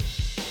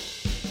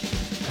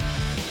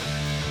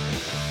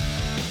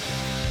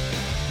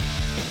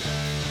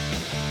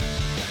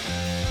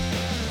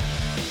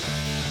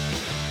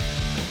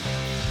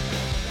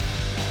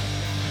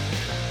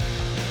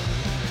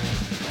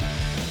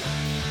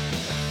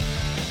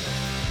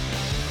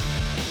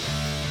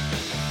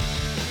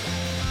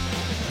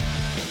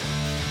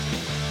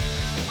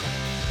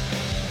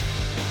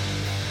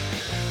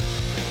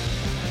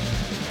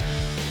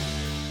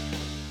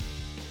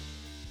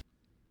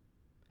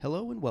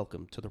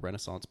Welcome to the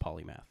Renaissance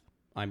Polymath.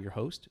 I'm your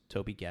host,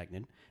 Toby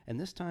Gagnon, and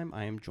this time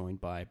I am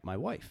joined by my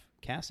wife,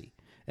 Cassie.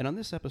 And on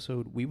this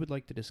episode, we would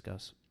like to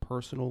discuss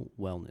personal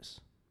wellness.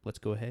 Let's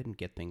go ahead and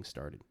get things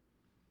started.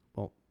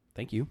 Well,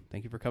 thank you.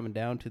 Thank you for coming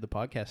down to the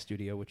podcast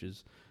studio, which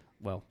is,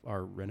 well,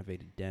 our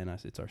renovated den.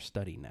 It's our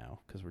study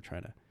now because we're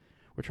trying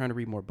to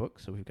read more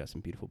books. So we've got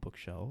some beautiful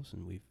bookshelves,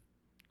 and we've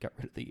got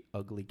rid of the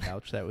ugly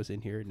couch that was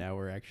in here. Now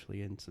we're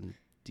actually in some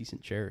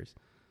decent chairs.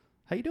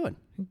 How you doing?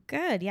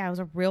 Good. Yeah, it was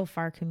a real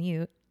far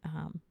commute.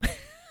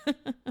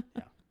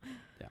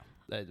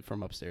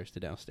 From upstairs to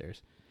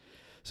downstairs.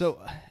 So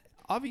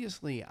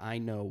obviously I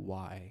know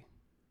why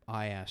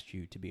I asked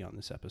you to be on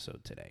this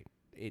episode today.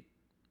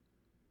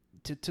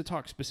 To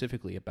talk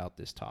specifically about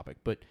this topic,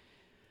 but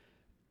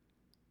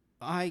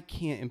I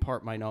can't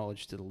impart my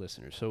knowledge to the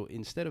listeners. So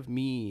instead of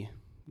me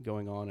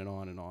going on and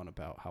on and on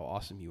about how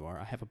awesome you are,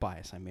 I have a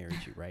bias. I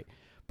married you, right?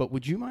 But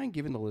would you mind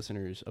giving the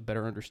listeners a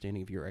better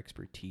understanding of your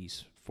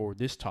expertise for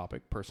this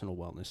topic, personal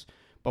wellness,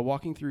 by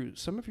walking through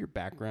some of your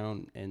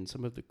background and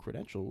some of the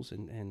credentials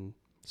and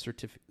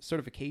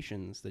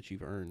certifications that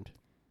you've earned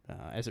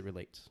as it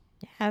relates?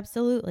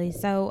 Absolutely.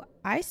 So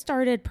I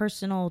started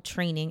personal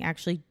training,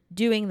 actually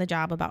doing the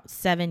job about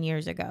 7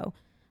 years ago.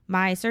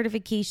 My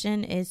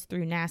certification is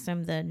through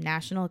NASM, the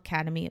National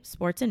Academy of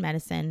Sports and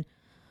Medicine.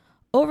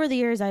 Over the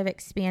years, I've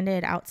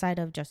expanded outside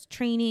of just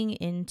training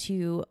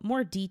into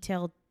more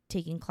detailed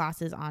taking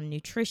classes on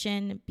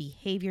nutrition,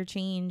 behavior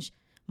change,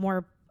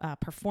 more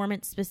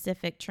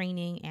performance-specific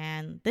training.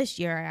 And this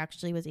year, I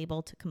actually was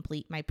able to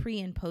complete my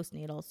pre- and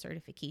postnatal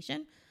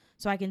certification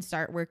so I can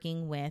start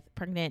working with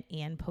pregnant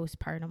and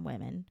postpartum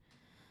women.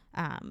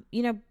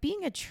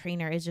 Being a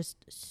trainer is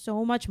just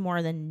so much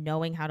more than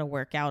knowing how to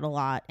work out a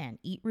lot and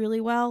eat really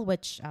well,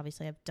 which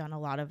obviously I've done a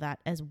lot of that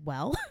as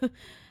well.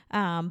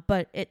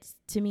 But it's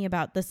to me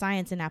about the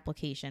science and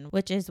application,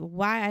 which is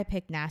why I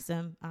picked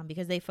NASM,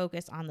 because they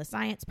focus on the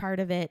science part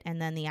of it.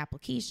 And then the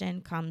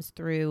application comes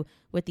through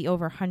with the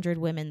over 100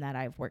 women that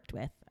I've worked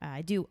with.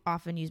 I do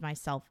often use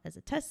myself as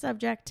a test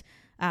subject,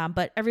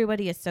 but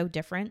everybody is so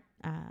different.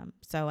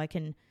 So I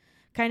can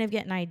kind of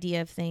get an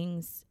idea of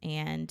things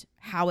and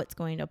how it's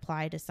going to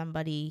apply to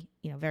somebody,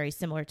 very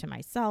similar to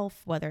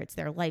myself, whether it's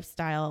their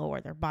lifestyle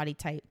or their body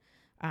type.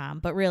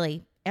 But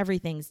really,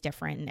 everything's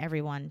different, and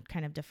everyone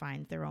kind of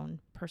defines their own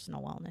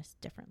personal wellness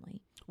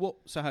differently. Well,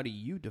 so how do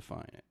you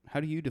define it?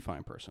 How do you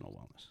define personal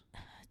wellness?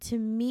 To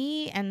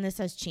me, and this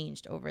has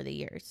changed over the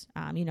years,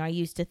 I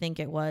used to think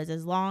it was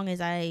as long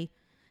as I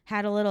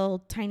had a little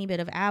tiny bit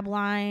of ab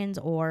lines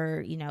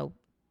or,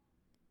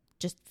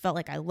 just felt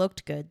like I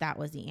looked good, that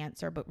was the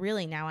answer. But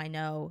really now I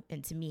know,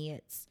 and to me,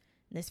 it's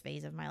this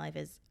phase of my life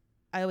is,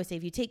 I always say,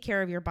 if you take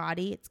care of your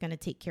body, it's going to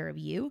take care of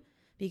you,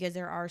 because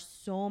there are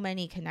so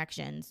many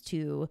connections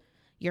to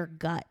your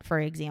gut, for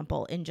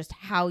example, in just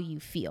how you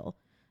feel.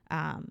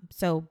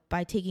 So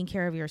by taking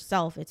care of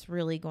yourself, it's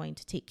really going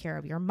to take care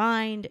of your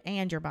mind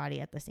and your body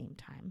at the same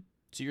time.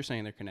 So you're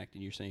saying they're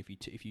connected. You're saying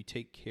if you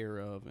take care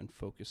of and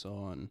focus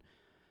on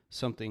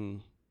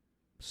something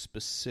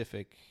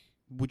specific,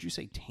 would you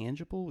say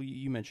tangible?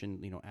 You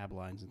mentioned, ab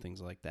lines and things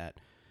like that.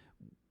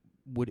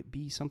 Would it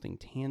be something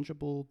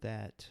tangible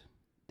that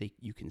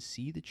you can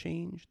see the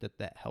change,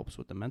 that helps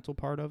with the mental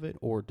part of it,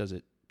 or does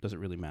it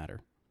really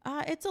matter?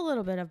 It's a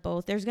little bit of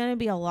both. There's going to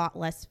be a lot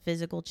less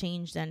physical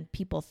change than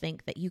people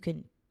think that you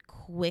can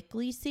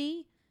quickly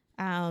see.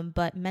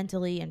 But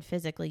mentally and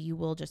physically,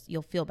 you'll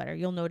feel better.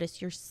 You'll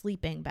notice you're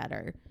sleeping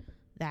better,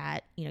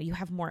 that, you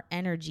have more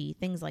energy,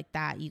 things like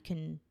that. You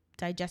can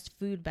digest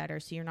food better,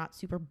 so you're not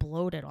super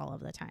bloated all of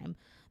the time.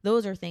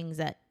 Those are things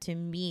that, to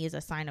me, is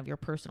a sign of your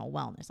personal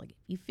wellness. Like, if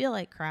you feel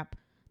like crap,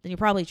 then you're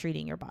probably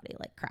treating your body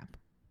like crap.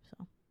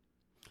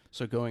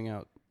 So going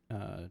out,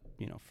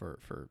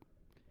 for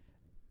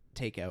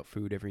takeout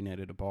food every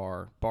night at a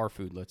bar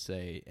food, let's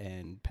say,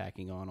 and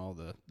packing on all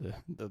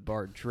the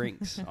bar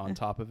drinks on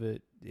top of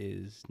it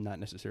is not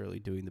necessarily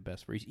doing the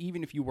best for you.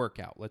 Even if you work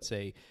out, let's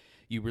say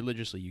you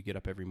get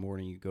up every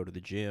morning, you go to the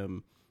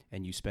gym,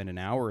 and you spend an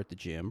hour at the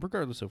gym,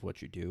 regardless of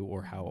what you do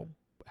or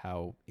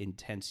how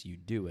intense you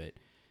do it.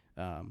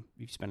 If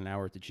you spend an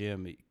hour at the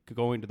gym,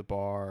 going to the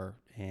bar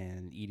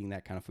and eating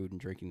that kind of food and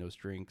drinking those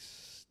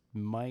drinks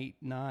might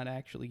not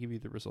actually give you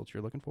the results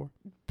you're looking for?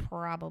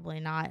 Probably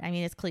not. I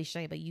mean, it's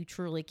cliche, but you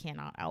truly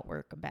cannot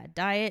outwork a bad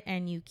diet,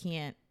 and you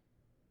can't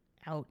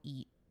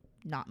out-eat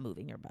not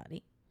moving your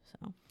body.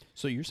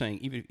 So you're saying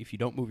even if you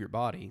don't move your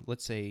body,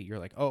 let's say you're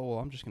like, oh, well,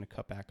 I'm just going to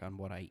cut back on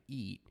what I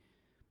eat.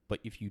 But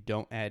if you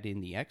don't add in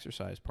the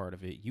exercise part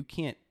of it, you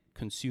can't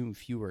consume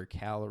fewer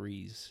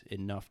calories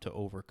enough to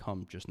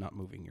overcome just not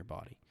moving your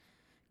body.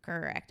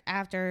 Correct.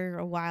 After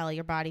a while,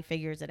 your body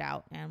figures it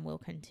out and will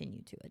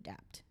continue to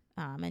adapt.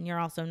 And you're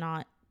also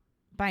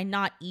by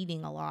not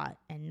eating a lot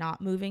and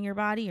not moving your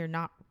body, you're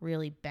not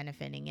really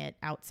benefiting it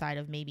outside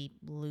of maybe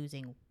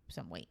losing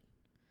some weight,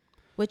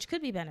 which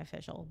could be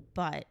beneficial.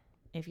 But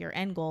if your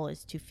end goal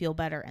is to feel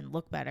better and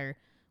look better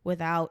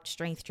without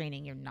strength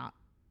training, you're not,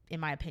 in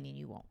my opinion,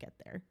 you won't get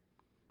there.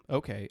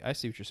 Okay, I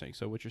see what you're saying.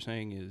 So what you're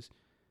saying is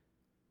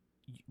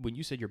when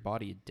you said your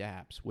body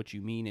adapts, what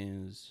you mean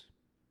is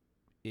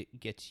it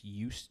gets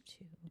used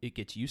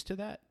to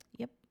that?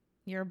 Yep.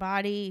 Your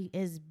body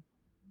is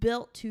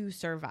built to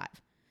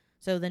survive.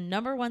 So the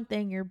number one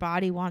thing your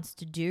body wants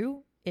to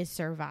do is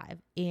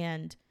survive.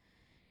 And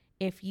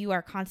if you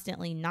are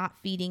constantly not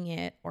feeding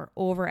it or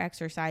over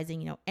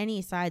exercising,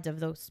 any sides of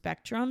those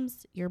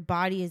spectrums, your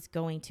body is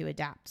going to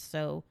adapt.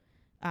 So,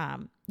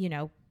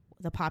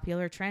 the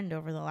popular trend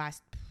over the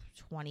last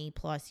 20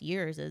 plus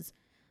years is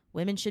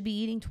women should be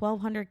eating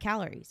 1,200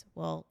 calories.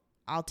 Well,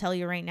 I'll tell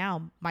you right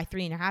now, my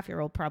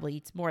 3.5-year-old probably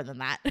eats more than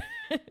that.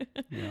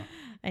 Yeah.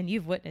 And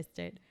you've witnessed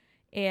it.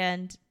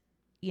 And,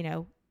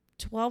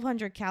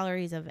 1,200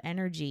 calories of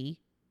energy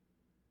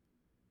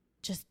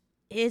just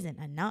isn't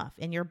enough,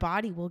 and your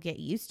body will get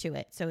used to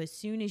it. So as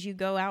soon as you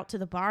go out to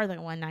the bar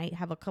that one night,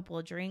 have a couple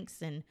of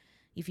drinks, and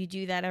if you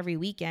do that every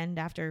weekend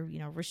after,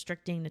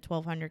 restricting to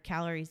 1,200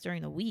 calories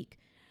during the week,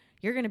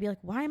 you're going to be like,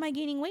 why am I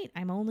gaining weight?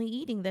 I'm only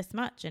eating this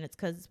much. And it's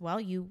because,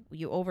 you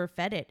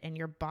overfed it, and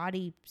your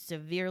body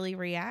severely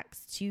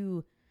reacts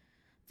to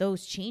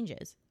those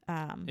changes.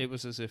 It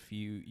was as if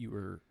you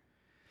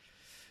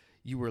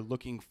were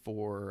looking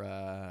for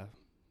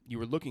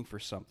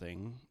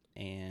something,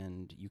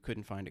 and you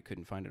couldn't find it,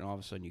 and all of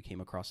a sudden you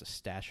came across a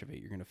stash of it.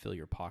 You're going to fill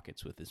your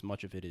pockets with as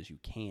much of it as you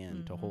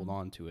can to hold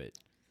on to it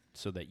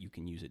so that you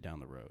can use it down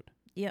the road.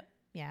 Yep.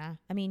 Yeah.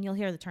 I mean, you'll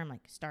hear the term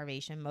like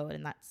starvation mode,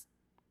 and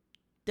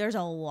there's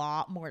a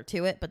lot more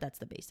to it, but that's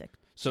the basic.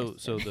 So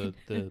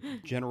the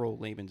general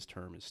layman's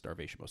term is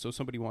starvation mode. So if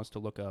somebody wants to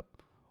look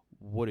up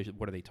what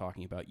are they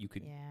talking about,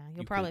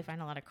 you'll probably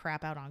find a lot of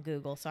crap out on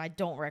Google. So I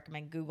don't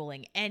recommend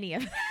Googling any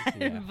of that.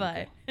 Yeah,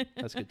 but okay.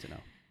 That's good to know.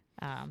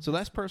 So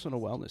that's personal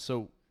wellness.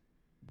 So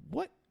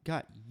what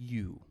got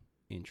you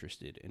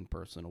interested in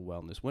personal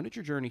wellness? When did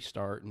your journey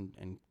start, and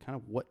kind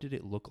of what did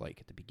it look like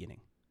at the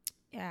beginning?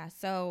 Yeah.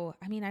 So,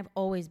 I mean, I've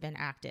always been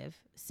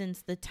active.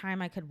 Since the time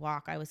I could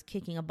walk, I was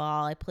kicking a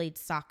ball. I played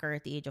soccer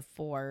at the age of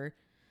 4,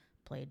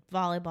 played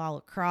volleyball,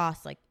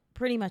 lacrosse, like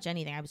pretty much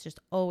anything. I was just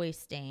always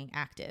staying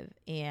active.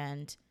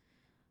 And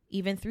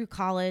even through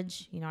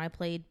college, I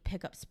played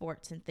pickup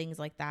sports and things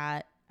like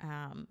that.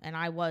 And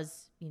I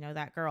was,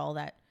 that girl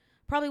that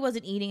probably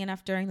wasn't eating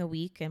enough during the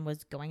week and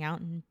was going out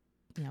and,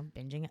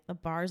 binging at the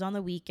bars on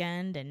the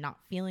weekend and not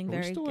feeling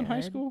very good. Are you still in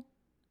high school?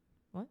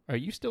 What? Are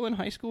you still in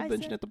high school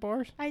binging at the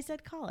bars? I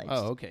said college.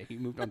 Oh, okay. You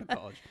moved on to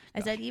college. I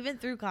said even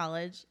through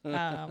college.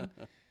 And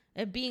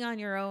being on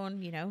your own,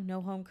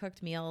 no home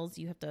cooked meals.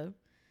 You have to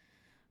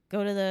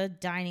go to the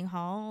dining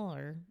hall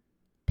or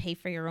pay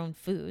for your own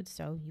food.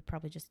 So you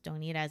probably just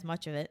don't eat as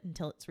much of it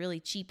until it's really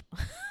cheap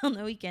on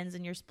the weekends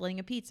and you're splitting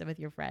a pizza with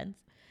your friends.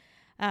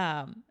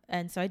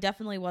 And so I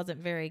definitely wasn't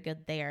very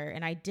good there.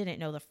 And I didn't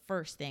know the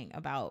first thing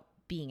about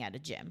being at a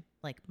gym.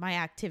 Like my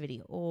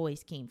activity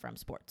always came from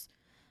sports.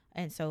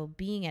 And so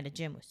being at a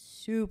gym was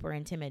super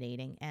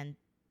intimidating. And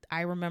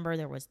I remember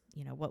there was,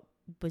 what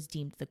was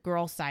deemed the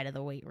girl side of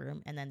the weight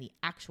room, and then the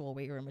actual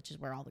weight room, which is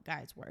where all the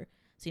guys were.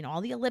 So,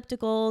 all the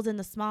ellipticals and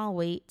the small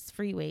weights,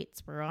 free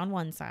weights were on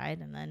one side,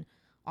 and then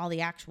all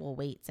the actual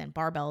weights and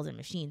barbells and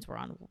machines were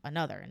on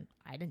another. And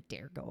I didn't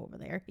dare go over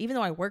there. Even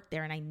though I worked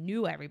there and I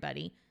knew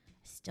everybody, I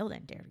still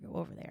didn't dare to go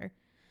over there.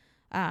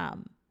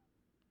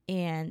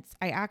 And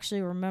I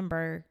actually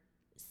remember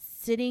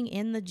sitting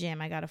in the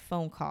gym. I got a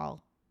phone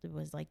call. It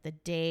was like the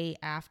day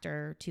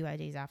after, 2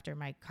 days after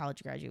my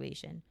college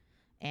graduation.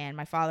 And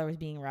my father was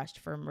being rushed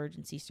for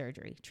emergency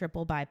surgery,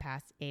 triple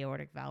bypass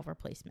aortic valve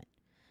replacement.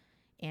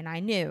 And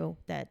I knew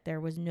that there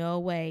was no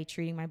way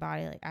treating my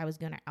body like I was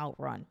going to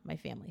outrun my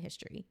family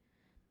history.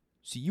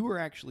 So you were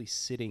actually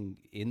sitting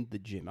in the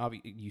gym.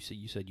 You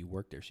said you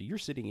worked there. So you're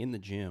sitting in the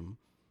gym,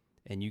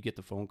 and you get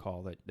the phone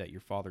call that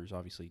your father's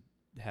obviously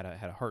had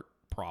a heart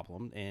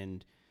problem,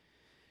 and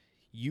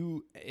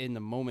you in the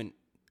moment,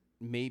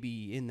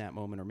 maybe in that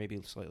moment or maybe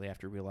slightly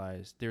after,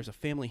 realize there's a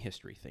family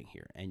history thing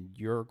here, and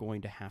you're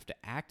going to have to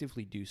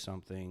actively do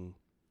something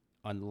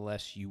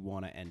unless you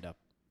want to end up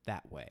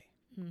that way.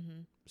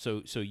 Mm-hmm.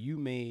 So did you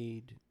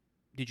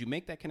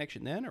make that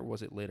connection then, or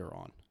was it later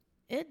on?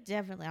 It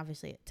definitely,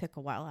 obviously it took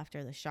a while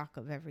after the shock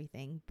of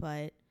everything,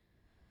 but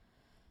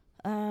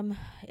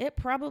it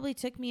probably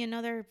took me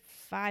another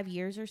 5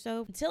 years or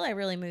so until I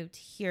really moved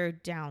here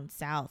down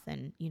south,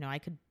 and, I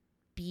could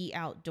be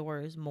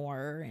outdoors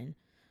more, and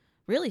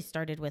really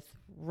started with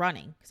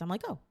running, because I'm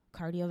like, oh,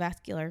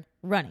 cardiovascular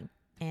running.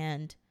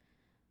 And,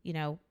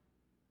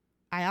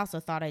 I also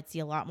thought I'd see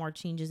a lot more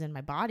changes in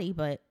my body,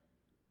 but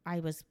I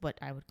was what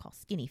I would call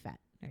skinny fat,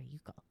 or you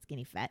call it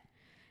skinny fat.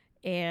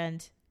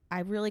 And I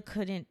really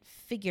couldn't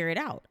figure it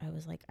out. I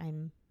was like,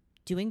 I'm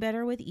doing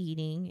better with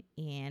eating,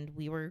 and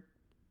we were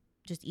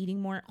just eating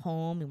more at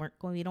home.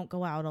 We don't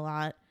go out a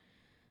lot.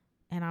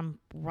 And I'm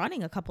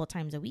running a couple of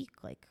times a week.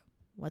 Like,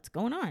 what's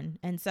going on?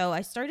 And so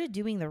I started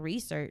doing the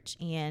research.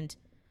 And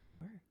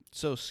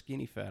so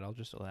skinny fat, I'll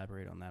just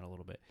elaborate on that a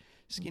little bit.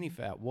 Skinny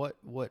fat, what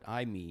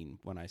I mean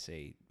when I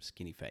say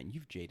skinny fat, and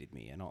you've jaded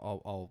me, and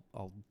I'll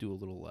do a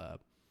little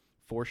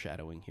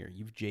foreshadowing here.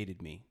 You've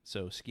jaded me.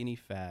 So skinny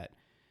fat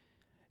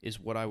is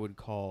what I would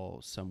call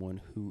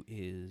someone who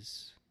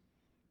is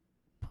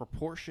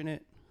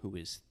proportionate, who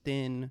is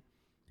thin,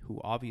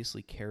 who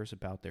obviously cares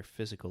about their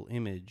physical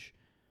image,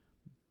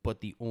 but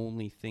the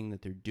only thing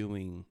that they're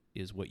doing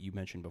is what you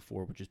mentioned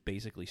before, which is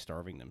basically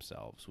starving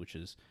themselves, which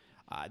is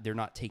they're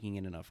not taking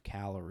in enough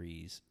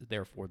calories.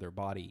 Therefore, their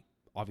body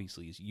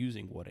obviously is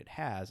using what it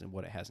has and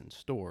what it has in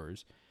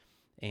stores,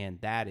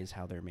 and that is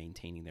how they're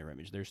maintaining their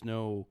image. There's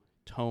no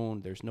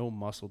tone, there's no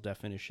muscle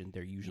definition.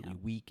 They're usually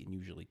weak and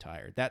usually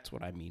tired. That's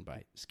what I mean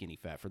by skinny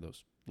fat for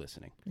those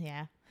listening.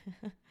 Yeah.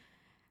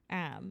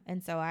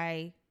 And so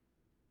I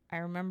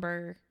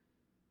remember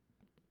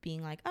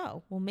being like,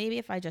 oh, well, maybe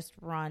if I just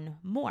run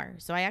more.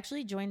 So I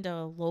actually joined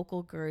a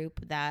local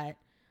group that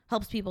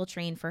helps people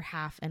train for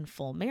half and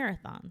full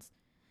marathons.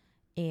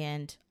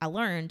 And I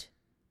learned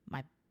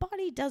my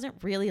body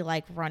doesn't really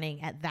like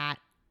running at that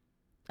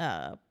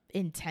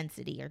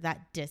intensity or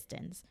that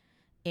distance.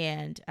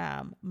 And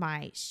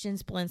my shin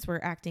splints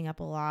were acting up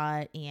a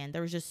lot, and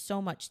there was just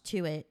so much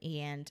to it.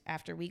 And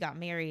after we got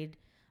married,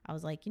 I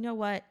was like, you know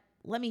what?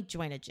 Let me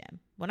join a gym.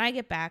 When I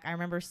get back, I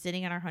remember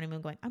sitting on our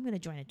honeymoon going, I'm going to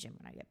join a gym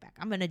when I get back.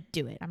 I'm going to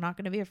do it. I'm not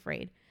going to be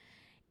afraid.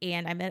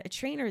 And I met a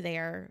trainer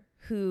there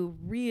who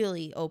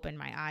really opened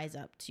my eyes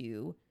up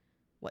to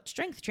what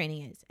strength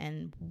training is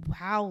and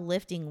how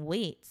lifting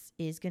weights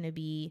is going to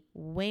be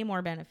way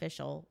more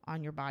beneficial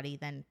on your body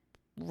than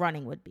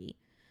running would be,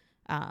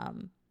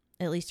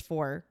 at least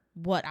for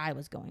what I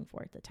was going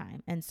for at the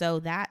time. And so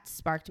that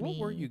sparked me.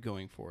 What were you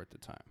going for at the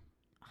time?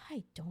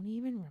 I don't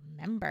even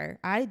remember.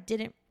 I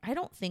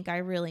don't think I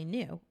really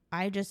knew.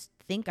 I just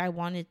think I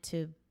wanted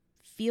to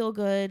feel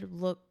good,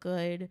 look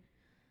good.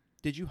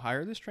 Did you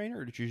hire this trainer,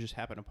 or did you just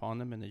happen upon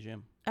them in the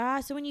gym?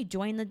 So when you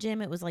join the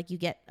gym, it was like you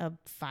get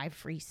 5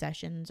 free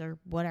sessions or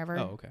whatever.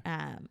 Oh, okay.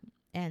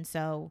 And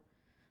so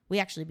we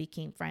actually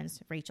became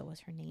friends. Rachel was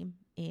her name.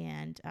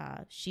 And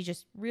she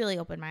just really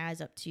opened my eyes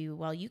up to,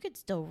 well, you could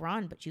still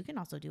run, but you can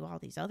also do all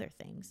these other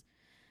things.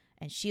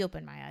 And she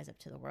opened my eyes up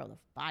to the world of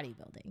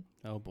bodybuilding.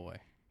 Oh, boy.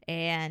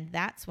 And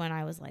that's when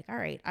I was like, all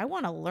right, I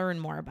want to learn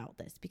more about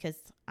this because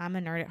I'm a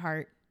nerd at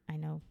heart. I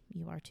know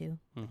you are too.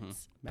 Mm-hmm.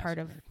 It's part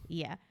of,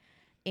 yeah.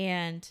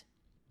 And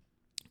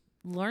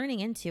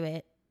learning into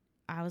it,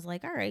 I was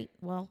like, all right,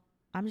 well,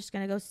 I'm just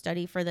going to go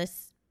study for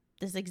this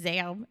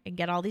exam and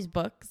get all these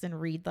books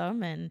and read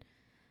them. And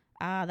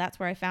that's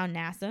where I found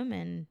NASM.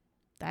 And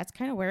that's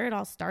kind of where it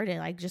all started.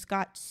 I just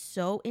got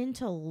so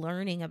into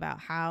learning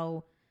about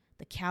how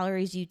the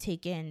calories you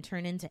take in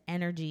turn into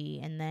energy,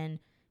 and then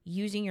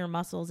using your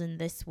muscles in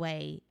this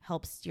way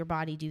helps your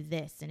body do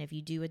this. And if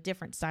you do a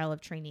different style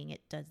of training,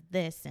 it does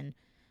this. And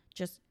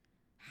just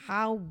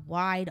how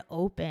wide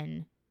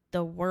open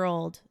the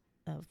world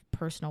of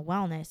personal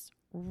wellness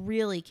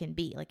really can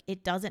be. Like,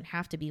 it doesn't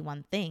have to be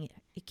one thing.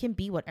 It can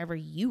be whatever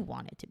you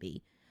want it to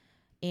be.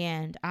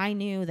 And I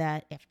knew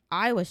that if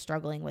I was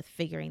struggling with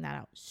figuring that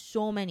out,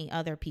 so many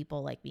other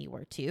people like me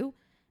were too.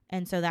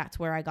 And so that's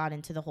where I got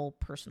into the whole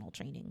personal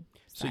training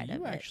side of it. So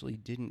you actually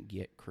didn't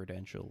get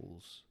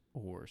credentials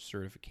or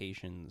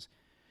certifications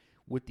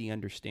with the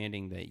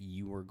understanding that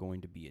you were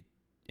going to be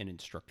an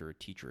instructor, a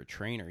teacher, a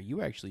trainer.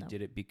 You actually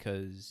did it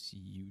because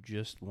you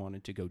just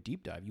wanted to go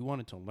deep dive. You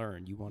wanted to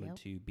learn. You wanted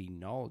to be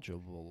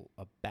knowledgeable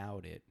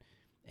about it.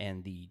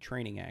 And the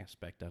training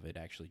aspect of it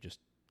actually just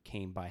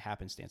came by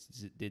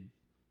happenstance.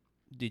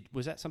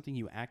 Was that something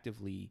you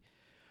actively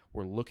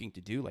were looking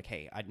to do? Like,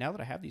 hey, now that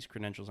I have these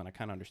credentials and I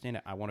kind of understand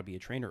it, I want to be a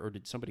trainer. Or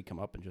did somebody come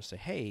up and just say,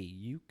 hey,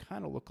 you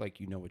kind of look like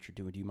you know what you're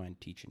doing. Do you mind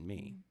teaching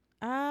me?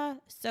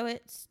 So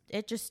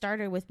it just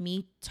started with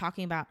me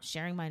talking about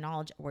sharing my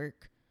knowledge at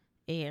work,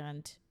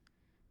 and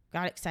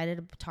got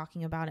excited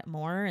talking about it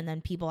more, and then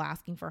people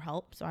asking for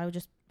help. So I would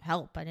just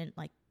help. I didn't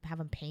like have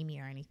them pay me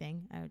or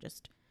anything. I would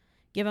just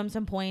give them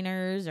some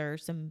pointers or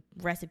some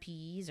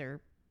recipes or,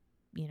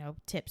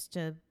 tips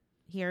to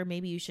here.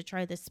 Maybe you should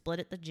try this split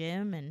at the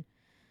gym. And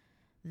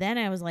then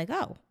I was like,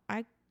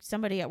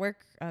 somebody at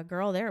work, a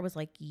girl there was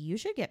like, you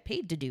should get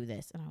paid to do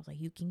this. And I was like,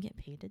 you can get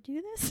paid to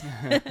do this?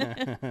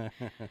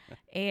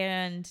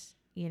 And,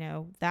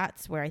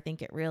 that's where I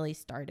think it really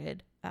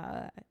started.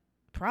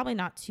 Probably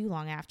not too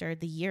long after.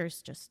 The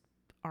years just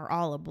are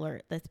all a blur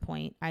at this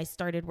point. I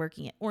started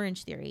working at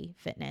Orange Theory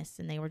Fitness,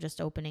 and they were just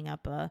opening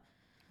up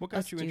What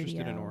got you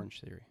interested in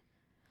Orange Theory?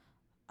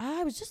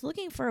 I was just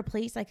looking for a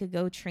place I could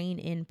go train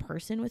in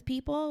person with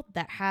people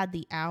that had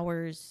the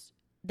hours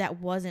that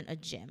wasn't a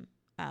gym.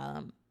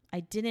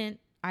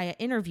 I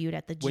interviewed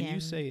at the gym.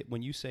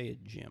 When you say a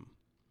gym,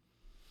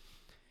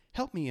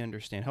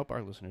 help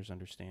our listeners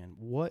understand.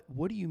 What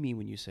do you mean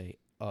when you say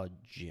a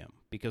gym?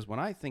 Because when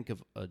I think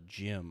of a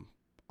gym,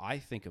 I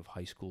think of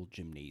high school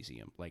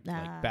gymnasium, like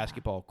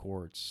basketball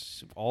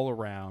courts all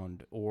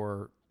around,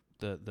 or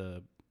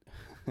the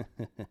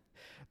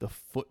the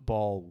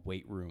football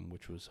weight room,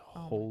 which was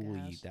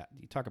that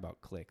you talk about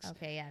clicks.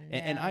 Okay, yeah.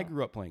 And I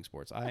grew up playing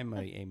sports. I'm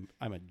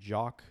a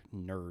jock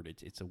nerd.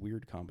 It's a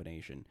weird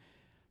combination.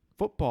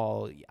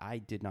 Football, I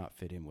did not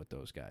fit in with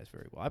those guys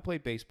very well. I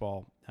played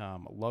baseball.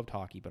 Loved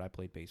hockey, but I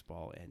played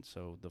baseball, and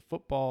so the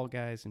football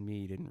guys and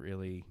me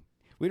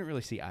we didn't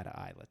really see eye to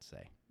eye, let's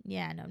say.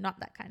 Yeah, no, not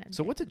that kind of.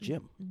 So what's a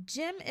gym?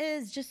 Gym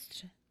is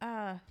just,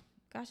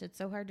 gosh, it's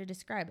so hard to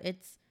describe.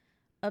 It's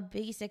a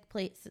basic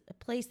place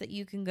that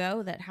you can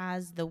go that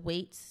has the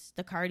weights,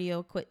 the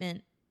cardio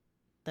equipment,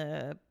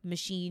 the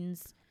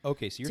machines.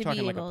 Okay, so you're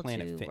talking like a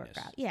Planet Fitness.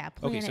 Yeah,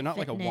 Planet Okay, so not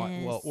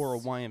Fitness. like or a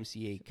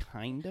YMCA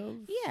kind of?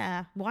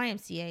 Yeah,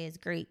 YMCA is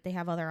great. They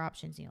have other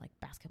options, like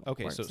basketball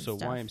courts and stuff,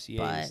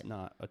 YMCA is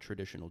not a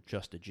traditional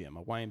just a gym.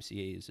 A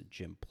YMCA is a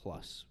gym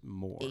plus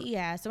more.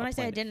 Yeah, so when I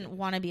say I didn't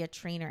want to be a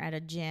trainer at a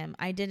gym,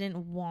 I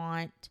didn't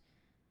want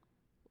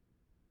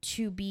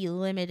to be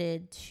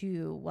limited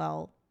to,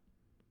 well,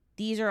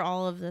 these are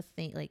all of the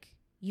things, like,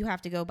 you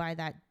have to go by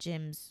that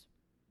gym's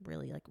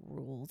really like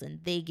rules,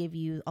 and they give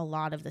you a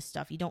lot of the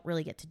stuff. You don't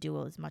really get to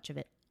do as much of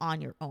it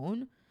on your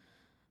own.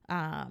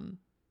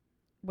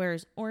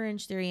 Whereas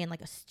Orange Theory and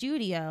like a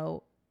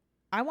studio,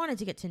 I wanted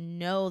to get to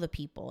know the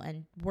people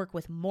and work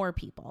with more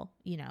people,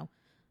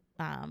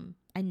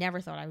 I never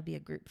thought I would be a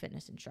group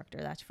fitness instructor,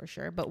 that's for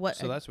sure. But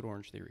that's what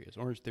Orange Theory is.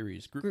 Orange Theory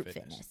is group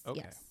fitness.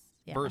 Okay. Yes.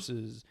 Yeah.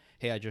 Versus,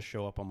 hey, I just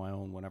show up on my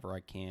own whenever I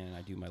can.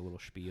 I do my little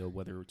spiel,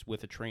 whether it's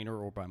with a trainer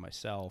or by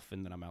myself,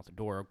 and then I'm out the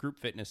door. Group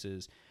fitness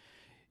is,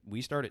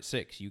 we start at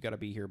 6. You got to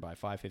be here by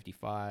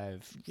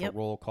 5:55 for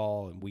roll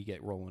call, and we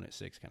get rolling at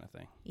 6 kind of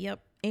thing. Yep.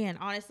 And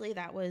honestly,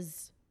 that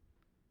was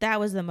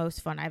the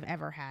most fun I've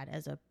ever had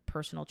as a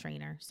personal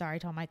trainer. Sorry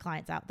to all my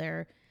clients out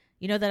there,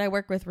 that I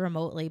work with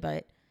remotely,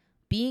 but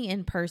being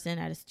in person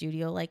at a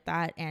studio like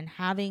that and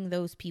having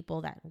those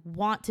people that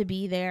want to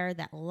be there,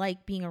 that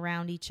like being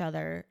around each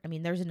other, I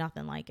mean, there's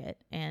nothing like it.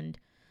 And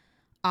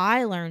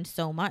I learned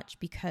so much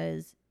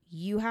because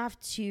you have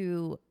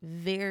to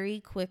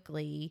very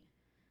quickly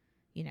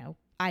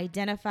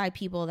identify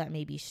people that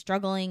may be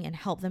struggling and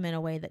help them in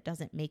a way that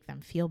doesn't make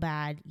them feel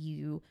bad.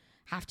 You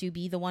have to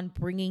be the one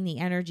bringing the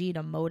energy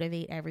to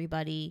motivate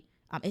everybody.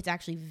 It's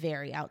actually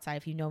very outside.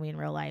 If you know me in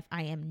real life,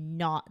 I am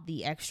not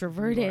the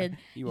extroverted,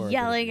 you are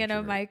yelling in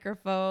a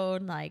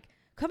microphone, like,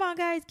 come on,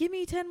 guys, give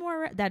me 10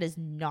 more. That is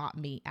not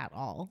me at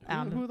all.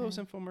 Who are those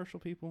infomercial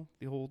people?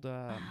 The old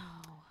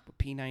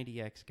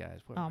P90X guys.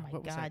 What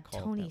God,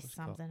 Tony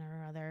something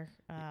or other.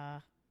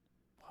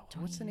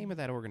 What's the name of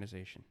that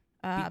organization?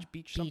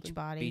 Beach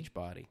Body. Beach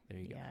Body. There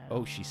you go.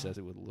 Oh, she says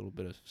it with a little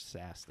bit of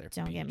sass there.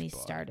 Don't get me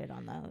started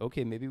on that.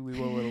 Okay, maybe we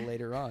will a little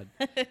later on.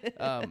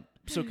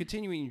 So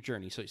continuing your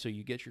journey. So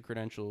you get your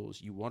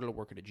credentials. You wanted to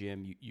work at a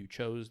gym. You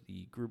chose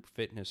the group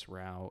fitness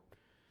route.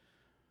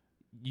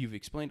 You've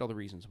explained all the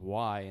reasons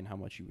why and how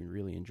much you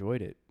really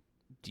enjoyed it.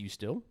 Do you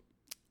still?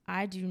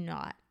 I do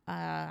not.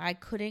 I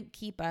couldn't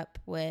keep up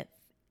with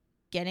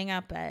getting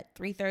up at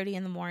 3:30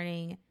 in the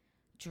morning,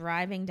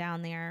 driving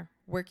down there,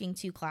 working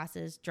 2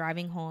 classes,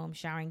 driving home,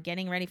 showering,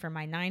 getting ready for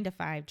my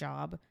 9-to-5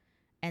 job,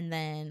 and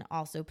then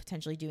also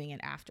potentially doing it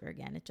after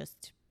again. It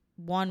just,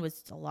 1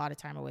 was a lot of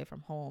time away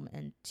from home,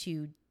 and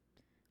 2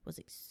 was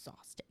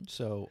exhausting.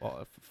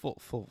 So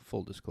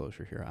full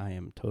disclosure here, I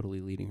am totally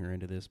leading her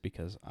into this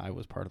because I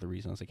was part of the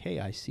reason. I was like,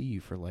 hey, I see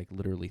you for like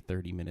literally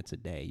 30 minutes a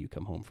day. You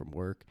come home from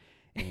work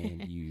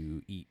and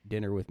you eat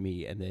dinner with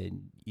me, and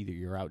then either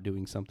you're out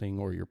doing something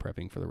or you're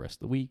prepping for the rest of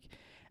the week.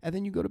 And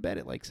then you go to bed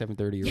at like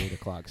 7:30 or 8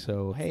 o'clock.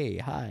 So, hey,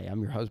 hi,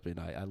 I'm your husband.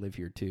 I live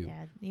here too.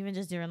 Yeah, even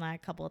just doing that a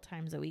couple of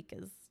times a week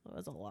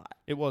was a lot.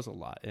 It was a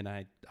lot. And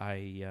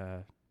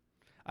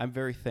I'm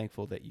very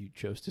thankful that you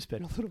chose to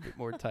spend a little bit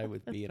more time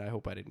with me, and I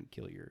hope I didn't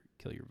kill your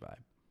vibe.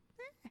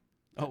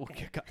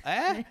 Okay.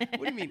 What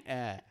do you mean,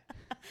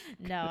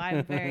 No,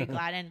 I'm very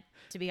glad. And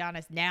to be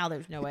honest, now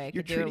there's no way I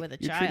could do it with a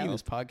You're child. treating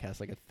this podcast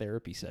like a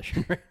therapy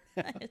session right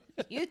now.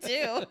 You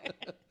too.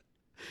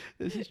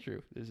 This is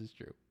true.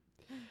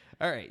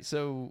 All right,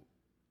 so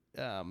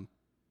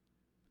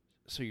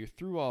you're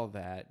through all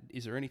that.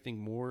 Is there anything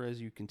more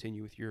as you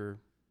continue with your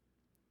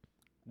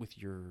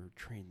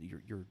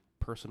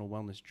personal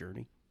wellness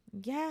journey?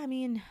 Yeah, I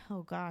mean,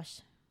 oh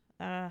gosh,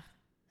 this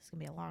is gonna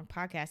be a long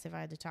podcast if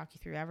I had to talk you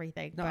through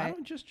everything. No, I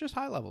don't, just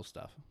high level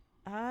stuff.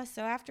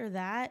 So after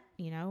that,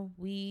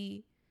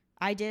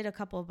 I did a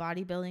couple of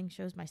bodybuilding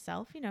shows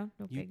myself. No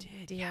big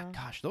deal. Yeah,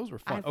 gosh, those were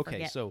fun.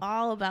 I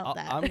all about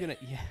that. I'm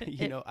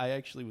gonna, I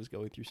actually was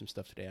going through some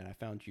stuff today, and I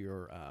found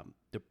your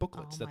the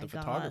booklets that the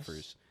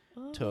photographers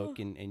took,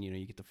 and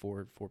you get the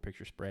four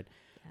picture spread.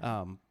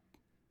 Yeah.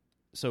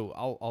 So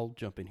I'll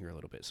jump in here a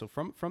little bit. So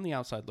from the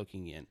outside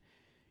looking in,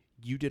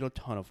 you did a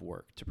ton of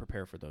work to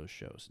prepare for those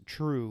shows.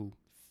 True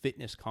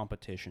fitness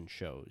competition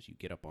shows. You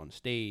get up on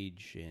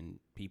stage, and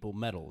people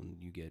medal, and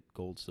you get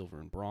gold, silver,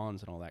 and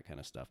bronze, and all that kind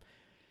of stuff.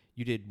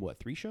 You did, what,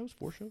 3 shows?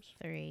 4 shows?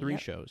 3. 3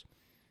 shows.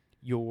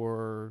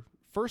 Your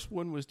first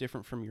one was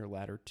different from your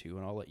latter 2,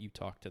 and I'll let you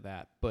talk to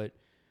that. But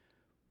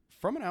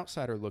from an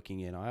outsider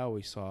looking in, I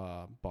always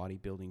saw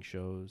bodybuilding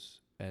shows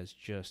as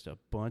just a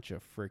bunch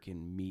of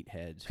freaking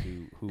meatheads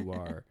who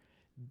are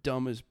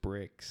dumb as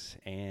bricks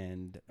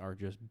and are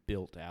just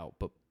built out.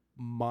 But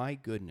my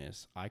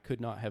goodness, I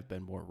could not have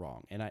been more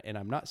wrong. And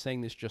I'm not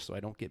saying this just so I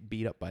don't get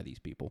beat up by these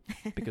people,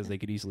 because they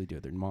could easily do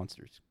it. They're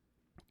monsters.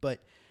 But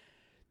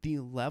the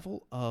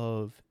level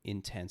of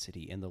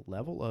intensity and the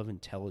level of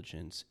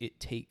intelligence it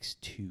takes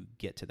to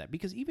get to that.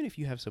 Because even if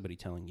you have somebody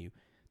telling you,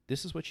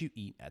 this is what you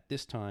eat at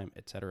this time,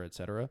 et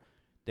cetera,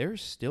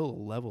 there's still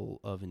a level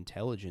of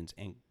intelligence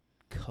and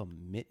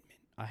commitment.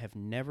 I have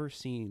never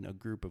seen a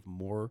group of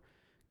more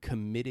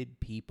committed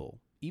people.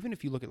 Even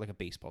if you look at like a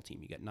baseball team,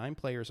 you got 9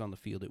 players on the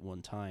field at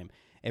one time.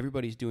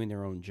 Everybody's doing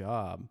their own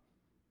job,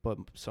 but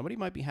somebody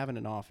might be having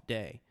an off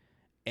day.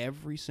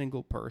 Every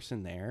single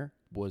person there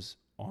was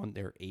on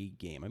their A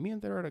game. I mean,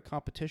 they're at a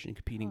competition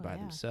competing by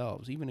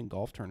themselves. Even in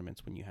golf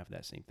tournaments, when you have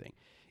that same thing,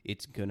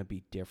 it's going to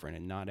be different,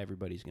 and not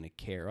everybody's going to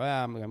care.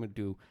 I'm going to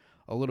do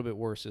a little bit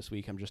worse this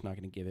week. I'm just not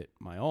going to give it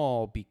my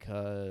all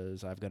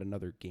because I've got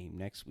another game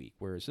next week.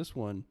 Whereas this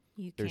one,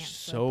 there's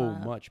so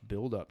much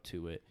build up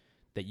to it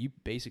that you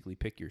basically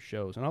pick your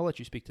shows. And I'll let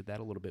you speak to that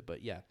a little bit.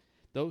 But yeah,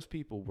 those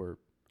people were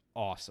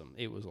awesome.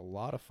 It was a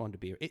lot of fun to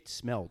be. It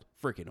smelled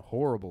freaking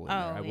horrible in there.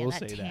 I will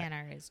say that.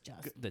 Tanner is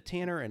just the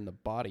tanner and the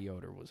body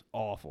odor was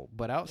awful.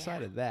 But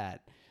outside of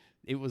that,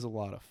 it was a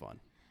lot of fun.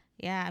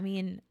 Yeah, I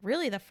mean,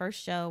 really, the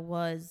first show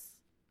was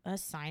a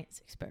science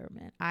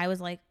experiment. I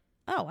was like,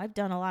 oh, I've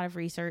done a lot of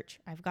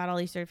research. I've got all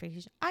these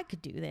certifications. I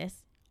could do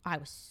this. I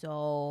was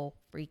so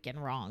freaking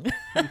wrong.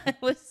 It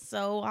was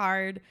so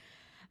hard.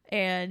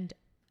 And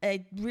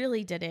I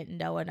really didn't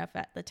know enough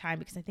at the time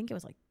because I think it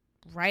was like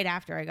right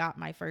after I got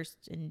my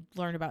first and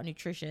learned about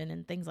nutrition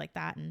and things like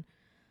that. And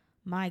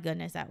my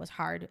goodness, that was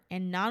hard.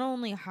 And not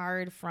only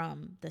hard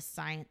from the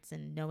science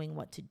and knowing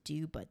what to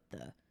do, but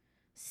the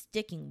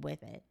sticking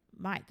with it.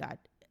 My God,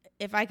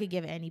 if I could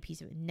give any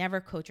piece of it, never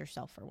coach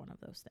yourself for one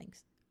of those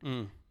things.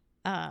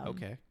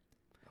 Okay.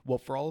 Well,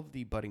 for all of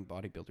the budding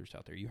bodybuilders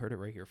out there, you heard it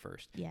right here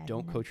first. Yeah,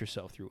 don't coach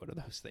yourself through one of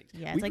those things.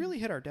 Yeah, we really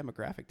hit our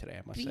demographic today,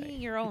 I must say.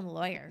 Being your own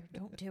lawyer,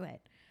 don't do it.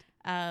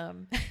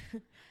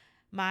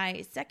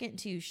 My second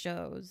 2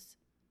 shows,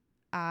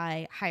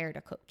 I hired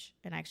a coach,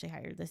 and I actually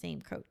hired the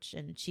same coach,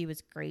 and she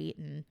was great.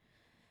 And,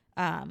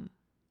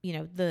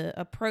 the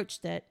approach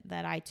that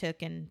I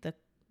took and the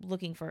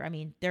looking for, I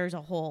mean, there's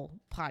a whole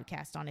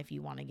podcast on if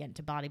you want to get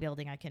into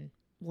bodybuilding. I can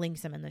link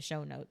some in the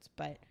show notes,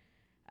 but,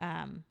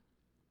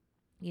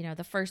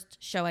 the first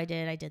show I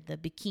did the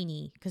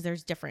bikini because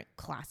there's different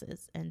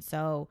classes. And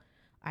so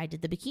I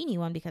did the bikini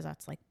one because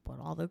that's like what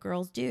all the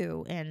girls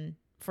do. And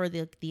for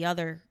the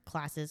other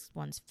classes,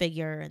 one's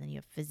figure, and then you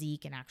have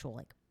physique and actual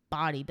like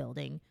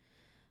bodybuilding.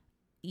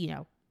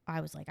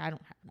 I was like, I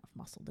don't have enough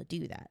muscle to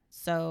do that.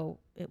 So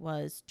it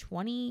was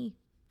 2015.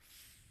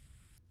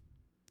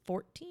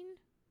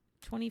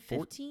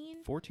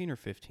 14 or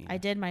 15. I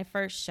did my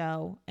first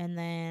show, and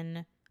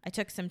then I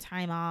took some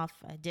time off.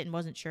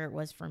 Wasn't sure it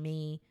was for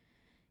me.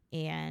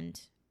 And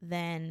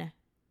then,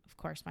 of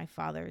course, my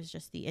father is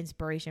just the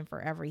inspiration for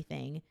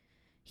everything.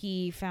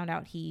 He found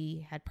out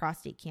he had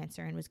prostate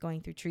cancer and was going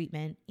through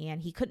treatment,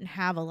 and he couldn't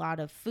have a lot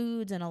of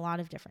foods and a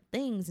lot of different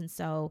things. And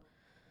so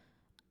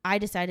I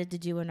decided to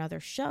do another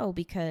show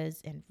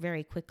and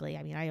very quickly,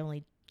 I mean,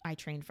 I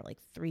trained for like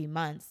 3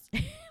 months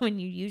when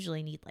you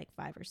usually need like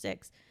 5 or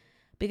 6,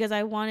 because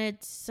I wanted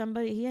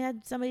he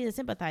had somebody to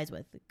sympathize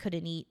with.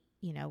 Couldn't eat,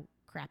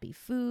 crappy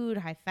food,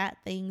 high fat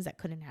things, that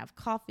couldn't have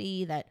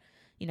coffee, that,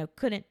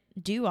 couldn't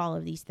do all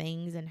of these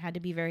things and had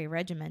to be very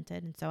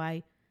regimented. And so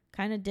I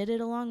kind of did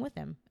it along with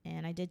him.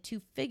 And I did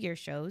 2 figure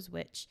shows,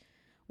 which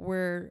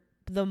were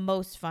the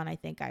most fun I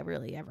think I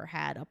really ever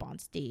had up on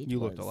stage. You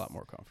looked a lot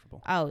more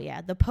comfortable. Oh, yeah.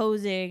 The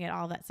posing and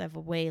all that stuff,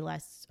 way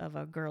less of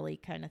a girly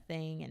kind of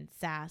thing, and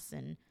sass,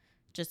 and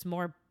just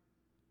more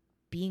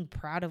being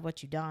proud of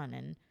what you've done.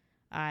 And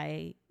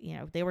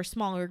they were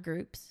smaller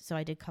groups, so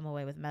I did come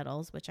away with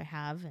medals, which I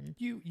have. And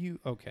you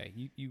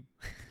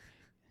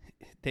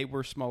they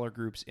were smaller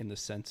groups in the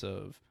sense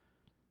of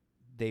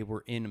they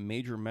were in a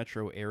major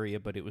metro area,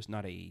 but it was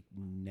not a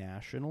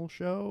national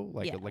show,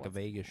 like a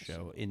Vegas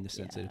show, in the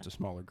sense that it's a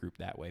smaller group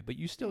that way. But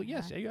you still, you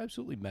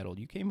absolutely medaled.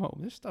 You came home.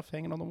 There's stuff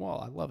hanging on the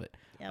wall. I love it.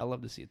 Yep. I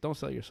love to see it. Don't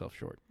sell yourself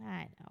short.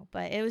 I know,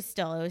 but it was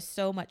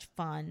so much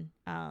fun.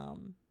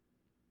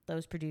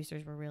 Those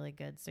producers were really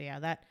good. So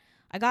yeah,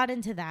 I got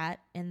into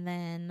that, and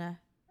then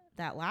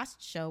that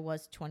last show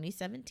was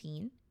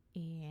 2017,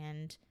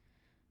 and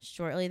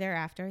shortly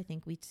thereafter, I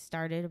think we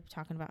started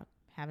talking about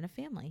having a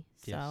family.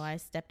 So I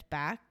stepped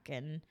back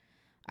and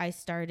I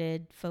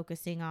started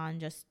focusing on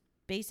just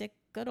basic,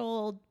 good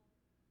old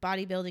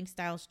bodybuilding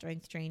style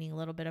strength training, a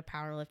little bit of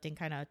powerlifting,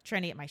 kind of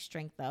trying to get my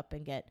strength up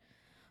and get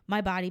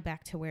my body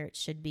back to where it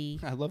should be.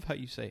 I love how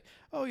you say,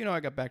 I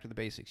got back to the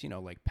basics,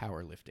 like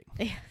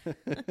powerlifting.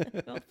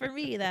 Well, for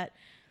me, that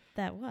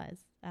was.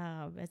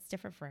 It's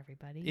different for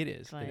everybody. It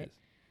is. But,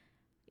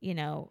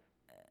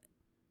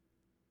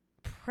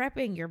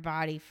 prepping your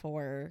body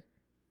for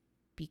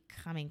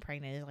becoming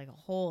pregnant is like a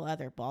whole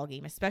other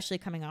ballgame, especially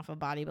coming off a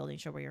bodybuilding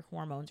show where your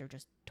hormones are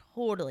just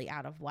totally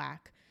out of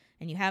whack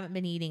and you haven't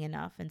been eating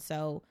enough. And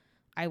so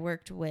I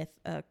worked with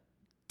a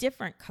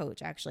different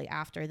coach actually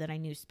after that I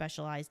knew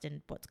specialized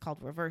in what's called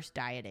reverse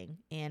dieting.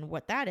 And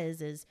what that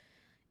is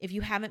if you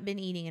haven't been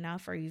eating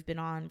enough, or you've been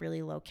on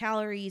really low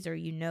calories, or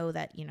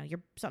that,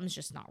 something's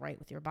just not right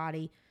with your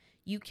body,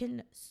 you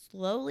can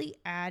slowly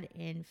add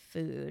in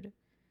food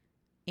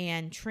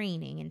and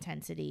training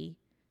intensity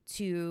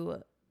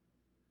to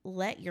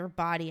let your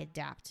body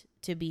adapt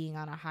to being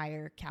on a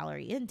higher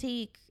calorie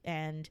intake.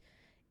 And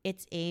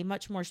it's a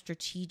much more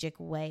strategic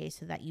way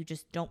so that you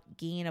just don't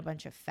gain a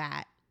bunch of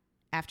fat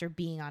after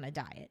being on a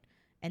diet.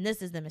 And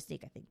this is the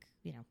mistake, I think,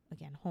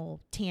 again,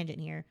 whole tangent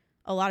here.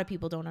 A lot of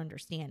people don't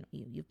understand.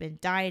 You've been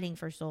dieting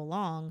for so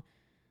long,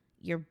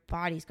 your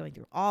body's going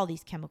through all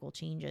these chemical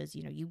changes.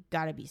 You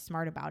got to be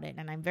smart about it.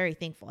 And I'm very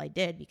thankful I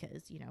did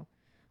because,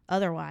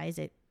 otherwise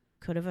it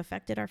could have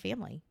affected our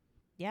family.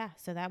 Yeah.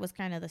 So that was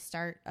kind of the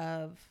start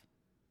of,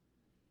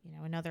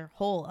 another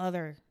whole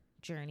other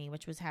journey,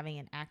 which was having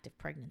an active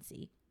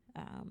pregnancy.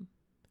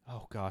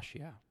 Oh gosh.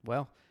 Yeah.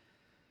 Well,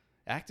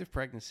 active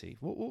pregnancy.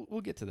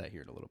 We'll get to that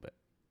here in a little bit.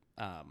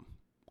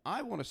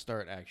 I want to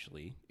start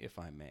actually, if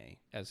I may,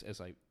 as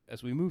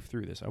we move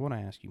through this, I want to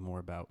ask you more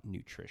about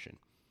nutrition.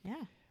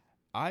 Yeah.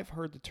 I've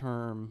heard the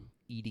term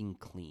eating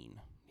clean.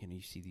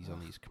 You see these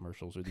on these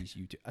commercials or these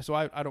YouTube. So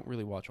I don't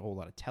really watch a whole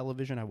lot of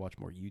television. I watch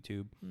more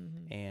YouTube.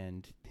 Mm-hmm.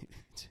 And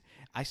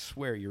I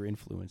swear you're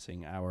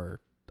influencing our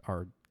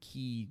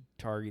key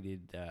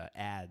targeted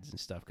ads and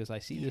stuff, because I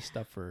see this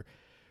stuff for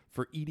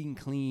eating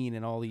clean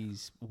and all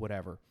these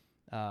whatever.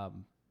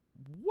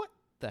 What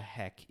the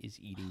heck is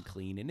eating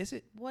clean, and is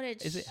it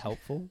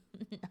helpful?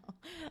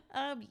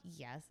 No.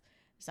 Yes.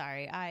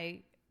 Sorry.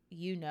 I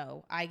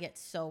get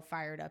so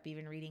fired up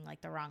even reading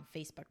like the wrong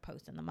Facebook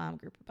post in the mom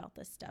group about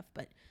this stuff.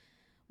 But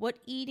what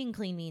eating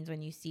clean means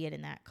when you see it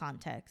in that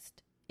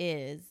context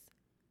is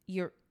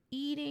you're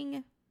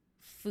eating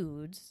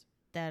foods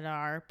that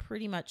are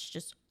pretty much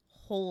just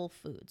whole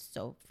foods.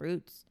 So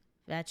fruits,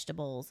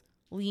 vegetables,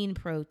 lean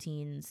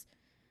proteins.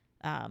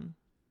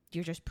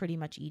 You're just pretty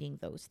much eating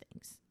those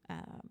things.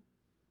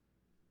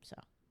 So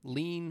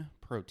lean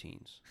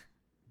proteins.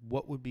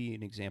 What would be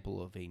an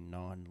example of a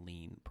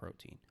non-lean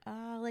protein?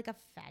 Like a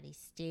fatty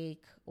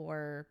steak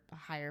or a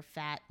higher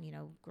fat,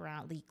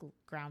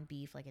 ground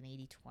beef, like an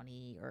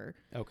 80-20, or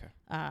okay.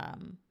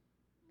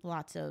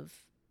 Lots of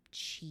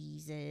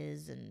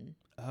cheeses and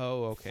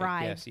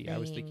fried things. I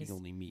was thinking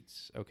only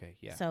meats. Okay,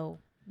 yeah. So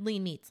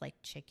lean meats like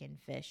chicken,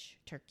 fish,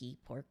 turkey,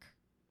 pork.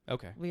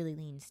 Okay. Really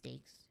lean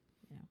steaks,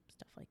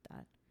 stuff like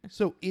that.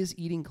 So is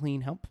eating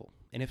clean helpful?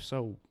 And if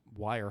so,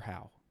 why or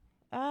how?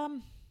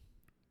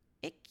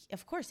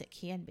 Of course it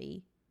can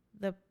be.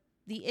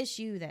 The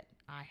issue that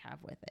I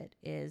have with it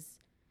is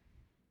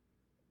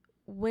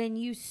when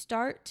you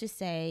start to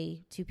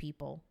say to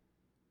people,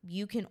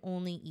 you can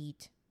only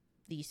eat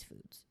these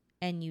foods,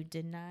 and you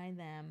deny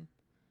them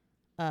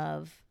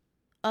of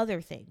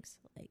other things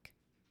like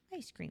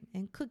ice cream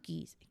and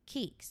cookies and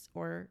cakes,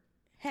 or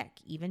heck,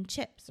 even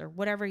chips, or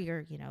whatever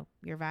your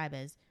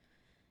vibe is.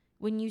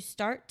 When you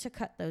start to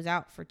cut those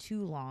out for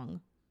too long,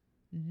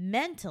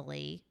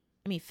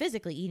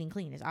 physically eating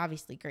clean is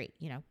obviously great.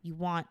 You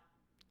want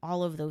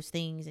all of those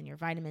things and your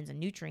vitamins and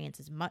nutrients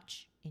as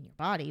much in your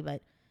body,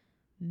 but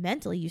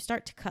mentally you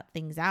start to cut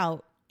things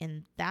out,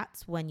 and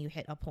that's when you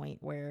hit a point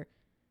where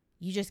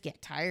you just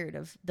get tired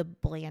of the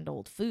bland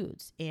old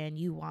foods and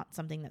you want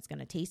something that's going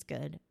to taste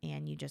good,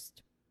 and you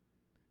just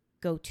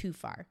go too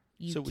far.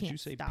 So would you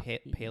say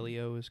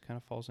paleo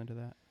falls into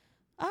that?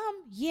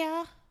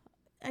 Yeah.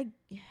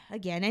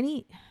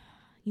 Again,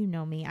 you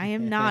know me. I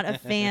am not a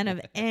fan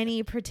of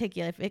any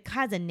particular. If it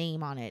has a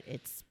name on it,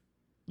 it's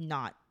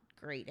not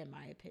great in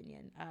my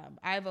opinion.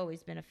 I've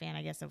always been a fan,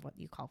 I guess, of what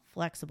you call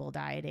flexible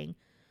dieting,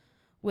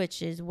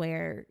 which is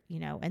where,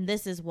 and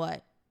this is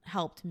what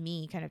helped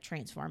me kind of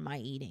transform my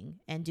eating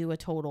and do a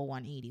total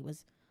 180,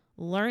 was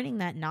learning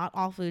that not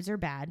all foods are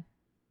bad.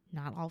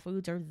 Not all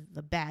foods are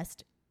the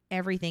best.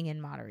 Everything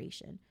in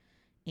moderation.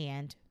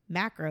 And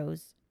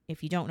macros,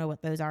 if you don't know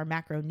what those are,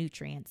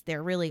 macronutrients,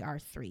 there really are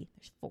 3.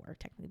 There's 4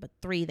 technically, but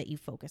 3 that you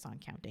focus on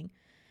counting.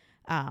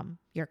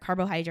 Your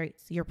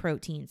carbohydrates, your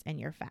proteins, and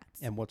your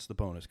fats. And what's the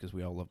bonus? Because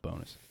we all love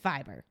bonus.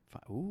 Fiber.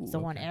 Ooh, so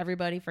one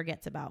everybody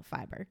forgets about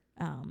fiber.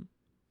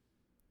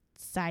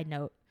 Side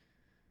note,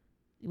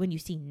 when you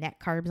see net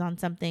carbs on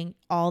something,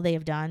 all they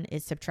have done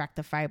is subtract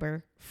the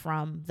fiber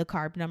from the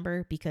carb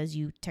number, because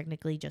you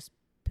technically just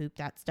poop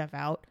that stuff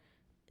out.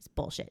 It's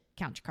bullshit.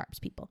 Count your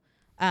carbs, people.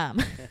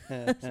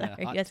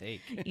 Sorry, hot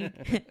take.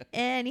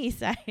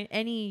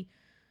 Any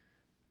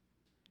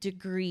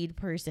degreed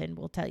person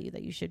will tell you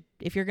that you should,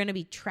 if you're going to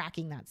be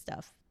tracking that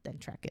stuff, then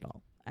track it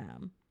all.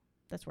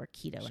 That's where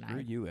keto and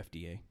I you,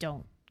 FDA.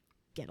 Don't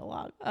get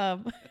along.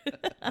 I'm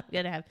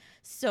going to have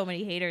so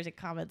many haters and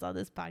comments on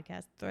this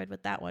podcast thread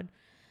with that one.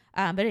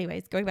 But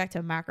anyways, going back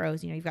to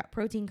macros, you've got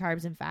protein,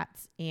 carbs, and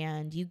fats,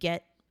 and you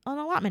get an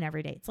allotment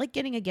every day. It's like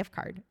getting a gift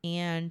card,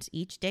 and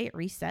each day it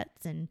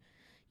resets, and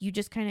you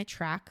just kind of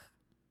track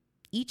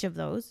each of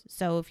those.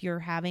 So if you're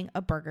having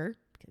a burger,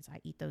 because I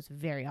eat those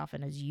very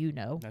often, as you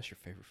know. That's your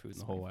favorite food in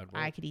the whole wide world.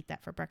 I could eat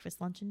that for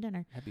breakfast, lunch, and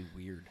dinner. That'd be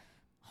weird.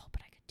 Oh,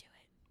 but I could do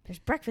it. There's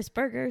breakfast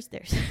burgers.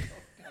 There's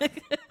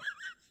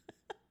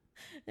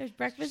there's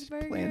breakfast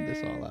burgers. Plan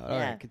this all out. All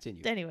right,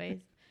 continue.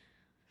 Anyways,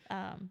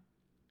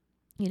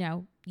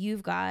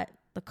 you've got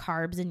the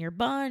carbs in your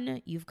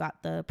bun, you've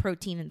got the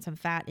protein and some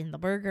fat in the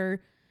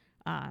burger,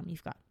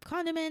 you've got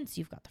condiments,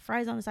 you've got the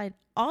fries on the side.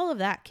 All of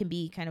that can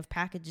be kind of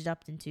packaged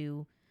up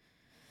into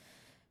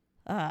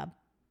an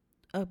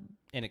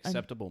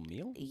acceptable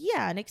meal?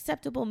 Yeah, an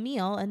acceptable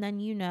meal. And then,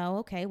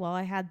 okay, well,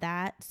 I had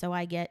that, so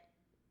I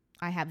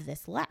have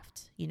this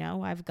left.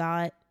 I've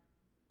got,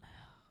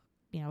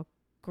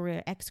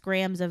 X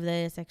grams of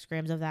this, X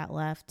grams of that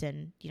left.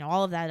 And,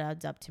 all of that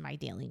adds up to my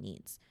daily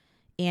needs.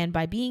 And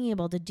by being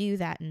able to do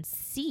that and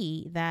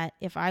see that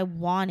if I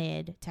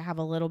wanted to have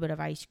a little bit of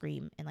ice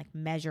cream and like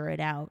measure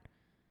it out,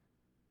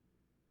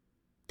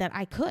 that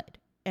I could,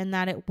 and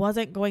that it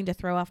wasn't going to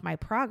throw off my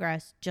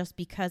progress just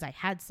because I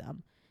had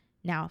some.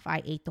 Now, if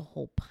I ate the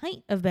whole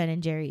pint of Ben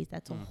and Jerry's,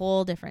 that's a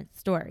whole different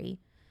story.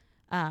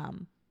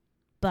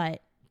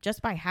 But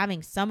just by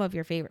having some of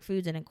your favorite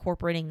foods and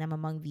incorporating them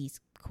among these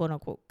quote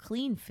unquote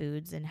clean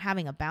foods and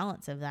having a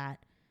balance of that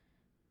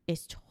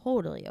is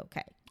totally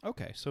okay.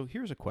 Okay, so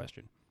here's a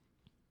question.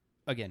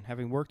 Again,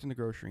 having worked in the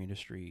grocery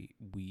industry,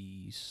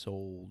 we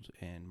sold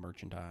and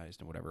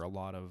merchandised and whatever, a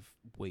lot of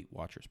Weight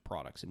Watchers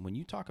products. And when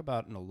you talk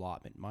about an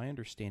allotment, my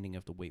understanding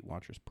of the Weight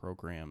Watchers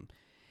program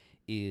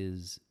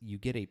is you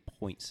get a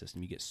point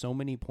system. You get so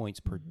many points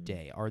per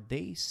day. Are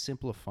they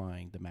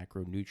simplifying the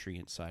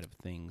macronutrient side of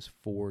things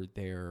for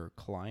their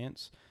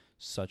clients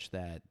such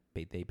that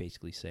they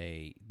basically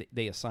say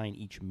they assign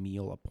each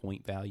meal a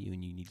point value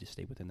and you need to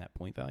stay within that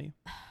point value?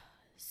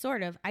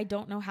 Sort of. I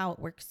don't know how it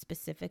works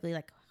specifically,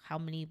 like how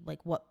many,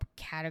 like what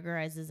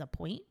categorizes a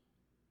point.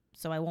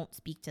 So I won't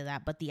speak to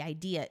that, but the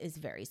idea is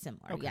very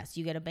similar. Okay. Yes,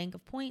 you get a bank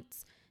of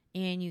points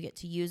and you get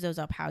to use those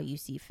up how you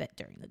see fit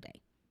during the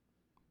day.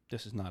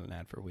 This is not an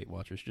ad for Weight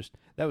Watchers.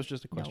 That was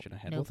just a question I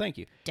had. Well, thank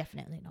you.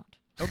 Definitely not.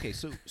 Okay,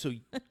 so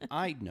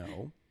I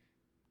know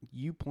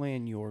you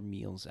plan your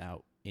meals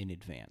out in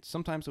advance,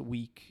 sometimes a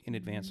week in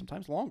advance,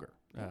 sometimes longer.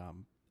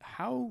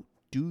 How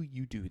do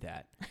you do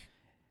that?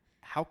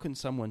 How can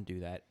someone do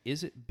that?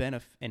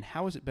 And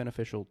how is it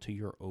beneficial to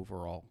your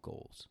overall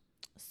goals?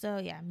 So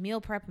yeah,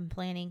 meal prep and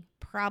planning,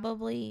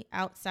 probably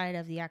outside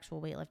of the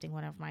actual weightlifting,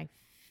 one of my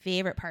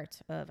favorite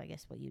parts of, I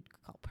guess, what you'd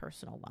call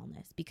personal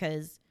wellness.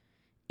 Because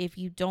if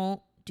you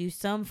don't do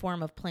some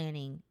form of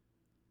planning,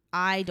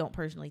 I don't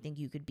personally think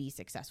you could be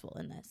successful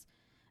in this.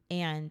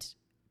 And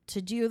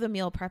to do the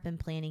meal prep and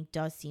planning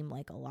does seem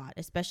like a lot,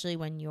 especially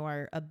when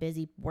you're a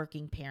busy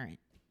working parent,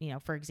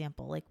 for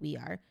example, like we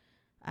are.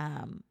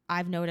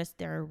 I've noticed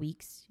there are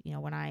weeks,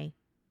 when I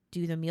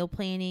do the meal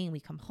planning,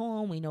 we come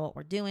home, we know what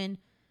we're doing.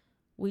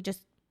 We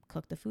just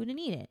cook the food and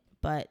eat it.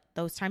 But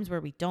those times where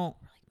we don't,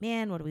 we're like,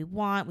 man, what do we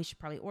want? We should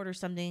probably order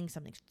something.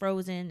 Something's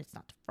frozen. It's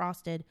not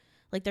defrosted.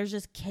 Like there's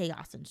just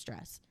chaos and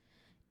stress.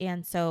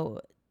 And so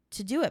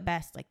to do it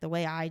best, like the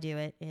way I do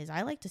it is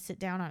I like to sit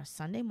down on a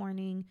Sunday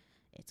morning.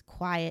 It's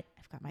quiet.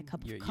 I've got my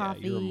cup of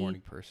coffee. Yeah, you're a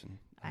morning person.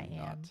 I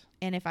am.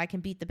 And if I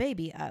can beat the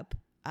baby up,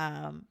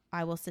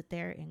 I will sit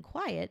there in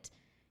quiet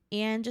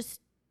and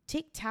just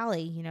take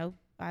tally.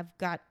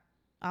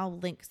 I'll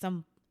link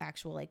some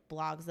actual like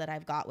blogs that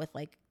I've got with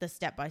like the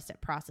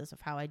step-by-step process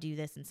of how I do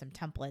this and some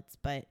templates.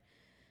 But,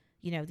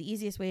 the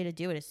easiest way to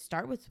do it is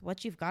start with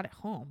what you've got at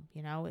home.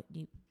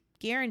 You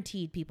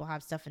guaranteed people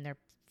have stuff in their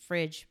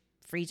fridge,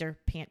 freezer,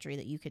 pantry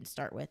that you can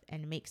start with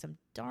and make some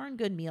darn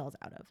good meals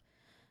out of.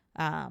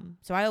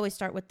 So I always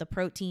start with the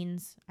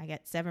proteins. I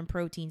get 7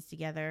 proteins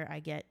together.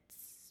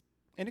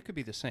 And it could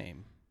be the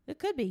same. It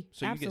could be.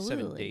 So absolutely. You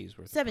get 7 days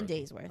worth. 7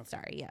 days worth. Okay.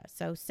 Sorry. Yeah.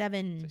 So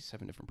 7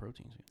 different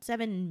proteins. Yeah.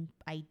 7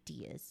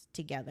 ideas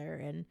together.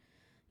 And,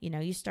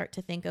 you start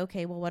to think,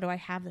 okay, well, what do I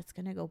have that's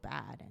going to go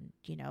bad? And,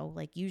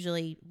 like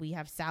usually we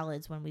have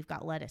salads when we've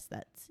got lettuce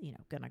that's,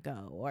 going to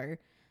go, or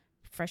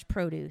fresh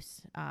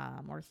produce,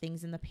 or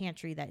things in the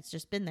pantry that's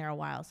just been there a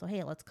while. So,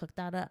 hey, let's cook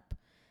that up.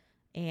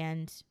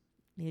 And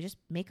you just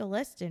make a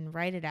list and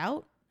write it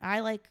out. I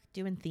like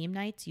doing theme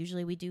nights.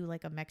 Usually we do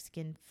like a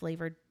Mexican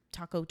flavored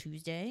Taco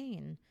Tuesday,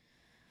 and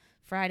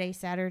Friday,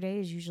 Saturday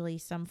is usually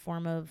some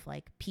form of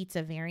like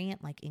pizza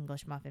variant, like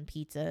English muffin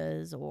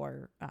pizzas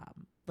or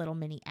little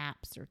mini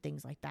apps or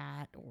things like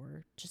that,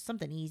 or just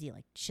something easy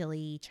like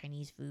chili,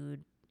 Chinese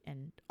food,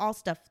 and all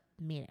stuff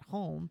made at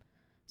home.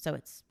 So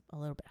it's a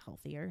little bit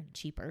healthier and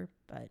cheaper,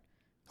 but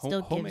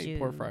still gives you... Homemade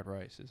pork-fried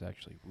rice is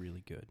actually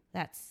really good.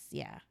 That's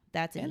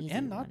an easy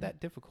and not one. that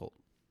difficult.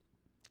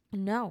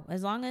 No,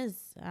 as long as,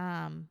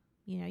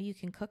 you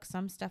can cook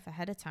some stuff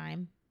ahead of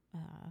time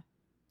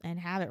and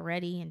have it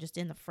ready and just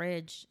in the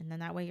fridge. And then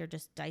that way you're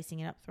just dicing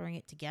it up, throwing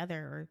it together.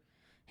 Or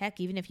heck,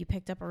 even if you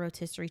picked up a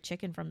rotisserie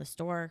chicken from the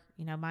store,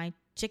 my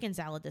chicken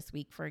salad this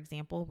week, for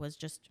example, was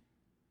just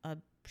a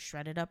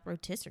shredded up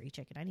rotisserie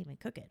chicken. I didn't even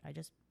cook it. I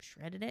just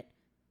shredded it,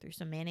 threw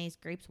some mayonnaise,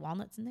 grapes,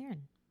 walnuts in there,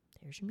 and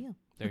there's your meal.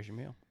 There's your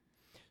meal.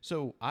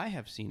 So I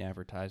have seen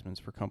advertisements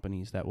for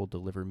companies that will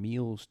deliver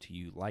meals to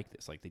you like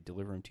this, like they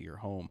deliver them to your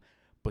home,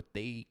 but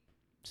they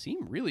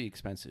seem really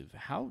expensive.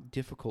 How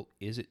difficult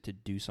is it to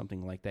do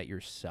something like that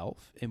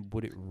yourself, and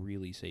would it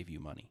really save you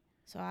money?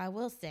 So I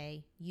will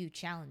say you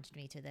challenged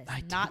me to this I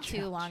did not too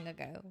challenge long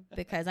ago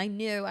because I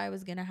knew I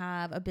was going to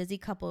have a busy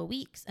couple of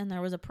weeks, and there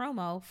was a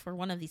promo for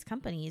one of these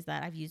companies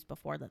that I've used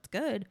before that's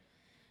good.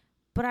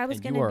 But I was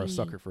And going to you be are a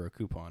sucker for a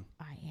coupon.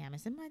 I am.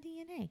 It's in my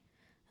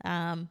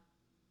DNA.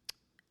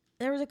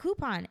 There was a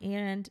coupon,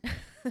 and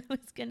I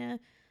was going to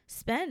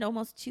spend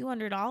almost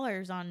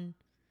 $200 on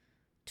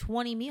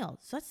 20 meals.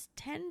 So that's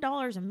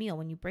 $10 a meal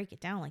when you break it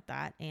down like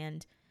that.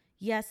 And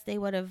yes, they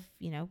would have,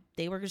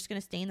 they were just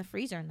going to stay in the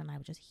freezer and then I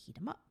would just heat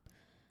them up.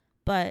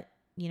 But,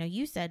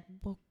 you said,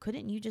 well,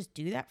 couldn't you just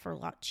do that for a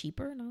lot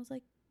cheaper? And I was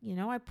like,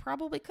 I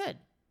probably could.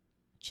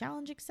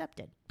 Challenge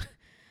accepted.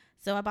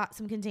 So I bought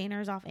some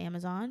containers off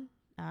Amazon,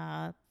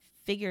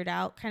 figured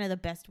out kind of the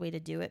best way to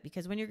do it,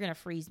 because when you're going to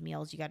freeze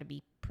meals, you got to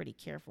be pretty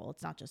careful.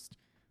 It's not just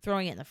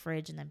throwing it in the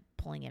fridge and then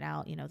pulling it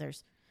out.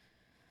 There's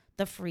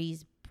the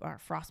freeze or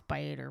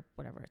frostbite or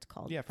whatever it's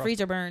called. Yeah,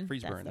 freezer burn.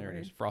 Freeze burn. There it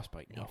is.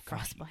 Frostbite. Yeah,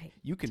 frostbite.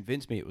 You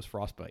convinced me it was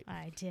frostbite.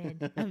 I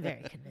did. I'm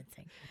very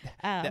convincing.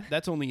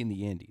 That's only in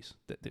the Andes.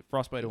 The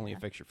frostbite only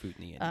affects your food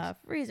in the Andes.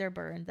 Freezer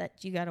burn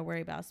that you got to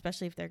worry about,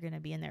 especially if they're going to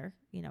be in there,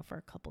 for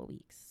a couple of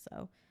weeks.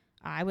 So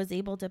I was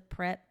able to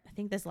prep. I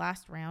think this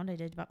last round I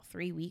did about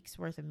 3 weeks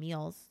worth of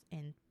meals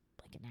in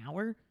like an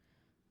hour.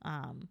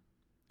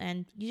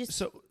 And you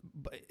just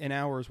an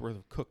hour's worth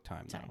of cook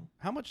time. Though.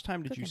 How much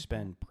time did you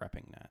spend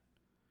prepping that?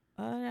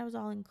 That was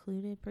all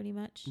included pretty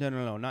much.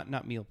 No,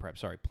 not meal prep.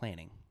 Sorry,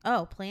 planning.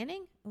 Oh,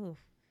 planning? Ooh.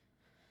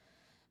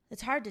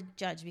 It's hard to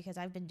judge because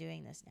I've been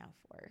doing this now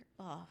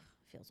for,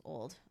 feels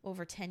old.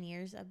 Over 10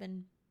 years I've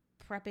been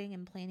prepping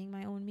and planning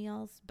my own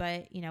meals.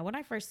 But, when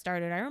I first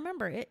started, I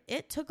remember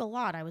it took a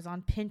lot. I was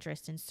on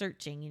Pinterest and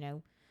searching,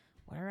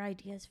 what are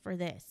ideas for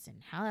this? And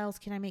how else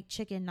can I make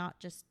chicken not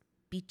just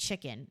be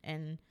chicken?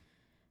 And,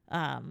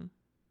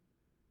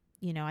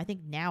 I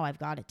think now I've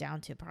got it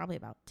down to probably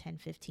about 10,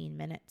 15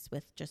 minutes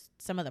with just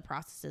some of the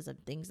processes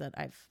and things that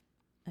I've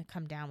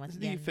come down with.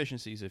 The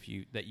efficiencies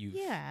you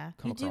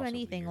do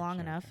anything long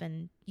enough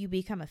and you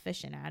become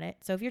efficient at it.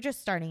 So if you're just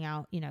starting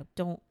out,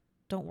 don't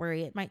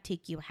worry. It might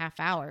take you a half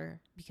hour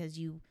because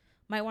you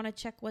might want to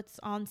check what's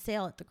on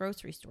sale at the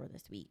grocery store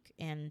this week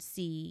and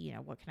see,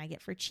 what can I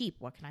get for cheap?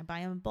 What can I buy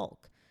in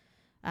bulk?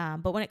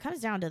 But when it comes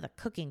down to the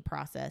cooking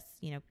process,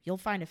 you'll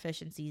find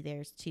efficiencies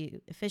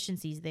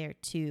there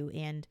too.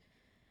 And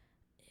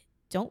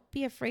don't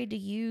be afraid to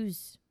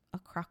use a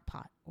crock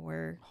pot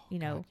or,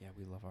 God, yeah,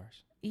 we love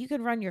ours. You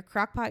can run your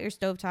crock pot, your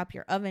stovetop,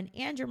 your oven,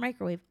 and your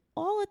microwave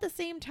all at the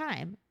same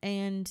time.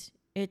 And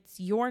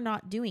you're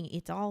not doing it.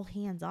 It's all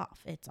hands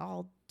off. It's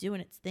all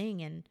doing its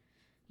thing. And,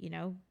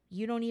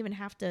 you don't even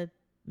have to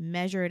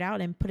measure it out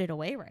and put it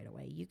away right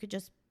away. You could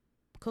just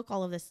cook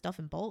all of this stuff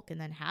in bulk and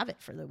then have it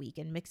for the week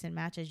and mix and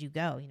match as you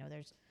go.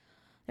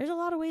 There's a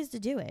lot of ways to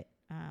do it.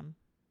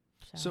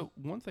 So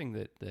one thing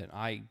that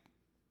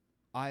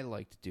I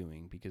liked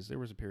doing, because there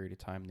was a period of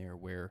time there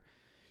where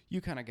you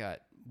kind of got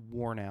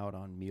worn out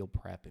on meal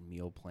prep and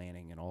meal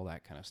planning and all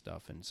that kind of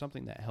stuff. And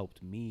something that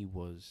helped me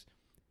was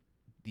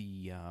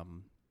the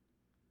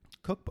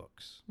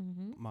cookbooks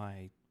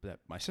that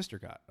my sister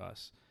got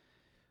us.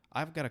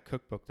 I've got a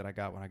cookbook that I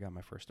got when I got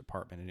my first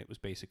apartment, and it was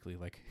basically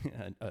like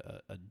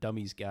a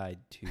dummy's guide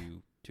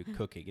to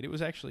cooking. And it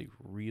was actually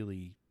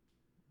really,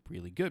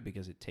 really good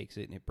because it takes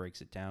it and it breaks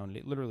it down.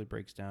 It literally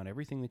breaks down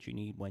everything that you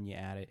need when you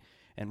add it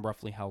and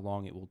roughly how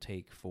long it will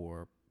take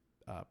for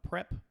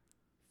prep,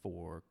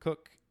 for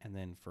cook, and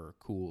then for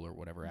cool or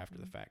whatever after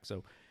the fact.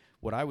 So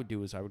what I would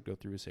do is I would go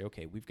through and say,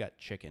 okay, we've got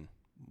chicken.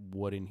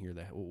 What in here?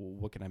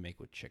 What can I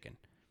make with chicken?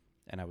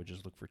 And I would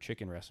just look for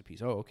chicken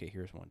recipes. Oh, okay,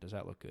 here's one. Does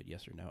that look good?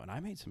 Yes or no? And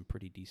I made some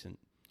pretty decent.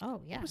 Oh,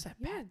 yeah. What was that?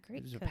 Yeah, great.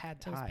 It was a pad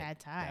thai. It was pad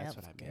thai. That's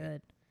that what was I made.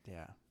 Good.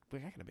 Yeah. I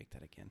got to make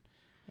that again.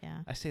 Yeah.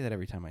 I say that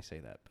every time I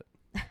say that,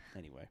 but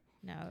anyway.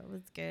 No, it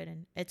was good.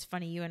 And it's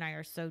funny, you and I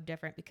are so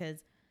different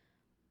because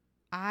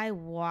I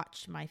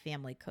watched my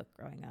family cook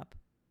growing up.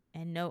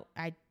 And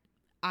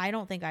I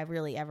don't think I've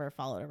really ever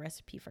followed a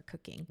recipe for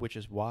cooking. Which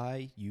is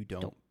why you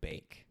don't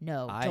bake.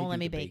 No, I don't let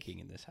me bake. bake. Baking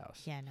in this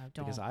house. Yeah, no,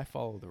 don't. Because I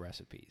follow the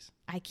recipes.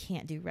 I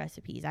can't do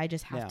recipes. I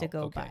just have to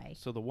go by.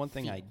 So the one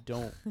thing I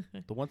don't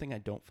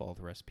follow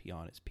the recipe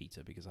on is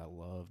pizza, because I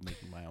love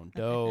making my own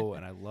dough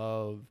and I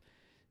love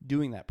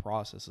doing that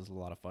process. Is a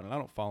lot of fun, and I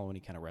don't follow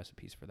any kind of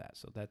recipes for that.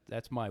 So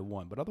that's my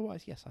one. But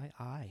otherwise, yes,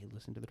 I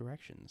listen to the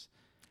directions,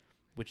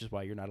 which is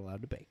why you're not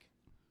allowed to bake.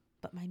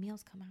 But my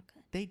meals come out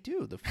good. They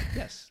do.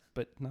 Yes,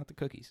 but not the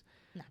cookies.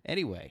 No.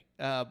 Anyway,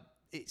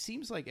 it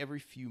seems like every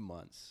few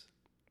months,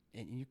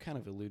 and you kind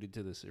of alluded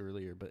to this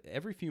earlier, but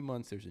every few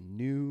months there's a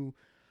new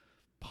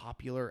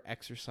popular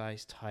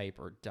exercise type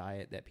or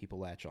diet that people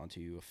latch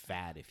onto, a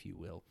fad, if you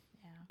will.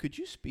 Yeah. Could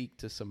you speak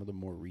to some of the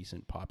more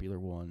recent popular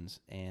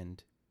ones,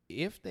 and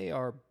if they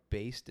are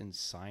based in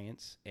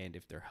science and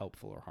if they're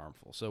helpful or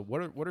harmful? So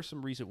what are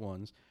some recent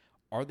ones?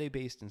 Are they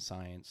based in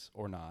science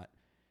or not?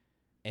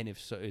 And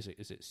if so, is it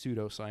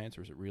pseudoscience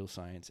or is it real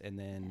science? And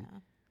then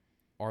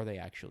are they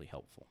actually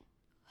helpful?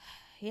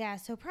 Yeah,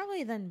 so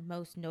probably the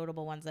most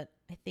notable ones that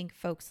I think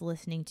folks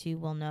listening to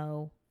will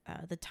know,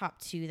 the top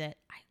two that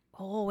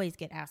always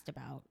get asked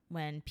about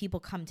when people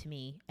come to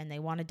me and they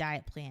want a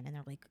diet plan and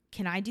they're like,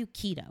 can I do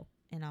keto?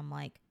 And I'm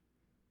like,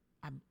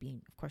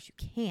 of course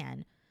you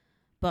can.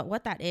 But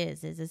what that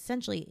is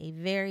essentially a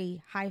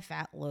very high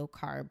fat, low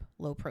carb,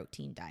 low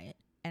protein diet.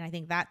 And I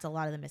think that's a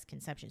lot of the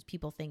misconceptions.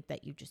 People think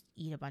that you just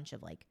eat a bunch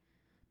of like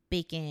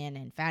bacon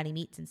and fatty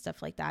meats and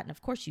stuff like that. And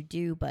of course you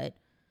do, but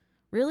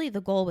really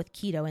the goal with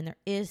keto, and there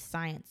is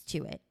science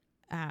to it,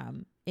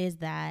 is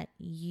that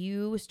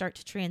you start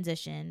to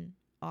transition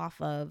off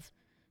of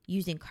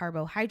using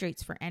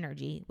carbohydrates for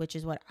energy, which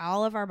is what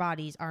all of our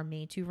bodies are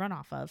made to run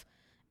off of,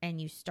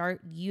 and you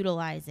start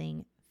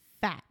utilizing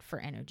fat for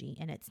energy.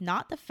 And it's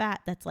not the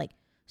fat that's like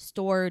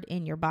stored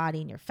in your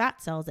body and your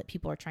fat cells that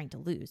people are trying to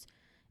lose.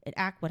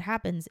 What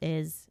happens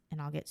is,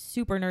 and I'll get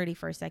super nerdy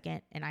for a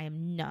second, and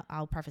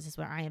I'll preface this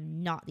where I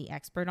am not the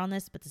expert on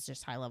this, but this is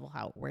just high level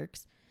how it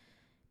works,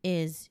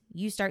 is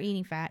you start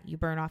eating fat, you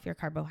burn off your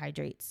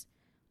carbohydrates.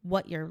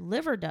 What your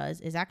liver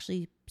does is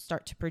actually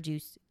start to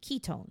produce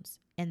ketones,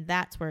 and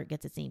that's where it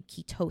gets its name,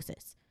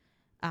 ketosis.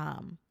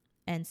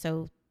 And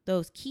so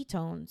those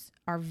ketones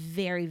are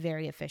very,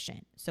 very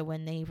efficient. So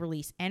when they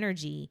release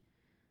energy,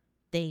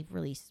 they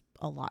release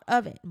a lot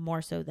of it,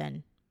 more so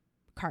than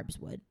carbs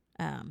would.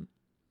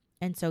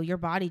 And so your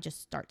body just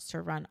starts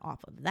to run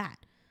off of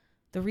that.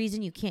 The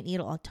reason you can't eat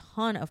a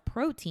ton of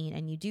protein,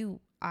 and you do,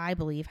 I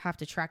believe, have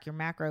to track your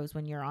macros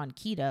when you're on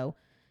keto,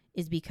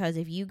 is because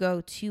if you go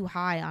too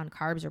high on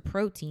carbs or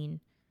protein,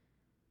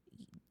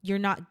 you're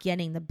not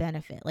getting the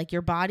benefit. Like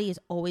your body is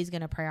always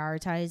going to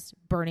prioritize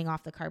burning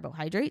off the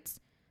carbohydrates.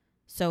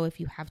 So if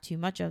you have too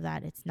much of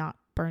that, it's not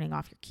burning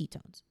off your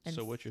ketones. And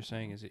so what you're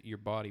saying is that your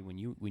body, when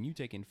you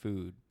take in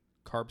food,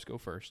 carbs go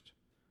first,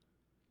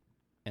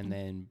 and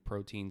then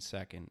protein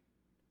second,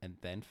 and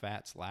then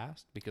fats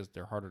last because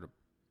they're harder to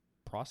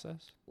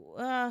process?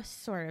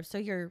 Sort of.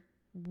 So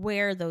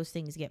where those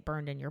things get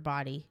burned in your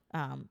body,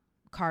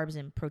 carbs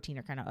and protein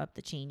are kind of up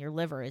the chain. Your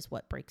liver is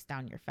what breaks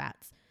down your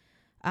fats.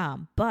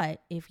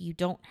 But if you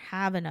don't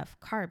have enough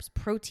carbs,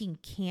 protein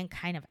can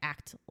kind of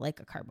act like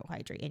a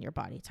carbohydrate in your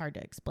body. It's hard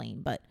to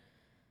explain, but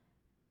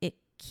it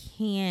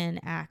can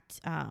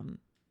act,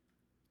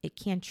 it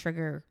can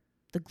trigger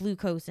the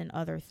glucose and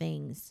other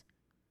things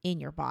in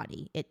your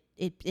body.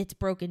 It's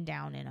broken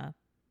down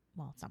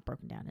it's not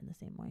broken down in the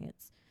same way.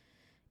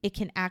 It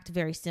can act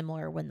very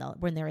similar when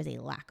there is a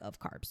lack of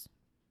carbs.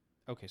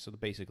 Okay, so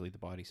basically the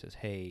body says,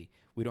 hey,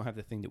 we don't have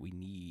the thing that we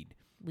need.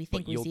 We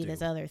think we see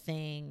this other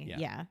thing.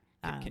 Yeah.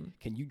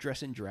 Can you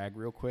dress in drag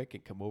real quick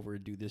and come over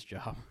and do this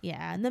job?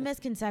 Yeah, and the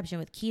misconception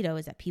with keto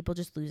is that people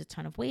just lose a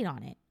ton of weight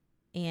on it.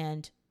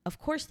 And of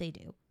course they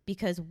do,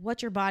 because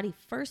what your body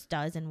first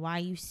does and why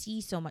you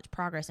see so much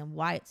progress and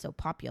why it's so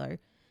popular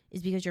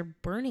is because you're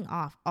burning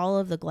off all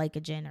of the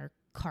glycogen or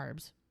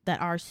carbs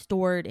that are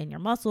stored in your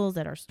muscles,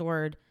 that are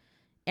stored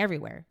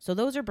everywhere. So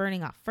those are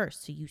burning off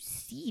first. So you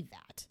see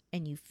that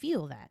and you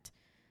feel that.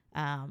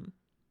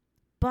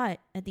 But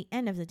at the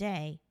end of the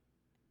day,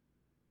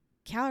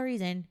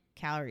 calories in,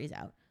 calories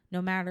out.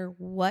 No matter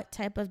what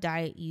type of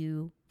diet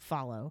you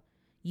follow,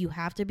 you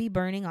have to be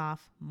burning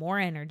off more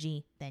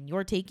energy than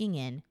you're taking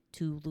in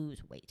to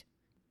lose weight.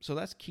 So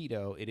that's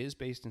keto. It is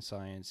based in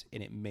science,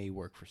 and it may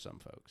work for some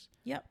folks.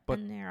 Yep. But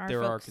and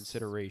there are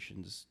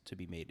considerations to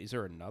be made. Is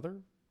there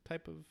another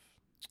type of?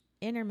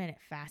 Intermittent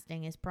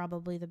fasting is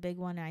probably the big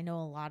one. I know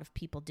a lot of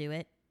people do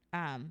it.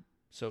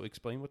 So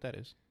explain what that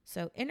is.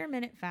 So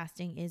intermittent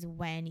fasting is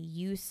when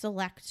you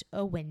select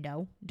a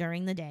window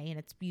during the day, and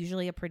it's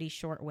usually a pretty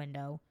short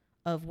window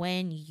of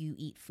when you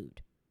eat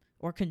food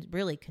or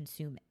really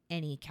consume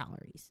any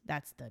calories.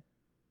 That's the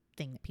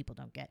thing that people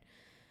don't get.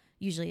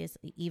 Usually it's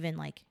even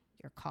like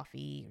your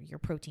coffee or your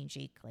protein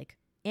shake, like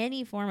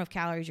any form of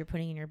calories you're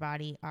putting in your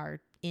body are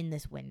in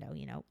this window.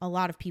 You know, a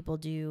lot of people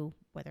do,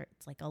 whether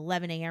it's like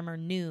 11 a.m. or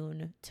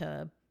noon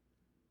to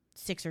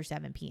 6 or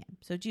 7 p.m.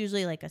 So it's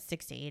usually like a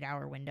 6 to 8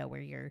 hour window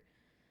where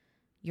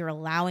you're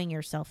allowing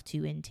yourself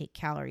to intake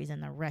calories,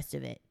 and the rest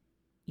of it,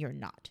 you're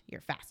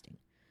fasting.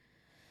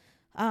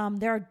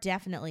 There are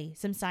definitely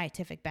some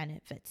scientific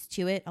benefits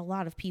to it. A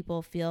lot of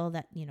people feel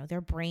that,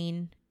 their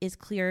brain is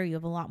clear. You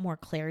have a lot more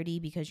clarity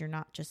because you're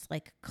not just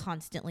like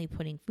constantly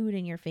putting food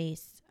in your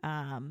face,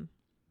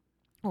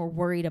 or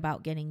worried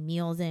about getting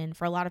meals in.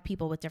 For a lot of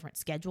people with different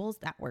schedules,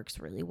 that works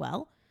really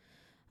well.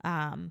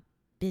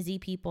 Busy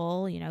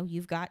people,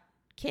 you've got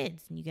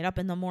kids and you get up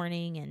in the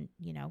morning and,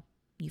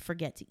 you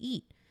forget to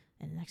eat.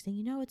 And the next thing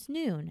you know, it's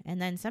noon.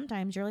 And then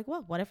sometimes you're like,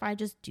 well, what if I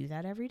just do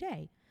that every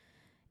day?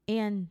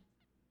 And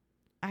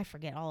I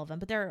forget all of them,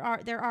 but there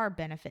are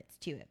benefits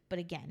to it. But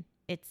again,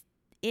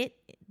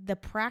 the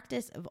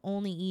practice of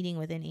only eating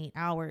within 8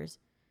 hours,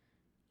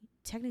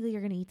 technically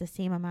you're going to eat the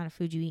same amount of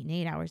food you eat in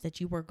 8 hours that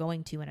you were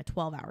going to in a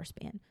 12-hour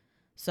span.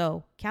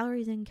 So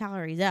calories in,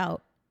 calories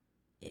out,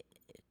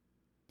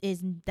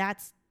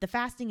 the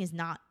fasting is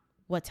not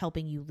what's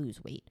helping you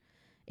lose weight.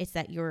 It's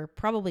that you're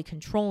probably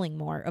controlling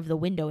more of the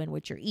window in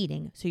which you're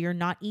eating. So you're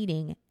not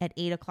eating at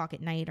 8 o'clock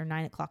at night or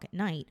 9 o'clock at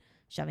night,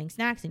 shoving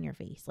snacks in your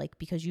face,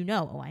 because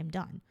I'm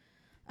done.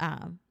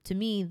 To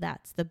me,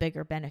 that's the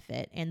bigger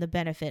benefit, and the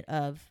benefit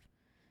of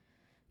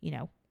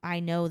I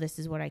know this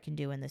is what I can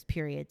do in this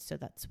period, so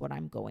that's what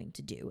I'm going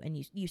to do. And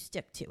you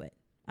stick to it.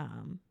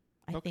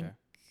 I think,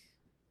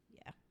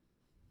 yeah.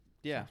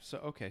 Yeah.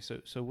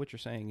 So what you're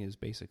saying is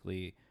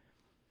basically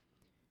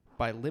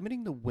by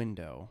limiting the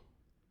window,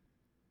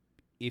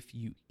 if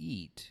you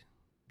eat,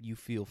 you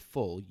feel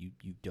full, you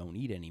don't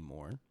eat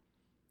anymore.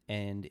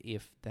 And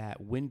if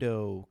that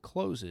window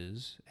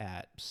closes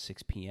at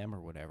 6 p.m. or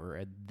whatever,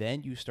 and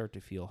then you start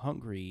to feel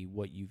hungry,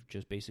 what you've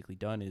just basically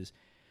done is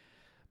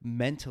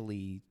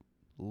mentally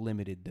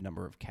limited the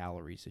number of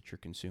calories that you're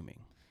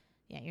consuming.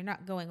 Yeah, you're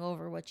not going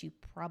over what you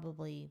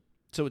probably.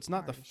 So it's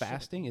not the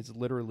fasting, it's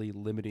literally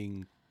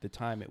limiting the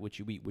time at which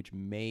you eat, which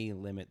may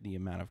limit the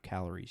amount of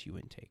calories you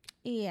intake.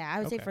 Yeah, I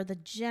would say for the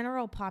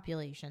general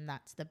population,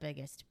 that's the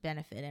biggest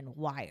benefit, and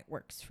why it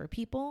works for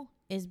people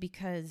is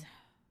because,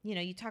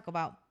 you talk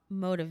about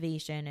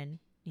motivation and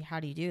how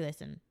do you do this,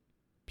 and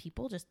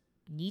people just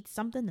need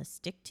something to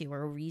stick to,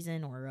 or a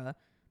reason or a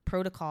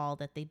protocol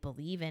that they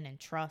believe in and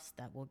trust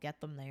that will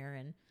get them there.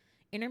 And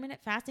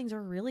intermittent fastings are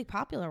a really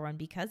popular one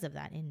because of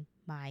that, in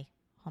my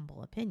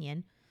humble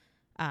opinion.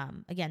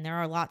 Again, there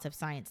are lots of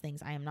science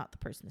things. I am not the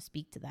person to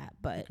speak to that,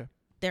 but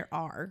there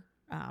are.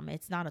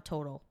 It's not a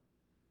total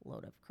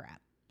load of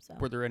crap. So,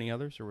 were there any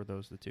others, or were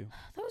those the two?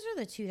 Those are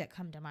the two that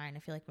come to mind. I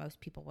feel like most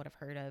people would have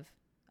heard of.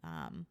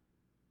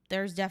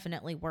 There's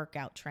definitely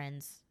workout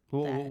trends.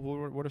 Well,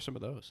 what are some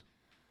of those?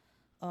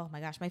 Oh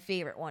my gosh, my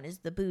favorite one is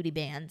the booty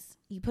bands.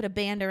 You put a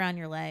band around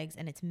your legs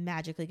and it's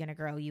magically going to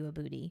grow you a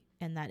booty.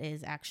 And that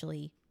is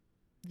actually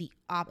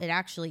it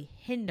actually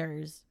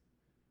hinders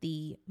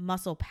the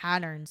muscle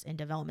patterns and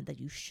development that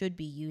you should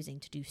be using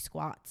to do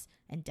squats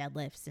and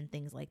deadlifts and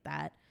things like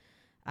that.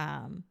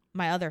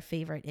 My other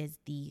favorite is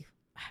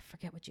I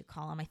forget what you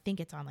call them. I think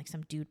it's on like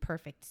some Dude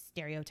Perfect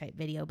stereotype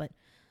video, but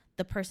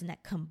the person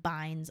that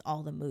combines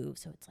all the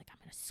moves. So it's like, I'm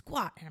going to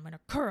squat and I'm going to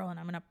curl and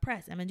I'm going to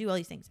press. I'm going to do all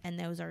these things. And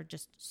those are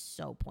just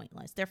so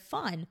pointless. They're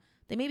fun.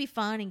 They may be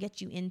fun and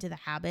get you into the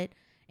habit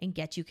and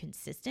get you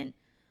consistent.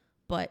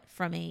 But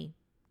from a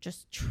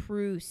just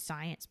true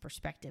science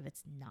perspective,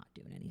 it's not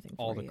doing anything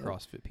for you. All the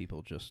CrossFit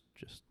people just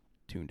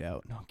tuned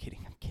out. No, I'm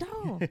kidding.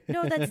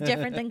 No, that's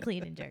different than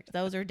clean and jerks.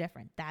 Those are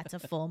different. That's a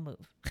full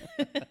move.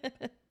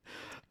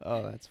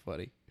 Oh, that's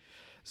funny.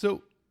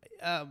 So,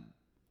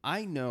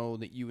 I know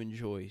that you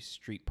enjoy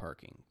street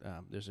parking.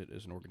 There's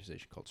an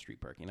organization called Street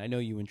Parking. I know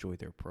you enjoy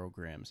their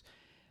programs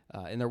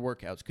and their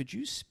workouts. Could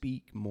you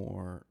speak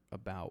more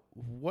about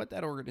what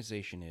that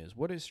organization is?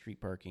 What is street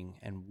parking,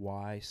 and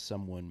why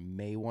someone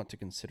may want to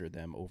consider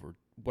them over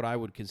what I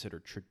would consider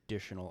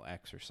traditional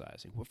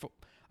exercising?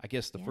 I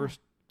guess the first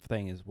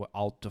thing is what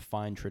I'll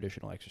define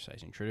traditional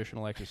exercising.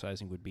 Traditional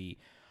exercising would be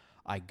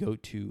I go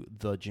to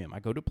the gym. I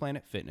go to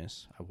Planet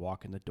Fitness. I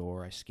walk in the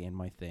door. I scan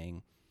my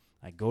thing.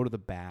 I go to the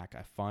back.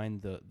 I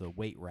find the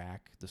weight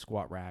rack, the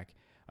squat rack.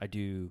 I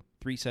do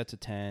 3 sets of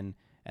 10,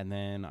 and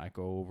then I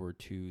go over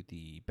to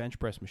the bench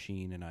press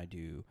machine, and I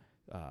do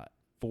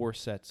 4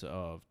 sets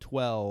of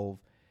 12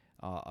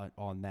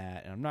 on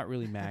that. And I'm not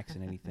really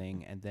maxing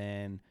anything. And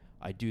then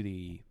I do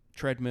the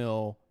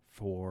treadmill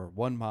for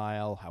 1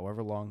 mile,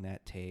 however long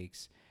that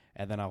takes.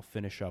 And then I'll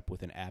finish up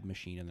with an ab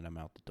machine, and then I'm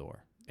out the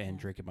door and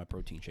drinking my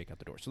protein shake out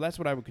the door. So that's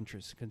what I would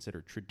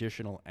consider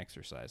traditional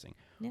exercising.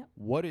 Yep.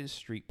 What is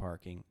street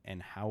parking,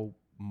 and how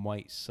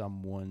might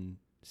someone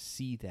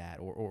see that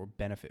or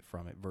benefit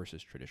from it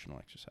versus traditional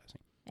exercising?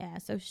 Yeah,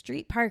 so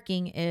street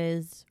parking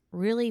is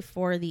really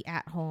for the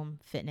at-home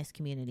fitness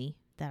community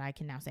that I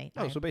can now say.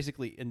 Oh, so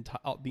basically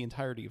the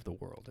entirety of the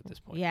world at this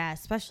point. Yeah,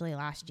 especially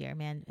last year,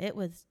 man.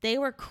 They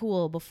were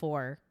cool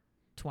before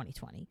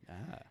 2020.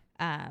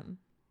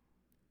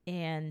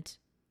 And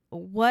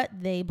what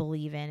they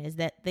believe in is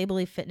that they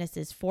believe fitness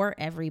is for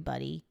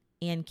everybody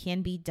and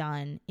can be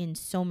done in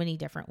so many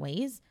different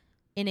ways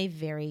in a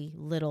very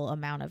little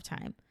amount of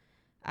time.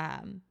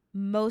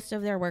 Most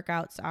of their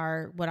workouts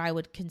are what I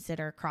would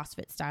consider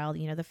CrossFit style.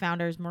 You know, the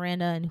founders,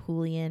 Miranda and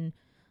Julian,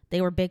 they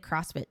were big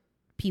CrossFit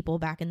people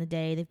back in the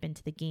day. They've been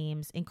to the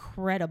games,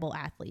 incredible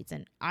athletes.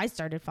 And I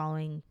started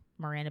following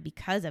Miranda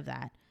because of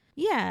that.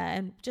 Yeah,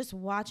 and just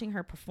watching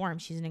her perform,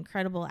 she's an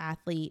incredible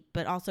athlete,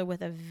 but also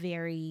with a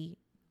very,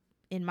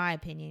 in my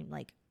opinion,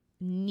 like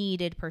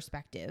needed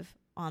perspective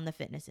on the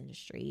fitness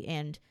industry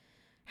and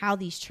how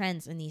these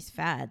trends and these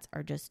fads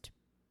are just,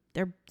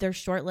 they're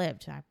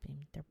short-lived. I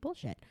mean, they're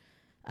bullshit.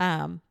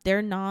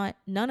 They're not,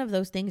 none of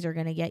those things are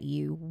going to get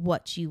you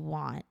what you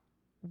want.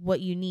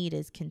 What you need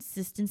is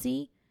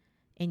consistency,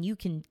 and you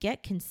can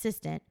get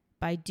consistent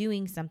by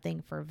doing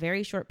something for a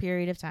very short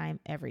period of time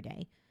every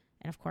day.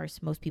 And of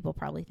course, most people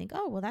probably think,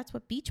 oh, well, that's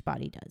what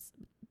Beachbody does.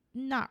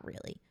 Not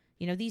really.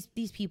 You know, these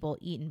people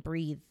eat and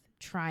breathe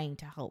trying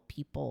to help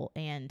people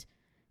and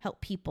help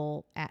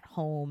people at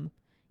home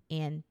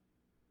and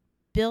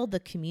build the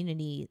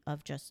community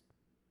of just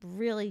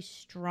really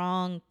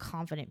strong,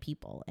 confident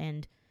people.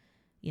 And,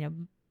 you know,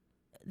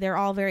 they're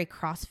all very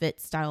CrossFit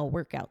style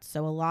workouts.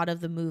 So a lot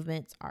of the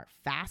movements are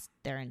fast,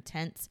 they're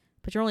intense,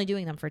 but you're only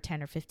doing them for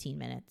 10 or 15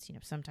 minutes, you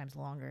know, sometimes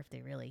longer if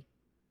they really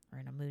are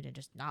in a mood and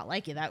just not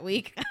like you that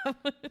week.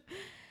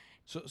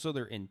 So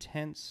they're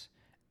intense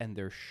and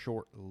they're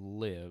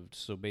short-lived.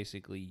 So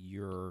basically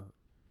your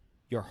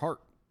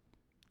heart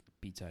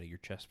beats out of your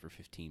chest for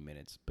 15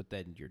 minutes, but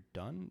then you're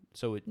done.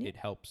 So it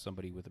helps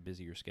somebody with a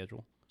busier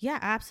schedule. Yeah,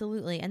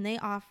 absolutely. And they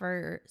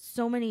offer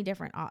so many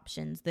different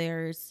options.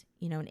 There's,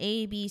 an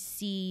A, B,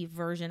 C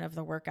version of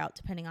the workout,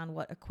 depending on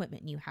what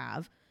equipment you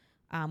have,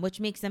 which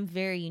makes them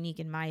very unique,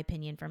 in my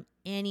opinion, from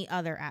any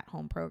other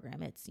at-home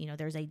program. It's,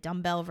 there's a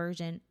dumbbell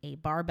version, a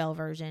barbell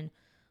version,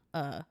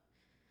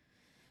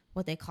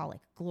 what they call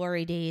like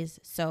glory days.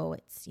 So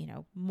it's,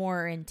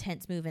 more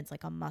intense movements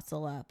like a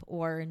muscle up,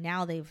 or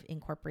now they've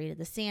incorporated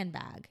the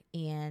sandbag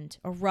and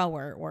a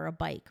rower or a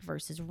bike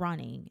versus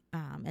running.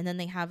 And then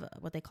they have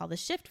what they call the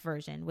shift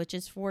version, which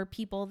is for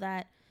people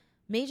that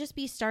may just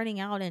be starting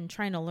out and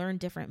trying to learn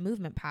different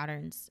movement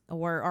patterns,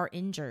 or are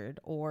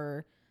injured,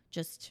 or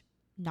just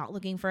not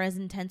looking for as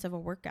intense of a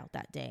workout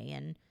that day.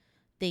 And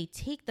they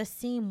take the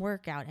same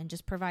workout and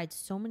just provide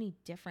so many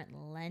different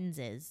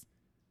lenses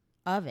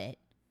of it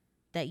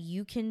that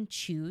you can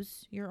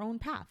choose your own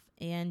path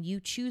and you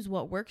choose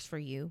what works for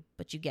you,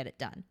 but you get it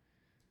done.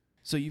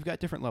 So you've got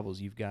different levels.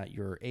 You've got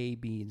your A,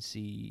 B, and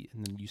C,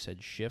 and then you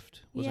said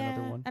shift was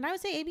another one? And I would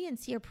say A, B, and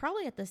C are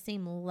probably at the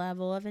same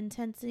level of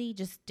intensity,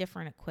 just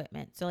different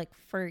equipment. So like,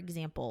 for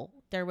example,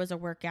 there was a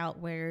workout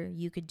where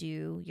you could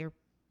do your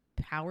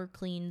power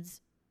cleans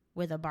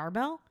with a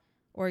barbell,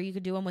 or you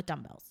could do them with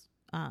dumbbells,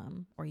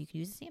 or you could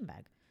use a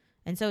sandbag.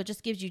 And so it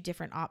just gives you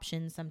different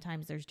options.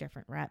 Sometimes there's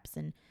different reps,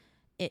 and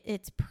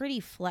it's pretty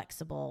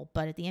flexible,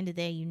 but at the end of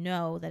the day,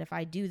 that if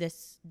I do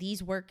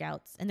these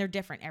workouts, and they're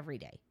different every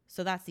day.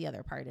 So that's the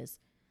other part, is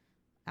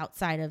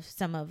outside of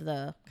some of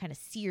the kind of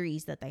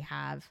series that they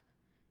have,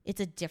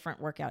 it's a different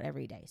workout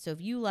every day. So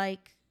if you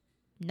like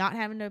not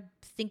having to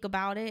think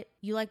about it,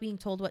 you like being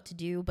told what to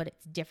do, but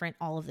it's different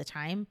all of the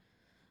time,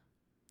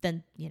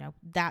 then,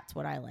 that's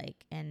what I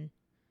like. And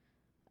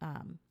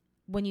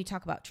when you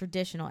talk about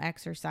traditional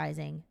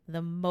exercising,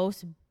 the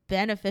most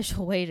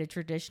beneficial way to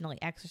traditionally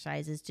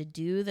exercise is to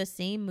do the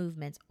same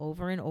movements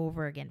over and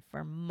over again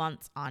for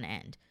months on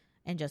end,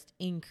 and just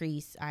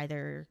increase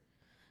either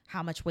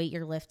how much weight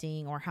you're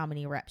lifting or how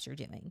many reps you're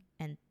doing.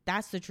 And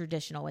that's the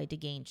traditional way to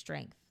gain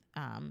strength.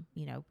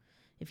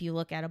 If you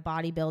look at a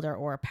bodybuilder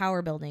or a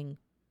power building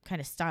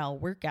kind of style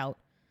workout,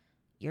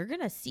 you're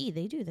going to see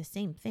they do the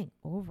same thing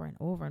over and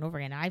over and over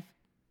again.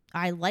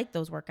 I like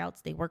those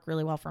workouts. They work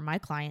really well for my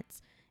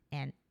clients.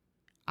 And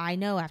I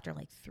know after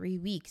like 3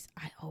 weeks,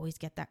 I always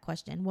get that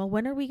question. Well,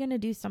 when are we going to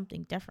do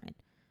something different?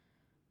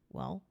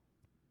 Well,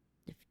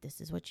 if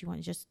this is what you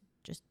want, just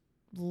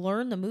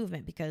learn the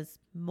movement, because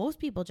most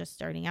people just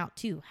starting out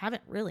too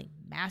haven't really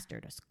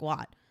mastered a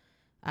squat.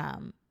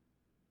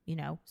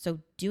 So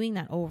doing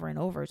that over and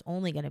over is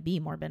only going to be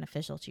more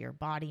beneficial to your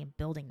body and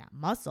building that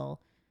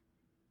muscle.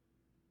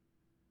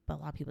 But a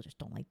lot of people just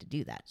don't like to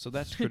do that. So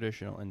that's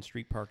traditional, and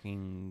street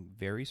parking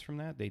varies from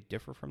that? They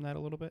differ from that a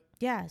little bit?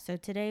 Yeah. So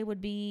today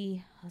would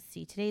be,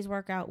 today's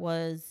workout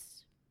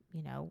was,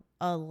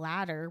 a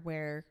ladder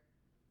where,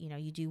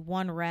 you do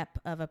 1 rep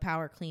of a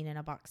power clean and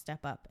a box step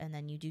up, and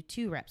then you do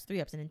 2 reps, 3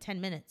 reps, and in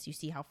 10 minutes, you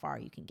see how far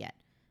you can get.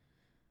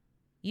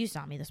 You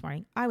saw me this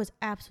morning. I was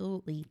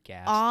absolutely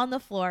gassed, on the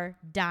floor,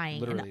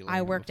 dying, literally, and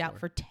I worked out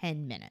for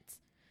 10 minutes,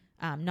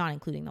 not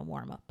including the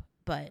warm up.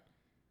 But,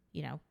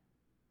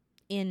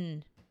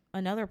 in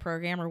another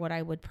program, or what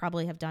I would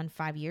probably have done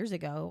 5 years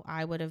ago,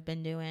 I would have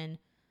been doing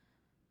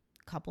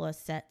a couple of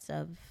sets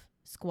of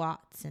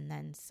squats and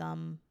then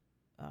some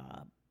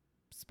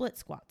split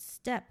squats,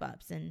 step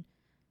ups, and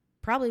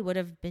probably would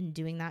have been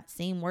doing that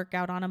same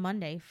workout on a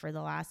Monday for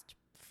the last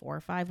 4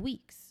 or 5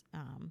 weeks.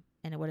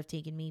 And it would have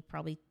taken me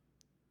probably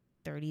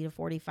 30 to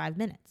 45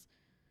 minutes.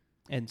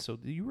 And so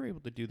you were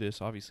able to do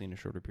this obviously in a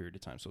shorter period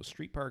of time. So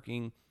street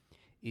parking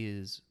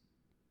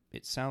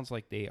it sounds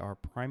like they are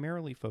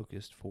primarily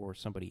focused for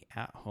somebody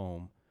at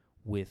home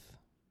with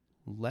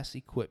less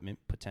equipment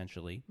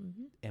potentially,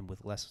 and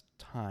with less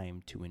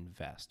time to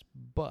invest.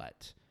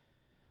 But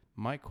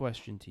my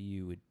question to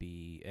you would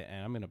be,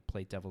 and I'm going to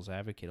play devil's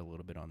advocate a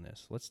little bit on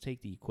this. Let's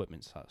take the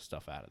equipment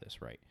stuff out of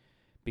this, right?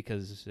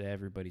 Because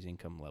everybody's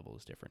income level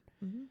is different.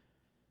 Mm-hmm.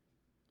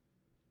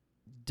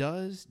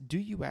 Do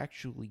you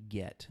actually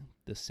get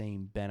the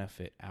same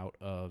benefit out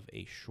of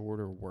a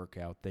shorter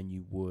workout than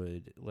you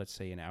would, let's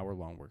say, an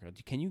hour-long workout?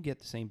 Can you get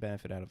the same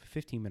benefit out of a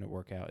 15-minute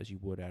workout as you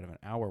would out of an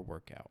hour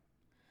workout?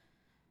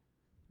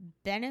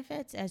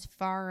 Benefits as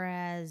far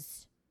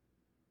as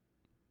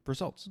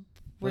results.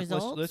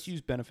 Let's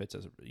use benefits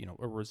as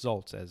or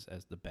results as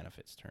the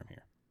benefits term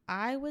here.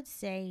 I would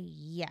say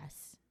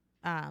yes,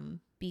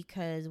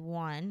 because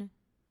one,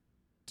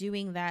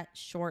 doing that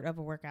short of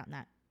a workout and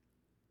that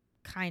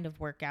kind of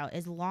workout,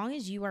 as long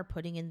as you are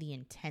putting in the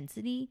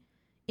intensity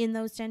in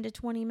those 10 to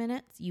 20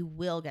 minutes, you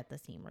will get the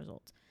same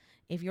results.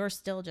 If you're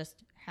still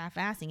just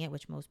half-assing it,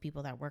 which most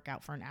people that work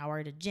out for an hour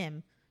at a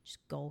gym, just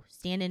go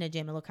stand in a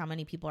gym and look how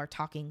many people are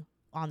talking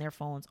on their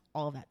phones,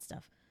 all of that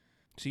stuff.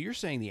 So you're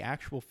saying the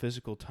actual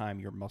physical time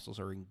your muscles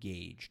are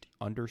engaged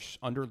under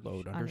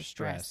load, under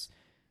stress,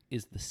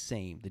 is the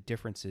same. The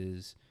difference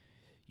is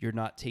you're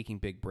not taking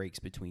big breaks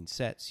between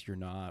sets. You're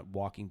not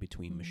walking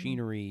between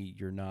machinery.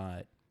 You're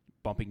not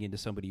bumping into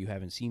somebody you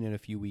haven't seen in a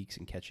few weeks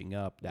and catching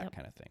up, that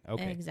kind of thing.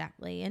 Okay.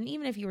 Exactly. And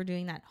even if you were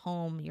doing that at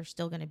home, you're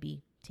still going to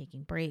be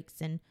taking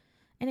breaks. And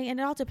it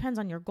all depends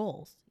on your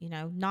goals. You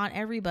know, not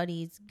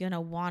everybody's going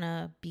to want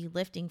to be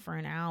lifting for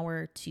an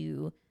hour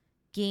to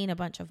gain a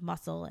bunch of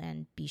muscle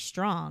and be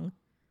strong.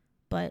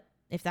 But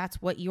if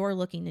that's what you're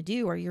looking to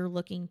do, or you're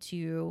looking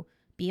to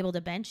be able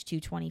to bench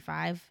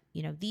 225,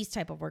 you know, these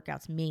type of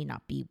workouts may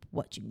not be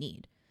what you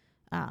need.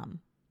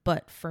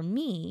 But for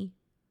me,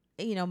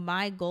 you know,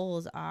 my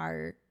goals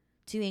are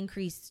to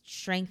increase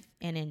strength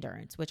and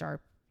endurance, which are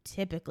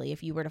typically,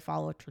 if you were to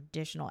follow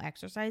traditional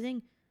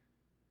exercising,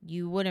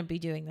 you wouldn't be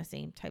doing the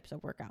same types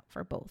of workout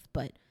for both.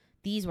 But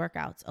these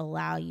workouts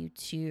allow you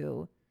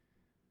to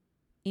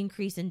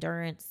increase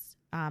endurance.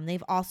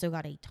 They've also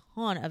got a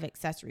ton of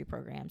accessory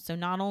programs. So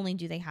not only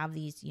do they have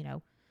these, you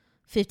know,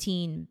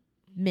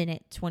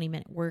 15-minute,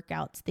 20-minute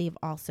workouts, they've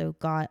also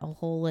got a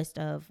whole list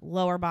of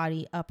lower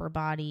body, upper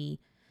body,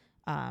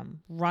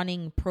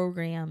 running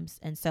programs.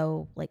 And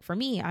so like for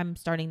me, I'm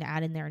starting to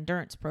add in their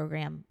endurance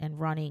program and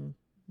running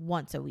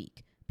once a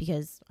week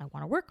because I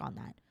want to work on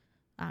that.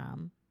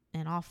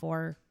 And all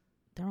four,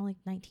 they're only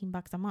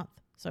 $19 a month.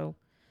 So,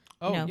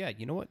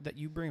 you know what? That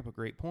you bring up a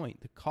great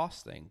point. The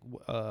cost thing.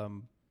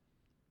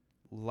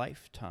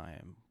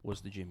 Lifetime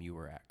was the gym you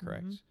were at,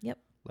 correct? Mm-hmm. Yep.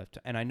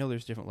 Lifetime, and I know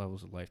there's different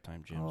levels of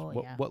Lifetime gyms.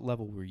 Oh, What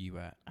level were you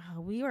at?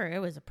 It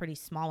was a pretty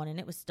small one, and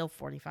it was still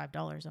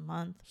 $45 a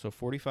month. So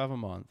 $45 a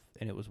month,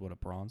 and it was what, a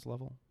bronze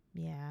level?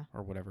 Yeah.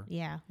 Or whatever.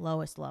 Yeah,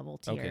 lowest level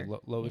tier. Okay,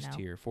 lowest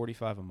tier,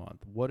 $45 a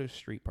month. What does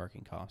street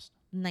parking cost?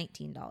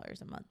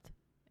 $19 a month,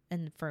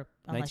 and for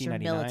unless you're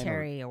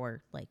military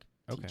or like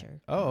teacher.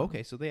 Oh,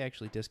 okay. So they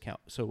actually discount.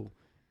 So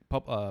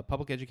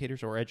public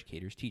educators or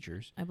educators,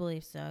 teachers. I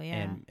believe so.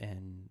 Yeah.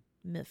 And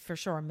for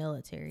sure,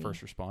 military.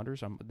 First responders.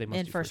 They must.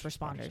 And do first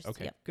responders.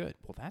 Okay, yep. Good.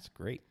 Well, that's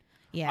great.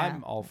 Yeah,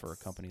 I'm all for a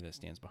company that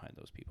stands behind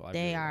those people.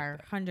 They are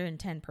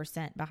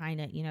 110%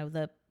 behind it. You know,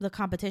 the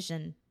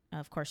competition,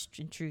 of course,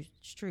 in true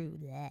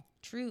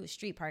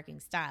street parking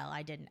style.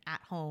 I did an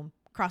at-home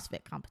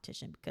CrossFit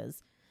competition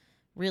because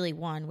really,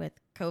 one, with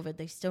COVID,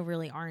 they still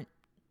really aren't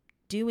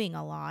doing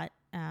a lot.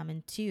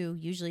 And two,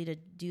 usually to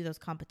do those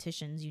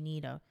competitions, you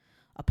need a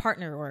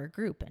partner or a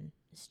group, and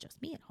it's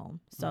just me at home.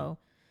 So,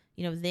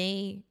 you know,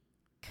 they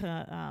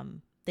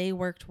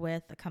worked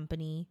with a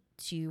company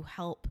to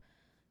help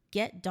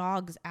get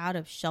dogs out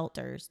of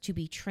shelters to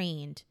be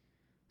trained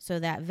so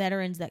that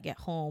veterans that get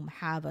home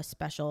have a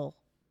special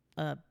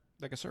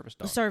like a service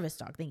dog. A service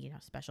dog. Thank you. No,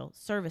 special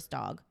service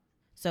dog.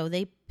 So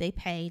they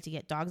pay to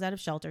get dogs out of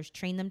shelters,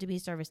 train them to be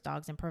service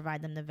dogs, and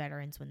provide them to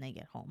veterans when they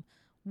get home.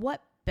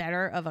 What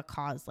better of a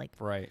cause? Like,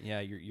 right.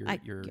 Yeah,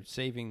 you're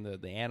saving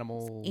the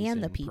animals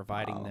and the people,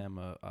 providing them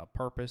a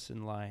purpose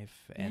in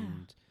life,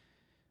 and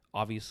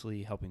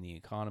obviously helping the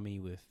economy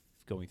with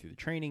going through the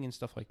training and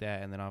stuff like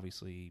that, and then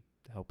obviously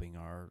helping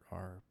our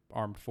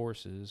armed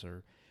forces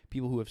or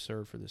people who have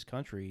served for this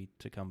country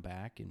to come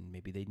back, and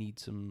maybe they need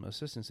some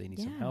assistance, they need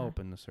some help,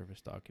 and the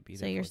service dog could be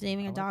there. So you're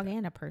saving a dog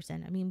and a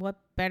person. I mean, what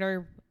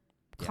better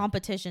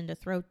competition to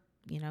throw,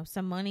 you know,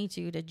 some money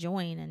to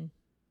join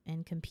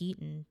and compete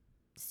and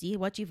see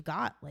what you've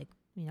got. Like,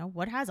 you know,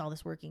 what has all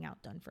this working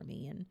out done for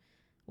me and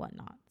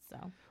whatnot.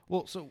 So,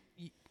 well, so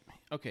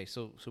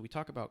we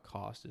talk about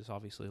cost. There's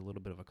obviously a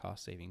little bit of a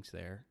cost savings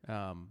there.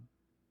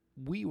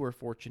 We were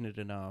fortunate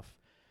enough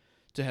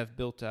to have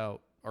built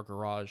out our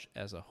garage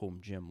as a home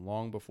gym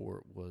long before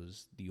it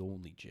was the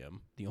only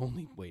gym, the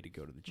only way to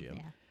go to the gym.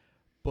 Yeah.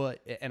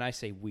 But, and I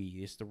say we,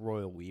 it's the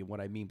royal we, and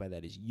what I mean by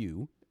that is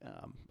you.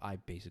 I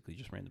basically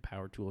just ran the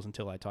power tools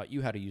until I taught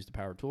you how to use the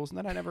power tools, and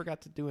then I never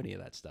got to do any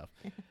of that stuff.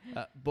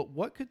 But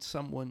what could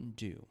someone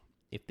do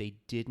if they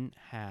didn't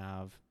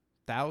have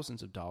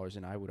thousands of dollars,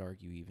 and I would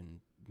argue even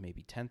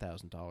maybe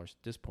 $10,000 at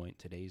this point,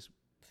 today's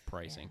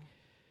pricing,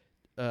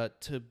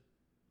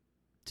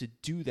 to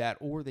do that,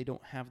 or they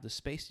don't have the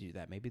space to do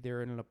that? Maybe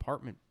they're in an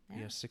apartment,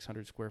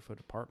 600 square foot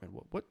apartment.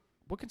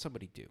 What can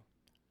somebody do?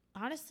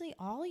 Honestly,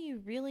 all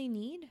you really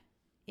need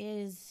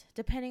is,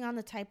 depending on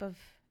the type of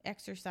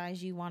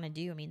exercise you want to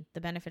do. I mean, the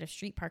benefit of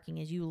street parking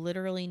is you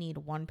literally need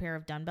one pair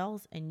of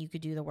dumbbells and you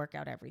could do the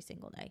workout every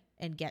single day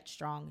and get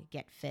strong,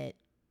 get fit,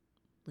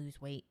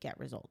 lose weight, get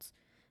results.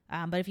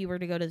 But if you were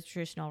to go to the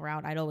traditional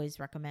route, I'd always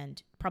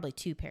recommend probably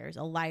two pairs,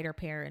 a lighter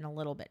pair and a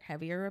little bit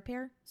heavier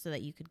pair, so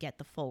that you could get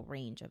the full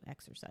range of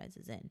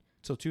exercises in.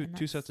 So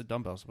two sets of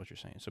dumbbells is what you're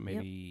saying. So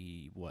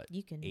maybe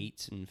you can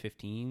 8s and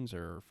 15s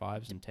or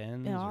 5s and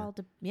 10s?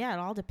 It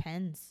all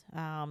depends.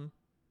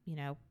 You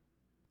know,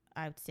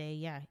 I would say,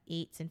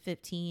 8s and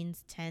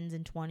 15s, 10s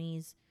and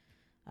 20s,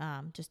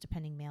 just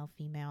depending male,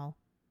 female,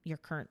 your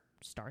current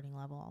starting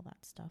level, all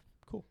that stuff.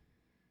 Cool.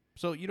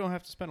 So you don't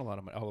have to spend a lot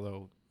of money,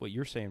 although what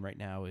you're saying right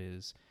now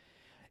is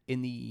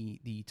in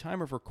the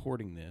time of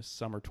recording this,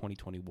 summer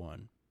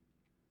 2021,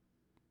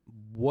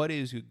 what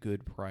is a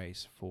good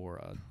price for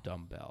a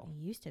dumbbell?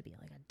 It used to be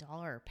like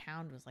 $1 a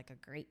pound was like a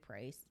great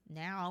price.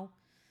 Now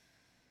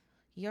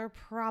you're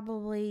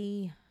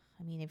probably,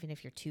 I mean, even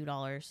if you're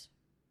 $2.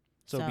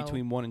 So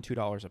between $1 and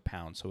 $2 a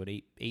pound. So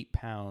an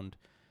 8-pound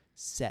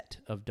set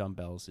of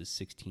dumbbells is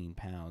 16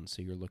 pounds.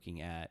 So you're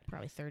looking at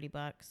probably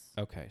 $30.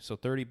 Okay, so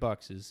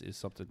 $30 is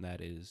something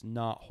that is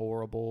not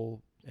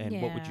horrible.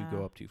 And what would you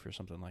go up to for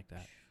something like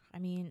that? I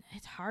mean,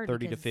 it's hard.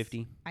 30 to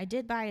 50. I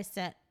did buy a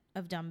set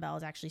of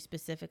dumbbells actually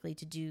specifically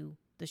to do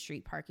the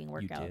street parking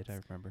workouts. You did, I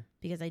remember.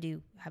 Because I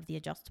do have the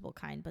adjustable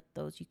kind, but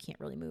those you can't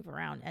really move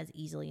around as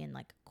easily in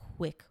like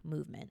quick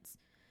movements.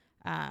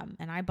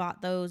 And I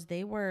bought those.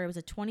 It was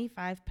a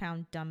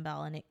 25-pound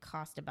dumbbell, and it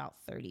cost about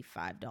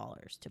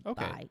 $35 to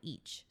buy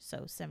each.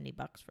 So $70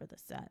 for the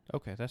set.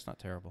 Okay, that's not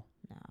terrible.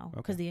 No,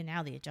 because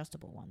now the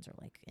adjustable ones are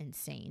like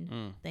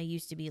insane. They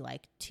used to be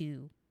like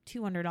 $200,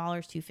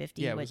 $250.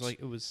 Yeah,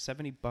 it was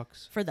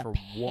 $70 for the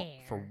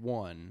pair. For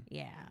one.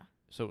 Yeah.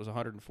 So it was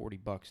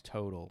 $140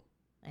 total.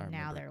 And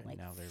now they're like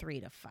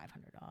 $300 to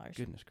 $500.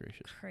 Goodness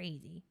gracious.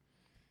 Crazy.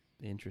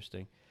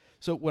 Interesting.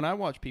 So when I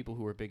watch people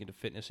who are big into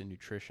fitness and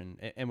nutrition,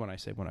 and when I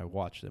say when I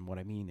watch them, what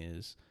I mean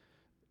is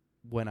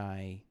when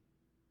I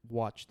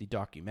watch the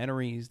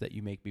documentaries that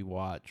you make me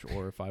watch,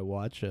 or if I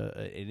watch an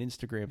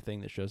Instagram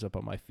thing that shows up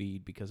on my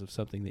feed because of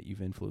something that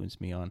you've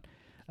influenced me on,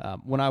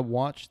 when I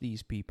watch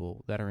these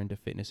people that are into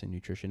fitness and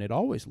nutrition, it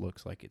always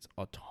looks like it's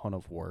a ton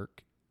of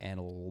work and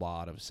a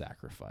lot of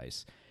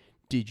sacrifice.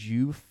 Did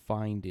you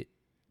find it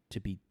to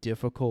be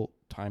difficult,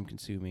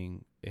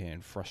 time-consuming,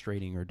 and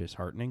frustrating or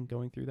disheartening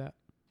going through that?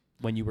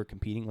 When you were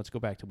competing, let's go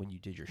back to when you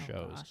did your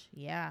shows. Gosh.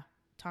 Yeah.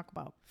 Talk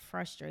about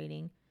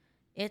frustrating.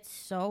 It's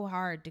so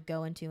hard to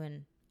go into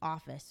an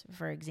office,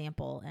 for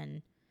example,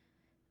 and,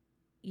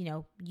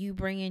 you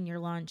bring in your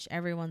lunch,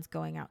 everyone's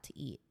going out to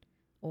eat.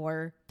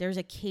 Or there's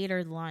a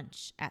catered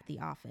lunch at the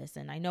office.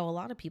 And I know a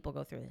lot of people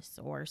go through this.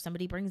 Or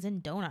somebody brings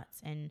in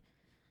donuts and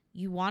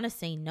you want to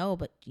say no,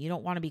 but you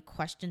don't want to be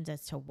questioned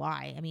as to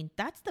why. I mean,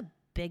 that's the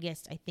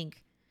biggest, I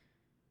think,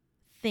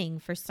 thing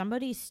for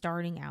somebody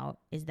starting out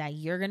is that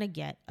you're going to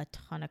get a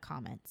ton of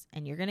comments,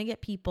 and you're going to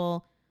get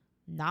people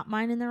not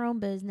minding their own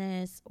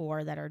business,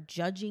 or that are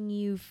judging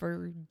you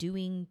for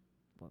doing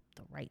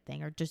the right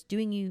thing, or just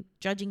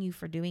judging you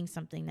for doing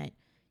something that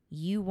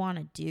you want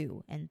to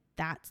do. And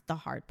that's the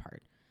hard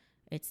part.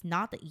 It's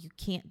not that you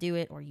can't do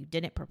it or you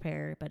didn't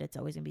prepare, but it's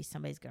always going to be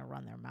somebody's going to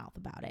run their mouth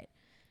about it.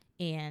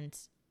 And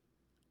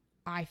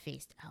I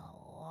faced a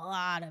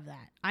lot of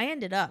that. I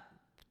ended up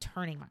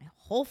turning my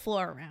whole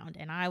floor around,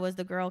 and I was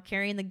the girl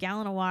carrying the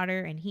gallon of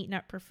water and heating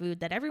up for food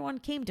that everyone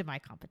came to my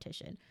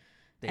competition.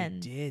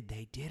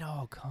 They did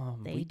all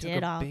come. We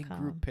took a big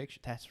group picture.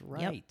 That's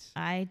right. Yep.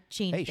 I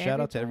changed. Hey, shout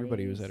out to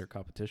everybody who was at her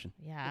competition.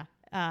 Yeah.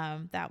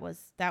 That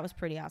was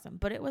pretty awesome,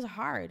 but it was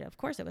hard. Of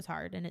course it was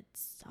hard, and it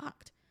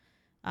sucked.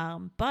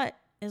 But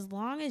as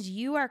long as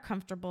you are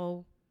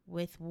comfortable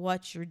with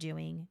what you're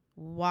doing,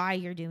 why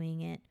you're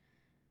doing it,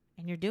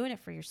 and you're doing it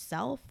for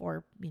yourself,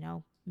 or,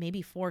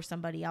 maybe for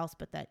somebody else,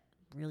 but that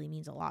really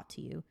means a lot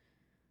to you,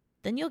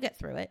 then you'll get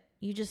through it.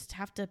 You just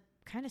have to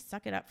kind of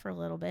suck it up for a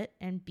little bit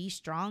and be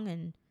strong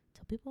and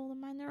tell people to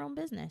mind their own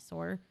business,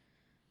 or,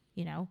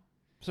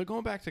 So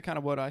going back to kind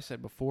of what I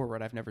said before,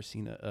 right? I've never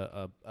seen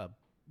a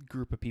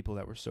group of people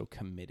that were so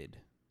committed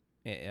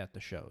at the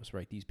shows,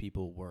 right? These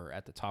people were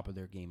at the top of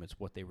their game. It's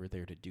what they were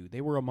there to do.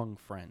 They were among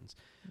friends,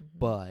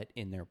 but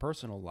in their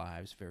personal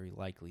lives, very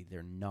likely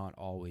they're not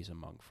always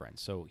among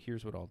friends. So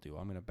here's what I'll do.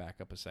 I'm going to back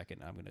up a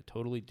second. I'm going to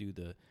totally do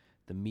the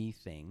me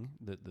thing,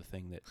 the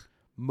thing that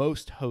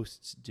most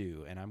hosts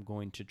do, and I'm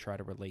going to try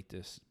to relate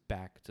this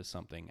back to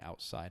something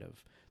outside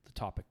of the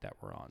topic that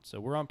we're on.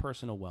 So we're on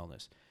personal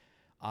wellness.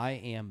 I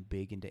am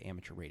big into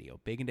amateur radio,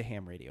 big into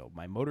ham radio.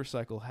 My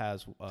motorcycle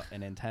has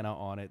an antenna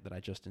on it that I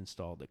just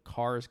installed. The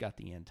car's got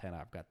the antenna.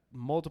 I've got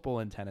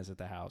multiple antennas at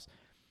the house.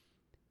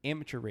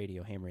 Amateur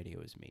radio, ham radio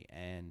is me.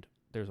 And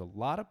there's a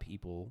lot of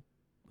people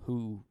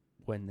who,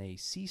 when they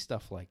see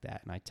stuff like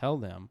that, and I tell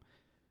them,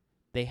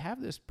 they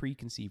have this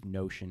preconceived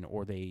notion,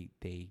 or they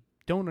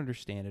don't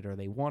understand it, or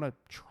they want to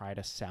try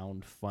to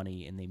sound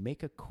funny, and they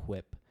make a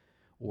quip,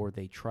 or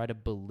they try to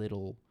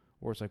belittle.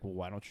 Or it's like, well,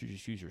 why don't you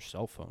just use your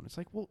cell phone? It's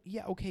like, well,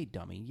 yeah, okay,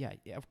 dummy. Yeah,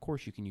 of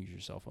course you can use your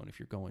cell phone if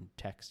you're going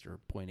text or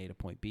point A to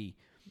point B.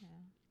 Yeah.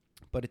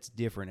 But it's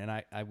different. And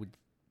I would,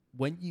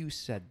 when you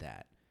said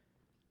that,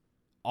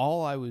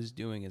 all I was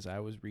doing is I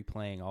was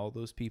replaying all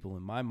those people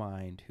in my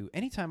mind who,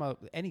 anytime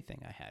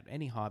anything I had,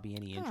 any hobby,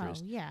 any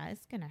interest. Oh, yeah,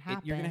 it's going to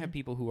happen. You're going to have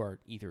people who are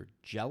either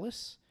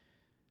jealous.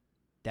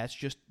 That's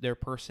just their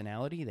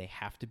personality. They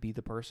have to be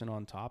the person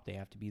on top. They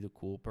have to be the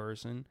cool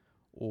person.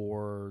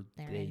 Or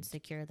they're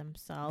insecure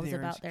themselves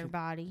about their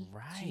body.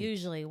 Right. It's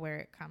usually where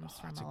it comes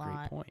from that's a lot.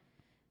 Great point.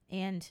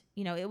 And,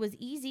 it was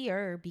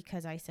easier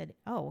because I said,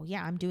 oh,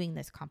 yeah, I'm doing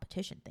this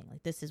competition thing.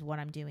 Like, this is what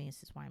I'm doing.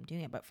 This is why I'm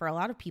doing it. But for a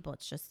lot of people,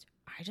 it's just,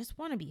 I just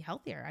want to be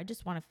healthier. I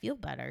just want to feel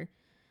better.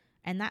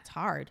 And that's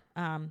hard.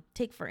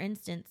 Take, for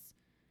instance,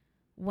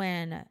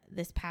 when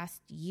this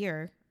past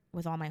year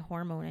with all my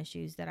hormone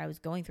issues that I was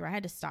going through, I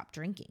had to stop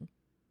drinking.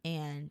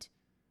 And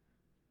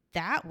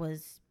that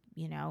was...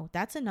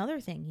 that's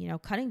another thing,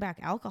 cutting back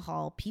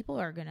alcohol, people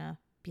are going to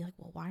be like,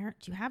 well, why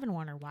aren't you having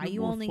one? Or why are You're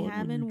you more only fun when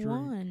having you drink.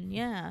 one?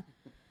 Yeah.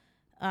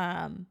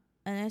 And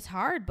it's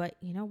hard, but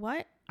you know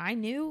what? I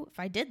knew if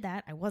I did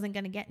that, I wasn't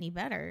going to get any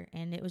better,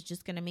 and it was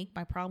just going to make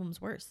my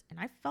problems worse. And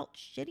I felt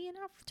shitty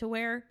enough to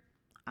where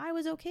I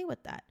was okay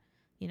with that,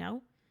 you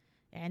know,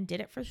 and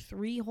did it for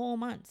 3 whole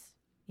months,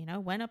 you know,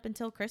 went up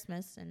until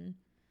Christmas and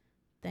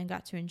then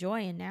got to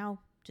enjoy. And now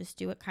just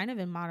do it kind of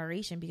in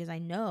moderation, because I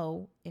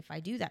know if I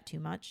do that too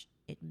much,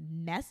 it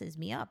messes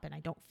me up and I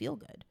don't feel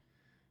good.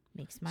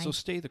 Makes my So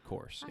stay the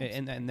course.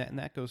 And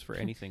that goes for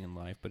anything in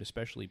life, but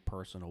especially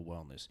personal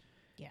wellness.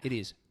 Yeah. It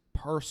is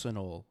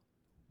personal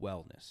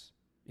wellness.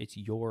 It's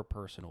your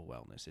personal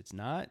wellness. It's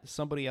not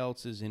somebody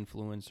else's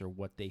influence or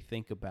what they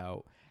think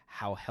about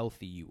how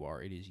healthy you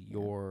are. It is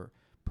your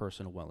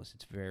personal wellness.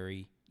 It's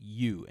very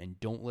you. And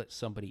don't let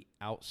somebody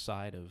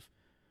outside of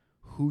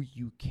who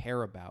you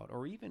care about,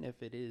 or even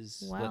if it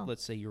is,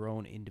 let's say, your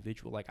own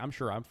individual. Like, I'm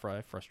sure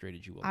I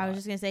frustrated you a lot. I was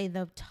just going to say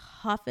the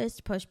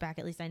toughest pushback,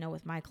 at least I know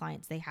with my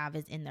clients, they have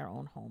is in their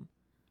own home,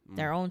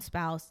 their own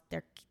spouse,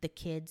 the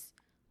kids.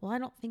 Well, I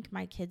don't think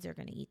my kids are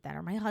going to eat that,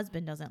 or my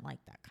husband doesn't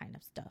like that kind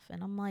of stuff.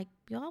 And I'm like,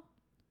 well,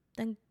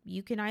 then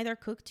you can either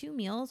cook 2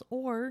 meals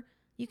or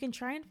you can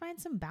try and find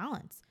some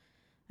balance.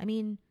 I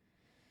mean,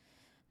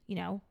 you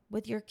know,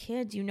 with your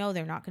kids, you know,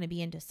 they're not going to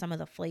be into some of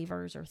the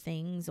flavors or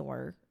things,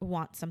 or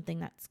want something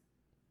that's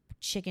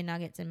chicken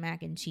nuggets and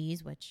mac and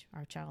cheese, which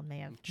our child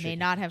may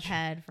not have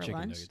had for chicken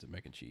lunch. Nuggets and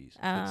mac and cheese.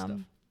 Good stuff.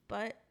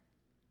 But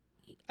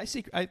I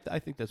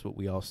think that's what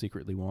we all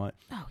secretly want.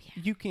 oh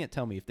yeah, You can't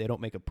tell me if they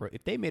don't make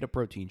if they made a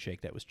protein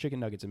shake that was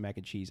chicken nuggets and mac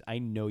and cheese, I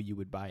know you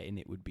would buy it and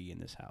it would be in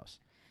this house.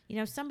 you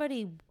know,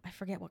 somebody, I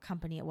forget what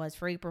company it was,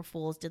 for April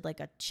Fools did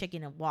like a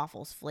chicken and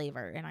waffles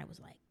flavor, and I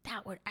was like,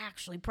 that would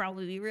actually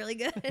probably be really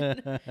good.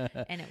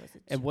 And it was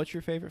And what's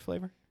your favorite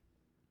flavor?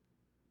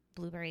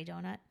 blueberry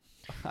donut.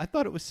 I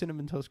thought it was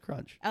cinnamon toast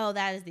crunch. Oh,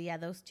 that is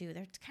those two.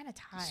 They're kind of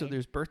tied. So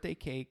there's birthday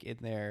cake in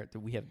there.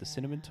 We have the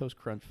cinnamon toast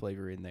crunch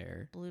flavor in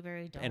there.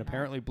 Blueberry donut. And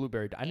apparently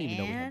blueberry. I didn't even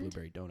know we had And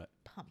blueberry donut.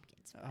 pumpkin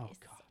spice. Oh,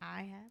 God.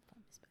 I have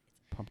pumpkin spice.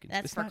 Pumpkin.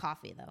 That's It's for not-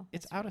 coffee, though.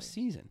 It's That's out of really-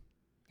 season.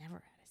 Never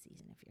out of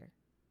season if you're...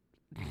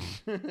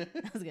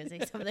 I was going to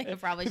say something I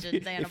probably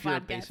shouldn't say on a If you're a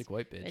podcast. basic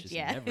white bitch, it's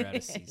yeah. never out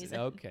of season. Exactly.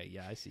 Okay,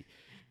 yeah, I see.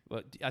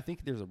 Well, I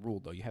think there's a rule,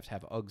 though. You have to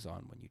have Uggs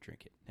on when you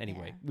drink it.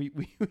 Anyway, Yeah.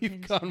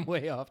 we've gone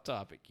way off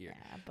topic here.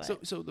 Yeah,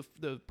 but... So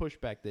the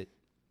pushback that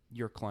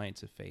your clients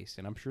have faced,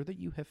 and I'm sure that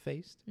you have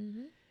faced,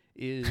 Mhm.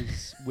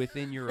 is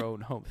within your own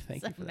home.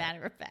 Thank As you for a that.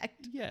 matter of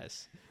fact.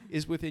 Yes,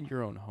 is within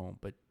your own home.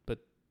 But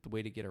the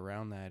way to get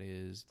around that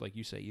is, like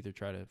you say, either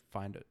try to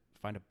find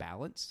a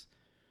balance,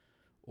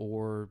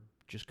 or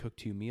just cook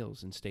 2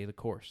 meals and stay the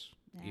course.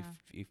 Yeah.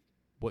 If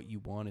what you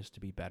want is to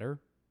be better,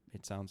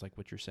 it sounds like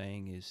what you're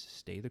saying is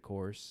stay the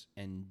course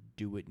and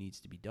do what needs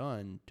to be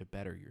done to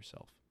better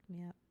yourself.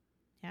 Yeah.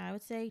 Yeah, I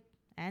would say,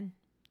 and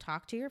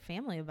talk to your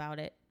family about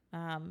it.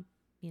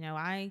 You know,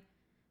 I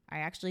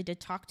actually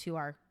did talk to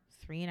our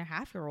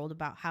 3.5-year-old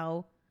about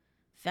how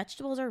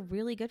vegetables are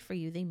really good for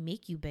you. They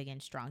make you big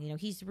and strong. You know,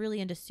 he's really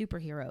into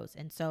superheroes.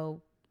 And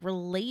so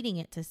relating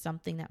it to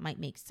something that might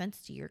make sense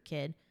to your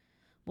kid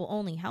will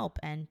only help.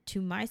 And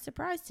to my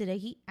surprise today,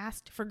 he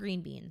asked for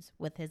green beans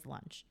with his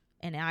lunch.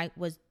 And I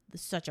was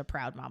such a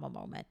proud mama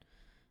moment.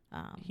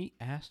 He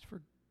asked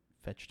for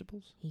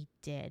vegetables? He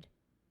did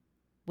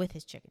with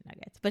his chicken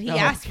nuggets, but he Oh,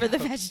 asked for the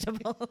okay.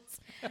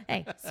 vegetables.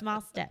 Hey,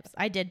 small steps.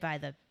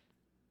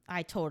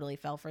 I totally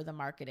fell for the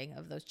marketing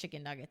of those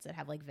chicken nuggets that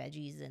have like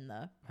veggies in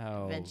them.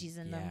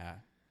 Yeah.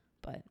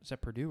 But Is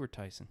that Purdue or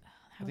Tyson?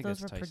 I think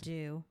those were that's Tyson.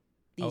 Purdue. Oh,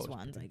 These it's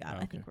ones Purdue. I got, Oh,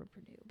 I think okay. were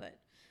Purdue.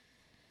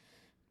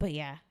 But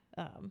yeah,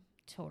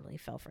 totally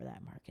fell for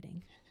that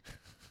marketing.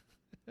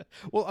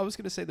 Well, I was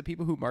going to say the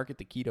people who market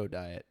the keto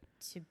diet,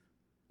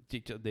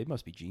 To they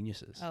must be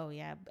geniuses. Oh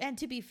yeah, and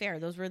to be fair,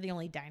 those were the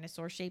only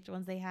dinosaur shaped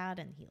ones they had,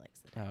 and he likes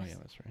the Oh, dinosaurs. yeah,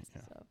 that's right.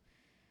 Yeah. So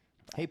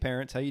Hey,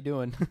 parents, how you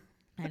doing?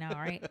 I know,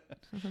 right?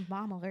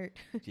 Mom alert.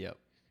 Yep.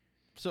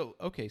 So,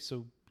 okay,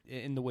 so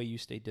in the way you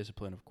stayed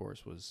disciplined, of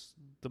course, was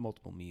the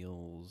multiple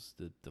meals,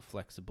 the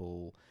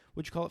flexible,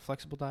 would you call it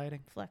flexible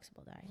dieting?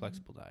 Flexible diet.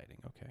 Flexible dieting,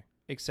 okay.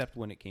 Except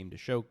when it came to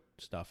show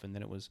stuff, and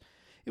then it was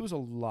a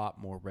lot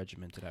more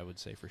regimented, I would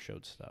say, for show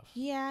stuff.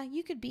 Yeah,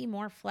 you could be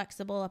more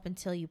flexible up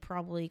until you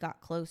probably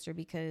got closer,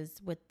 because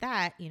with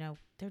that, you know,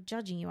 they're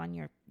judging you on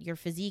your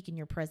physique and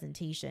your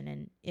presentation.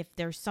 And if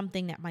there's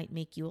something that might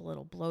make you a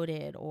little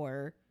bloated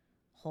or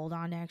hold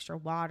on to extra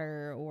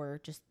water or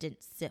just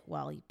didn't sit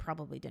well, you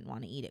probably didn't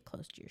want to eat it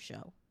close to your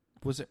show.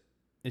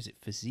 Is it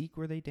physique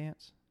where they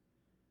dance?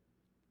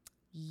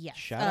 Yes.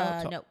 Shout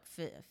out to no,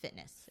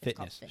 fitness. It's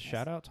called Fitness.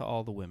 Shout out to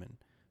all the women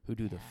who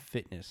do the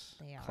fitness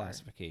they are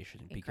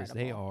classification, because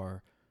they incredible.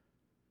 are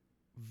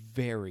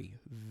very,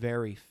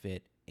 very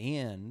fit,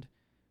 and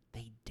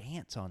they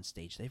dance on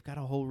stage. They've got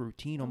a whole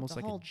routine, Oh, almost the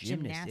like a whole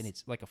gymnast, and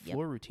it's like a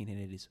floor routine, and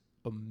it is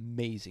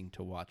amazing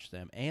to watch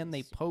them. And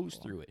they Super pose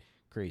cool. through it.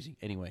 Crazy.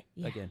 Anyway,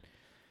 Yeah. again,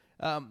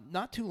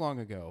 not too long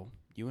ago,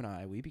 you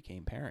and we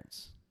became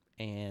parents,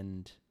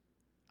 and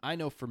I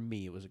know for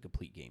me it was a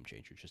complete game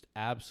changer. Just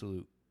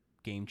absolute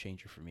game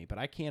changer for me, but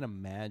I can't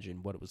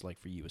imagine what it was like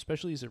for you,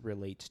 especially as it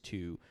relates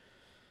to,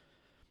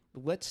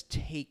 let's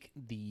take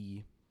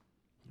the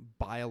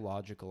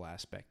biological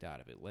aspect out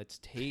of it. Let's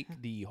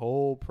take the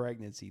whole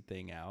pregnancy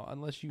thing out,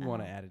 unless you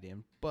want to add it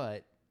in,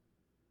 but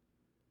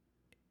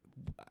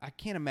I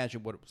can't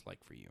imagine what it was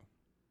like for you.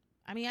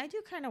 I mean, I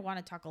do kind of want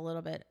to talk a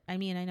little bit. I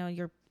mean, I know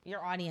your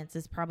audience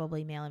is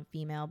probably male and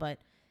female, but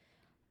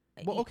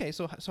well, okay.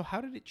 So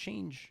how did it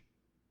change?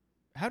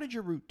 How did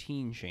your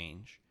routine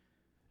change,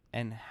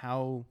 and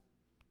how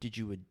did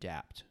you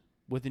adapt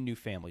with a new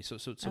family? So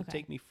Okay.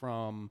 take me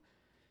from,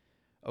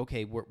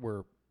 okay,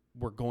 we're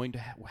going to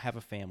have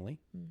a family.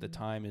 Mm-hmm. The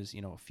time is,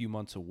 a few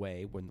months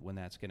away when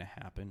that's going to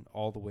happen,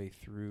 all the way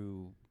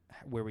through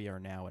where we are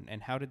now,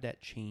 and how did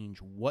that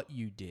change what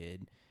you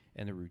did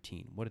and the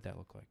routine? What did that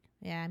look like?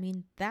 Yeah, I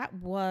mean,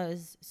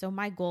 so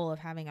my goal of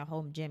having a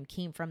home gym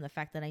came from the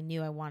fact that I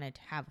knew I wanted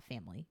to have a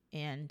family,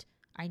 and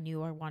I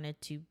knew I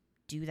wanted to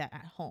do that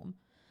at home.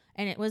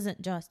 And it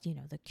wasn't just,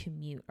 the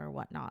commute or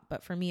whatnot,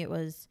 but for me, it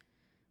was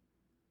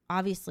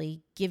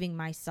obviously giving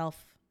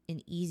myself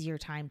an easier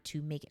time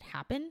to make it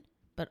happen,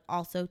 but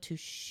also to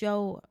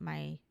show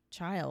my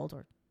child,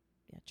 or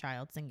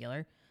child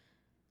singular,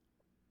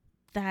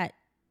 that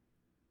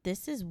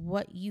this is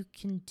what you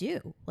can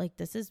do. Like,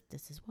 this is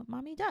what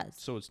mommy does.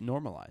 So it's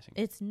normalizing.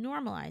 It's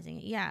normalizing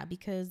it, yeah,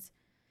 because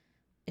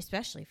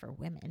especially for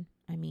women,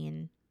 I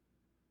mean,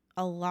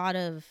 a lot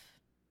of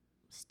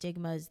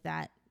stigmas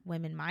that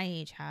women my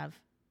age have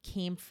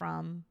came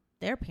from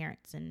their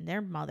parents and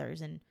their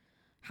mothers and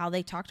how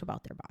they talked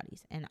about their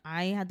bodies. And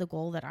I had the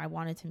goal that I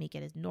wanted to make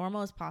it as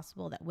normal as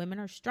possible, that women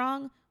are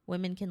strong,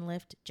 women can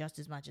lift just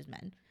as much as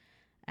men.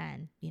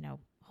 And,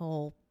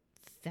 whole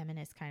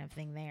feminist kind of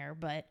thing there,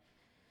 but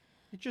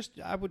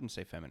I wouldn't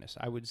say feminist.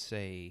 I would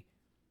say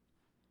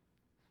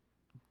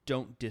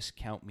don't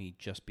discount me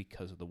just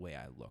because of the way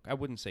I look. I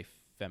wouldn't say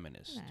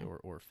feminist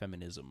or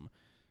feminism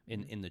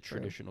in the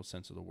traditional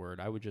sense of the word.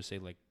 I would just say,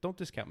 like, don't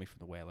discount me for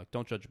the way I look.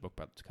 Don't judge a book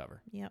by its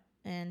cover. Yep.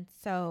 And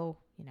so,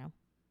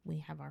 we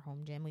have our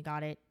home gym. We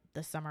got it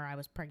the summer I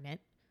was pregnant.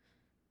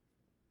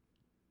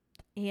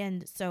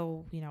 And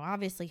so,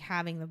 obviously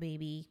having the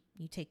baby,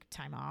 you take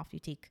time off.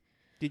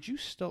 Did you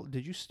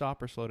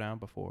stop or slow down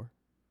before?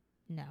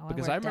 No,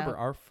 because I remember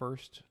our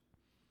first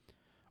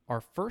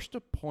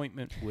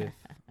appointment with,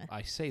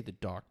 I say the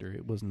doctor,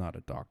 it was not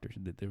a doctor.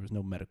 There was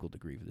no medical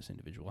degree for this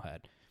individual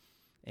had.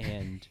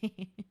 And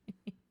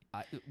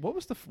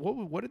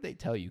what did they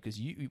tell you? Because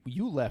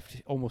you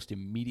left almost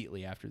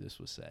immediately after this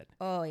was said.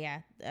 Oh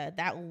yeah,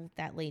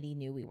 that lady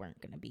knew we weren't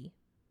going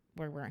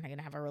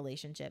to have a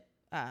relationship.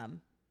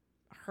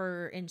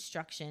 Her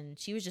instruction,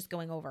 she was just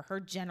going over her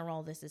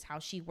general. This is how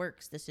she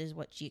works. This is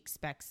what she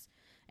expects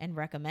and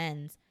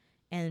recommends.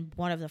 And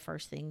one of the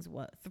first thing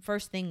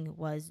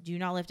was do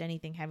not lift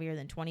anything heavier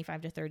than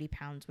 25 to 30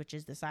 pounds, which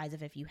is the size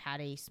of if you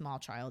had a small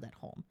child at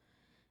home.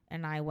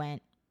 And I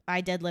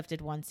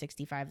deadlifted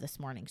 165 this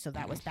morning, so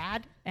that was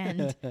bad.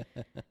 And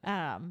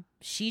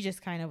she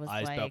just kind of was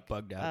eyes like, about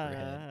bugged out of her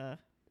head.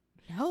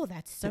 No,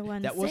 that's so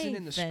unsafe. That wasn't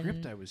in the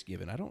script I was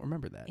given. I don't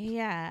remember that.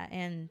 Yeah,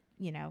 and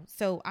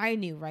so I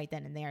knew right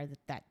then and there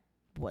that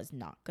was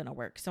not going to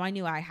work. So I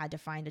knew I had to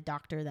find a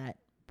doctor that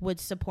would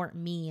support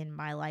me and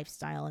my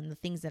lifestyle and the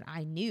things that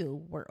I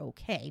knew were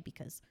okay,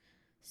 because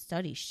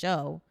studies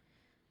show.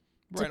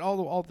 Right,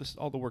 all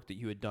the work that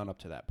you had done up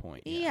to that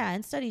point. Yeah,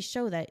 and studies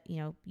show that,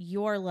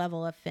 your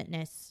level of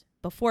fitness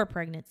before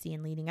pregnancy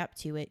and leading up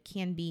to it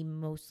can be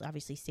most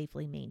obviously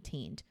safely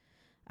maintained.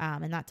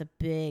 And that's a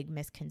big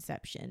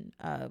misconception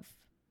of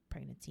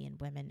pregnancy and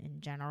women in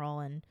general.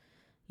 And,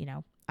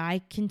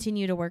 I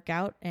continue to work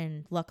out,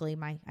 and luckily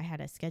I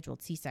had a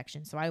scheduled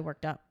C-section. So I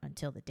worked up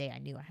until the day I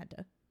knew I had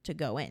to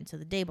go in. So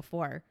the day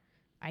before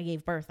I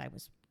gave birth, I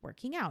was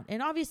working out.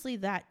 And obviously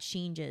that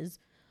changes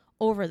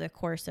over the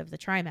course of the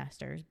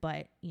trimesters,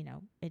 but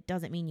it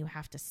doesn't mean you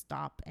have to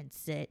stop and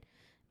sit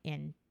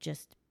and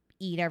just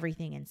eat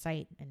everything in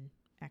sight. And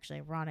actually,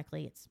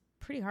 ironically, it's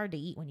pretty hard to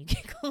eat when you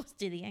get close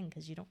to the end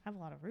because you don't have a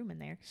lot of room in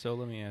there. So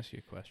let me ask you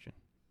a question,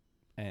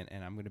 and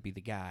I'm going to be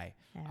the guy.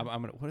 Yeah. I'm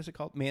going to, what is it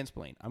called?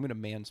 Mansplain. I'm going to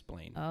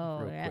mansplain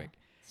real quick.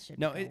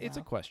 It's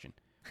a question.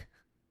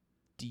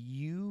 Do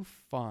you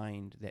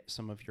find that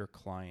some of your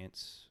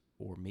clients,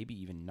 or maybe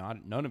even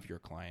none of your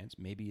clients,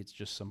 maybe it's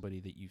just somebody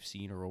that you've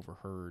seen or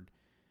overheard,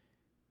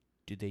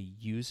 do they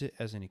use it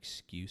as an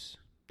excuse,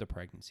 the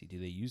pregnancy? Do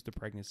they use the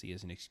pregnancy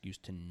as an excuse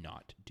to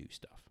not do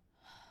stuff?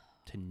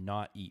 To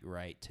not eat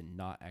right, to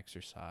not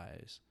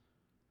exercise?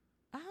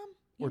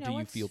 Or do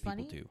you feel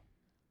people do?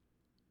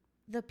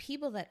 The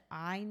people that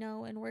I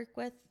know and work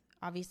with,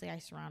 obviously I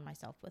surround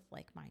myself with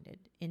like-minded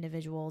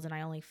individuals, and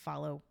I only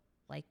follow,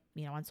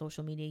 on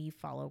social media, you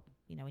follow,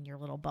 in your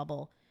little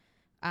bubble.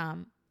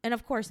 And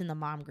of course, in the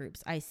mom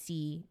groups, I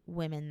see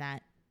women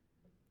that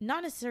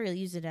not necessarily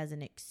use it as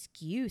an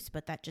excuse,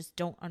 but that just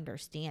don't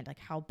understand like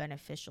how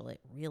beneficial it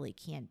really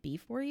can be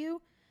for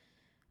you.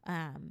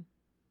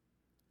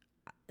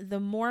 The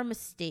more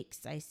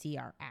mistakes I see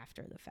are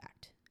after the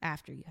fact,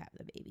 after you have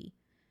the baby.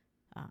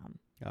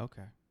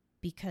 Okay.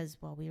 Because,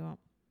 we don't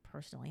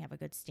personally have a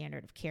good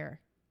standard of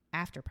care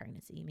after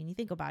pregnancy. I mean, you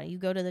think about it. You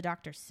go to the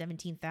doctor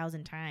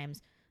 17,000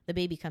 times. The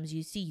baby comes,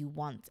 you see you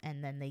once,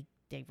 and then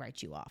they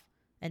write you off,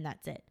 and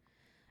that's it.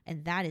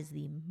 And that is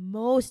the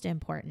most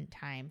important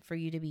time for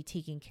you to be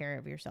taking care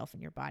of yourself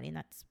and your body. And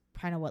that's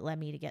kind of what led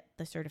me to get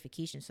the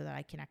certification so that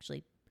I can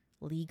actually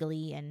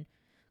legally and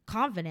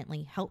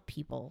confidently help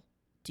people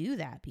do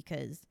that,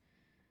 because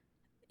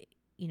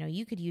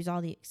you could use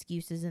all the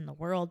excuses in the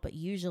world, but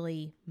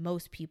usually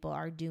most people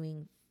are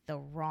doing the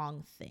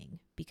wrong thing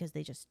because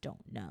they just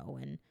don't know,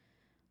 and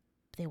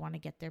they want to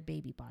get their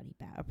baby body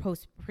back, or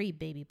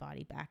pre-baby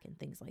body back, and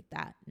things like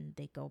that, and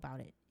they go about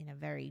it in a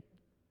very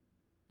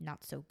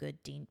not so good,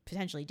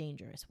 potentially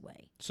dangerous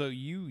way. So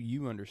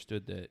you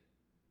understood that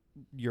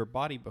your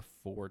body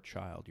before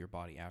child, your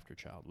body after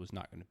child was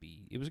not going to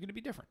be, it was going to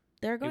be different.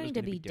 They're going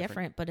to be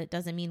different, but it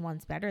doesn't mean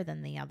one's better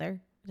than the other.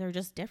 They're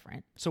just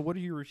different. So what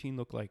did your routine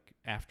look like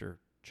after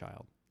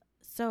child?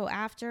 So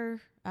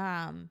after,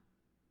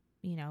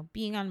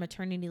 being on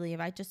maternity leave,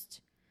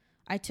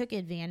 I took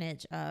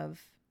advantage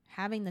of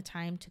having the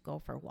time to go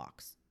for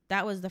walks.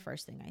 That was the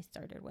first thing I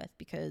started with,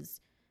 because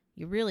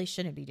you really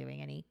shouldn't be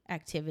doing any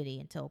activity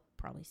until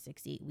probably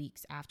 6-8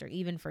 weeks after,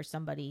 even for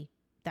somebody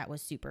that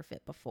was super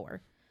fit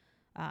before.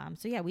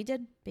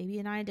 Baby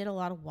and I did a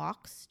lot of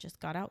walks, just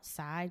got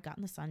outside, got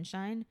in the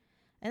sunshine.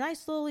 And I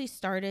slowly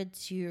started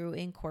to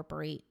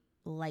incorporate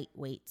light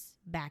weights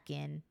back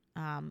in,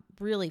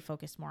 really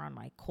focused more on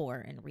my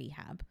core and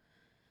rehab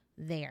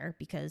there,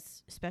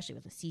 because especially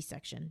with a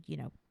C-section,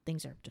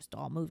 things are just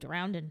all moved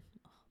around and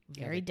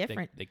very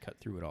different. They cut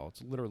through it all.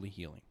 It's literally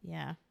healing.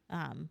 Yeah.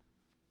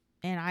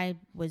 And I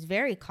was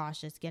very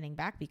cautious getting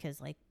back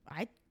because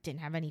I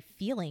didn't have any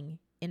feeling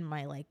in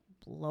my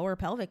lower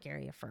pelvic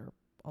area for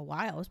a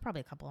while. It was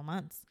probably a couple of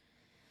months.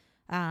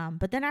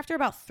 But then after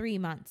about 3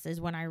 months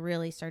is when I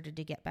really started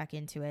to get back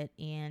into it.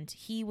 And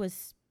he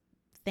was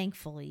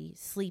thankfully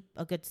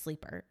a good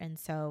sleeper. And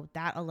so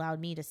that allowed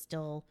me to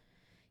still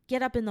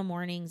get up in the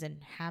mornings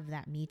and have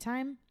that me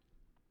time.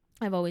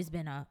 I've always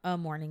been a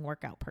morning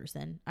workout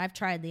person. I've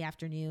tried the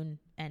afternoon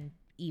and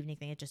evening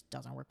thing. It just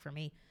doesn't work for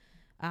me.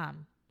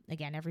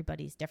 Again,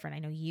 everybody's different. I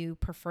know you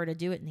prefer to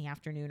do it in the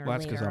afternoon or later on.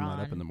 That's because I'm not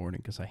up in the morning,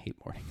 because I hate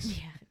mornings.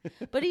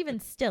 Yeah. But even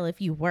still, if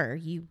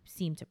you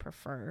seem to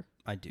prefer,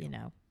 I do.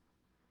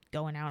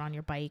 Going out on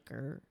your bike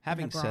or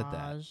having in the said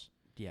garage.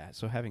 that, yeah.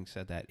 So having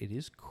said that, it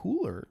is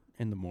cooler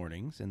in the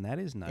mornings, and that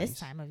is nice. This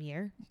time of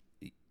year.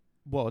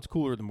 Well, it's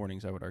cooler in the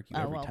mornings, I would argue,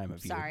 every time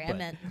of year. Sorry, I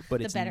meant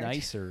but it's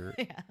nicer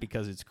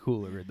because it's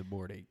cooler in the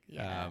morning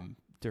Yeah.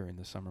 During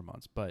the summer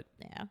months. But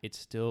yeah. it's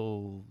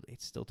still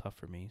tough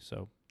for me.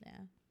 So yeah.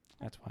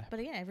 That's why. But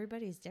again,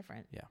 everybody's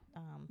different. Yeah.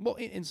 Well,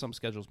 in some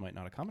schedules might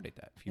not accommodate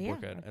that if you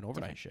work at an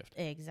overnight shift.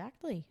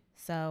 Exactly.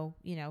 So,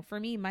 for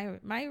me,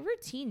 my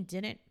routine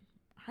didn't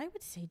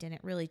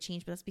really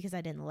change, but that's because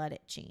I didn't let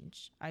it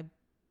change. I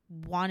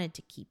wanted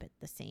to keep it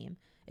the same,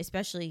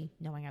 especially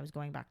knowing I was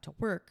going back to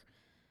work.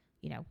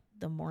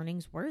 The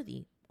mornings were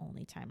the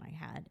only time I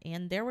had.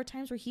 And there were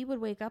times where he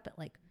would wake up at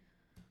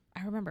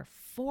I remember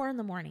 4 a.m.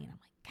 and I'm like,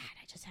 God,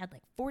 I just had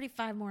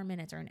 45 more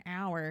minutes or an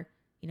hour,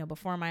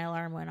 before my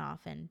alarm went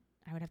off, and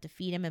I would have to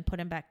feed him and put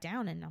him back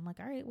down. And I'm like,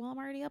 all right, well, I'm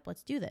already up.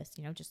 Let's do this,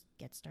 just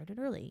get started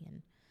early.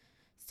 And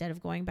instead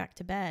of going back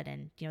to bed,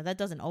 and, that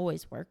doesn't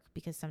always work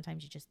because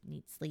sometimes you just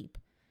need sleep,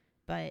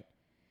 but.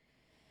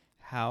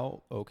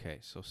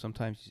 So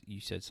sometimes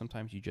you said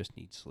sometimes you just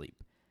need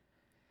sleep.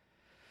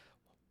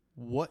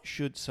 What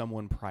should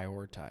someone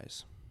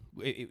prioritize?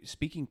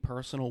 Speaking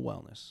personal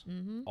wellness,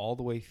 all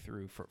the way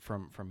through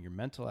from your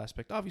mental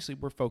aspect. Obviously,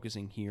 we're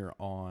focusing here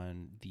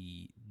on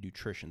the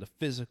nutrition, the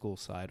physical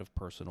side of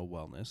personal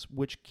wellness,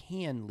 which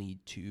can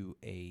lead to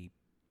a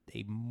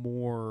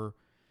more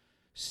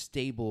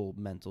stable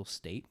mental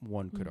state,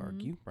 one could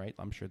argue, right?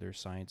 I'm sure there's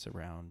science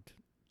around that.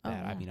 Oh,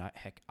 yeah. I mean,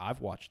 I've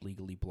watched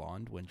Legally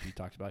Blonde when she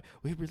talks about,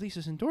 it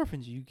releases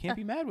endorphins. You can't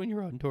be mad when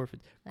you're on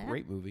endorphins. Yeah.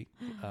 Great movie.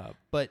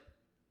 But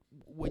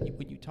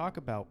when you talk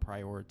about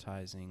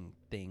prioritizing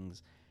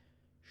things,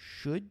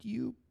 should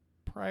you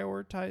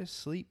prioritize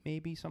sleep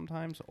maybe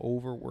sometimes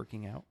over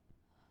working out?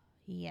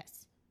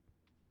 Yes.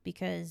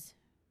 Because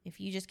if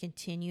you just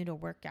continue to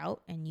work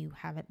out and you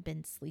haven't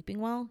been sleeping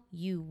well,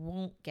 you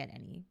won't get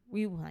any.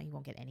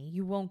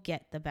 You won't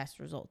get the best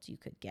results you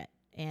could get.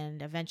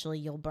 And eventually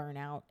you'll burn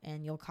out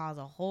and you'll cause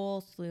a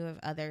whole slew of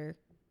other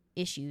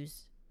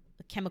issues,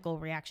 chemical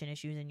reaction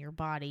issues in your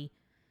body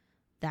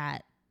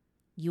that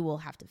you will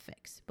have to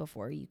fix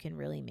before you can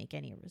really make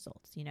any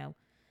results,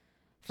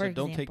 For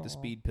example, don't take the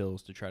speed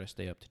pills to try to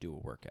stay up to do a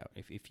workout.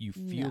 If you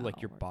feel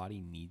like your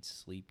body needs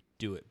sleep,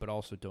 do it. But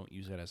also don't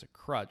use that as a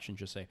crutch and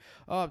just say,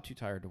 oh, I'm too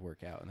tired to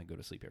work out, and then go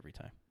to sleep every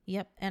time.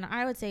 Yep. And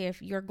I would say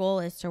if your goal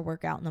is to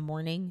work out in the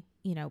morning,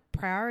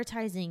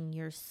 prioritizing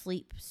your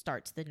sleep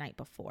starts the night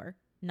before,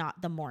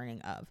 not the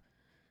morning of.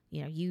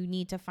 You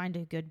need to find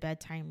a good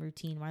bedtime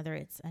routine, whether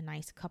it's a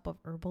nice cup of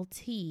herbal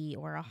tea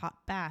or a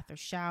hot bath or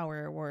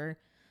shower or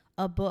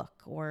a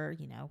book, or,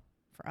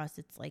 for us,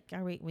 it's all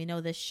right, we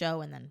know this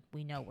show and then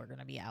we know we're going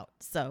to be out.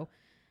 So,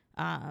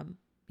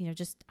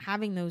 just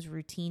having those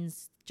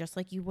routines, just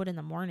like you would in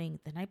the morning,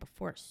 the night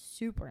before, is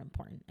super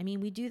important. I mean,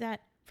 we do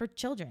that for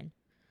children.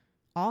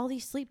 All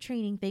these sleep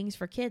training things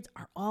for kids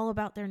are all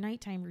about their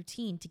nighttime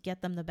routine to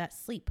get them the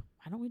best sleep.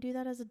 Why don't we do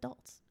that as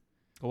adults?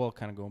 Well,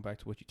 kind of going back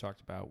to what you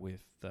talked about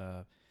with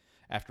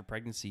after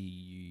pregnancy,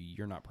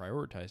 you're not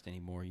prioritized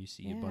anymore. You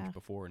see a bunch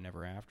before and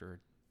never after.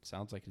 It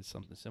sounds like it's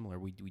something similar.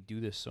 We do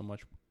this so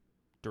much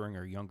during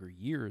our younger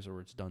years, or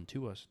it's done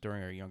to us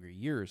during our younger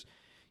years.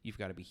 You've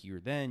got to be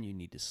here then. You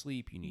need to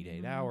sleep. You need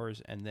 8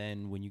 hours. And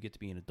then when you get to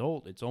be an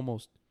adult, it's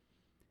almost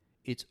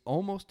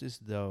as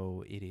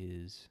though it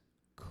is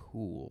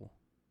cool.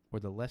 Or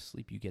the less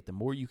sleep you get, the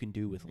more you can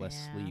do with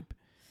less sleep,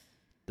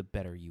 the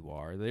better you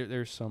are.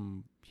 There's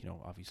some,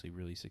 obviously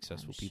really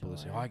successful people that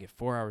say, I get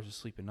 4 hours of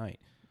sleep a night.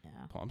 Yeah.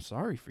 Well, I'm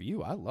sorry for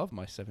you. I love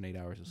my 7-8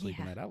 hours of sleep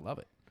a night. I love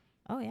it.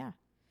 Oh, yeah.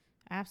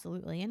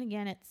 Absolutely. And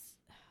again, I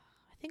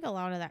think a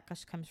lot of that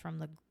just comes from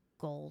the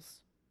goals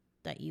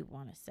that you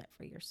want to set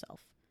for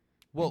yourself.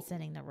 Well, and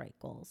setting the right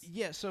goals.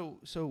 Yeah.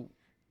 So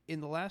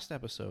in the last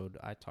episode,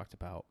 I talked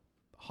about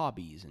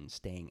hobbies and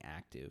staying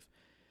active.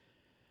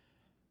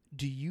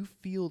 Do you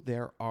feel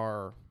there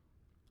are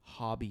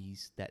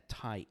hobbies that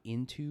tie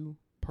into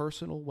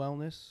personal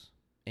wellness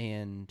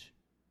and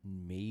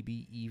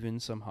maybe even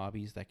some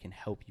hobbies that can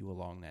help you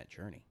along that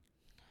journey?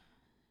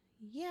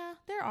 Yeah,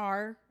 there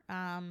are.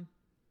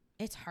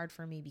 It's hard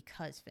for me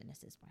because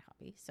fitness is my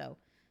hobby. So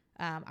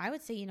I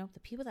would say, the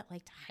people that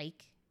like to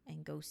hike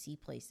and go see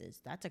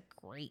places, that's a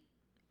great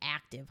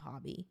active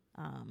hobby.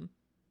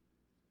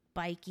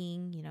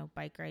 Biking,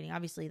 bike riding,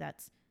 obviously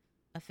that's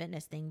a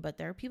fitness thing, but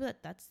there are people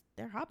that's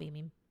their hobby. I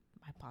mean,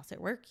 my boss at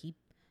work, he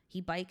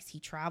bikes, he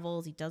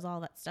travels, he does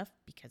all that stuff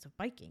because of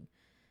biking.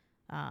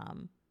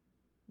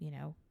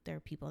 There are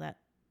people that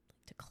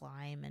like to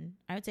climb, and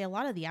I would say a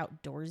lot of the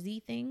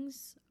outdoorsy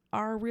things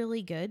are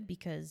really good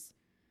because,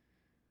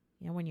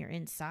 when you're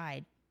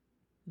inside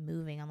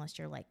moving, unless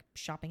you're like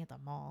shopping at the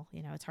mall,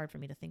 it's hard for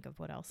me to think of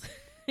what else.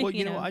 Well,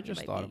 I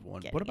just thought of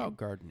one. What about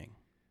gardening?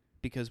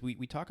 Because we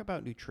talk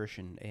about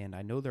nutrition, and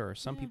I know there are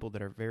some people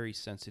that are very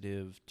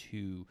sensitive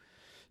to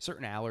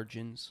certain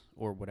allergens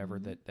or whatever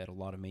that a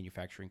lot of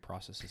manufacturing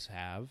processes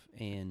have.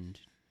 And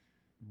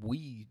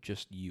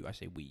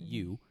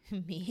you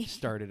me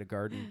started a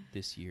garden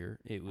this year.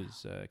 It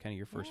was kind of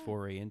your first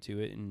foray into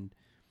it. And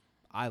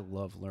I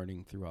love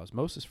learning through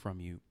osmosis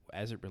from you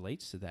as it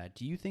relates to that.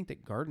 Do you think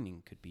that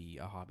gardening could be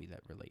a hobby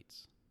that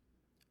relates?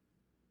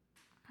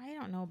 I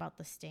don't know about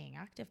the staying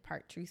active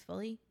part,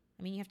 truthfully.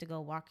 I mean, you have to go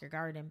walk your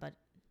garden, but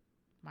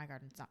my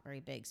garden's not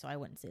very big, so I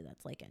wouldn't say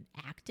that's like an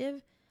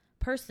active.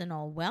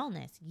 Personal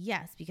wellness,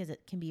 yes, because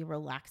it can be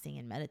relaxing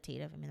and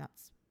meditative. I mean,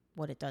 that's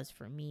what it does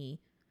for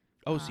me.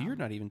 Oh, so you're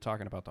not even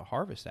talking about the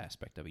harvest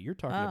aspect of it. You're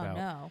talking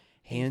about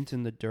hands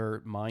in the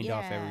dirt, mind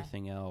off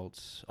everything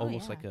else,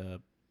 almost like a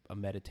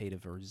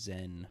meditative or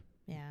Zen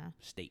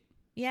state.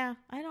 Yeah,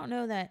 I don't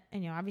know that,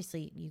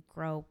 obviously you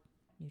grow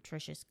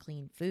nutritious,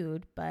 clean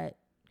food, but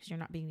because you're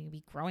not being to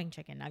be growing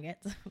chicken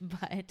nuggets,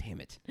 but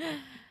damn it.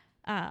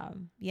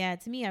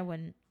 To me, I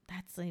wouldn't,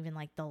 that's even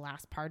like the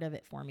last part of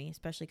it for me,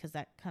 especially because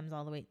that comes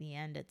all the way at the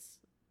end.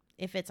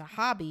 If it's a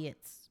hobby,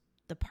 it's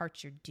the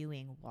parts you're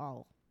doing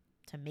well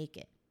to make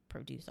it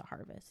produce a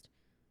harvest.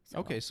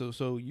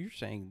 So you're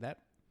saying that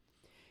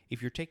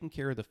if you're taking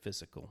care of the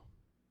physical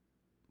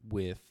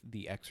with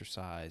the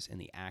exercise and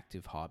the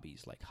active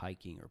hobbies like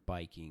hiking or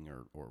biking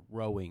or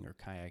rowing or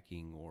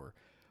kayaking or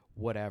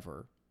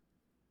whatever,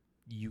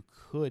 you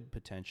could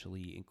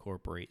potentially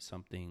incorporate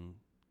something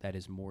that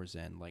is more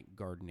Zen, like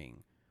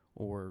gardening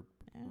or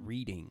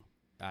reading.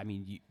 I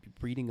mean,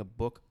 reading a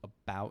book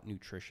about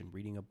nutrition,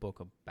 reading a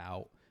book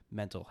about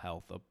mental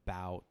health,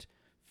 about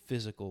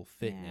physical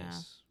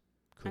fitness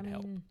could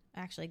help.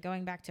 Actually,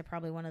 going back to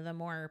probably one of the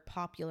more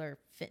popular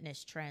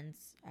fitness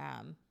trends,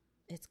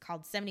 it's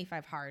called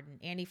 75 Hard.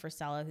 And Andy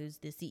Frisella, who's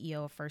the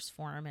CEO of First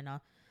Form and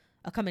a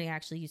company I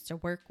actually used to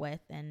work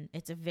with, and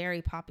it's a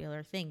very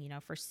popular thing.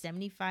 For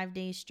 75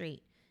 days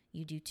straight,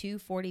 you do 2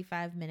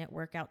 45-minute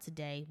workouts a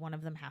day. One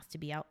of them has to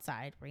be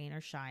outside, rain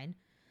or shine.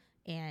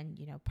 And,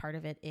 part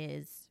of it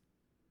is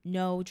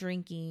no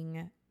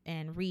drinking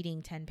and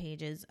reading 10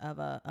 pages of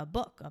a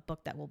book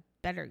that will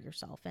better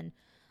yourself. And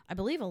I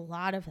believe a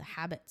lot of the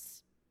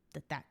habits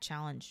that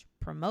challenge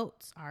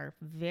promotes are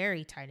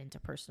very tied into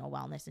personal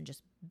wellness and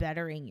just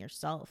bettering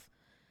yourself.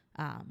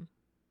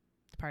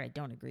 The part I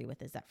don't agree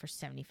with is that for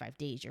 75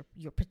 days,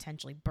 you're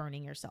potentially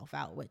burning yourself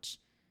out, which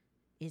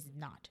is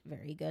not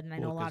very good. And I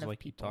know a lot of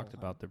people. You talked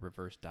about the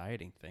reverse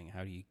dieting thing.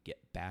 How do you get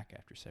back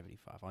after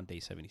 75? On day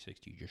 76,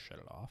 do you just shut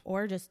it off?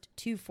 Or just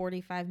 2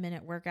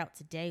 45-minute workouts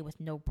a day with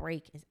no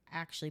break is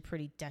actually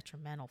pretty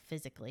detrimental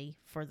physically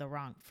for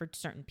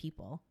certain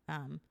people.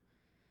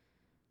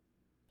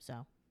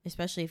 So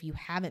especially if you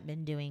haven't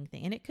been doing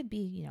things, and it could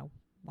be,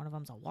 one of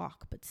them's a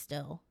walk, but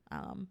still,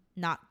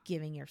 not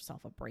giving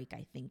yourself a break,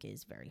 I think,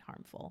 is very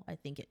harmful. I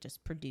think it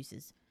just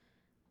produces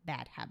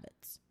bad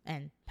habits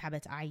and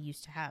habits I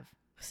used to have.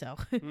 So,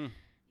 Okay.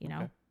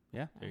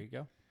 Yeah, there you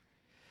go.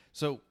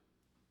 So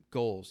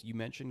goals, you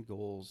mentioned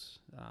goals.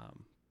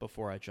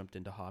 before I jumped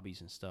into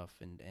hobbies and stuff.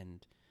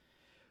 And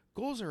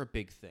goals are a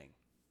big thing.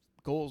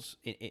 Goals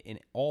in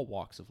all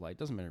walks of life,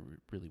 doesn't matter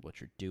really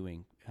what you're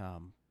doing.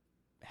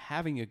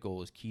 Having a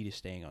goal is key to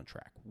staying on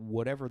track.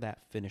 Whatever that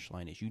finish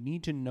line is, you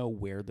need to know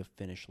where the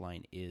finish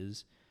line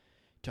is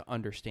to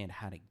understand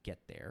how to get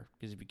there.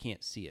 Because if you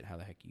can't see it, how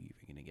the heck are you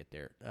even going to get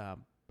there?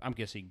 I'm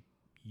guessing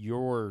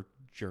your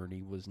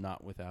journey was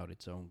not without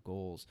its own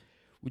goals.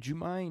 Would you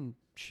mind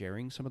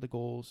sharing some of the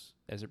goals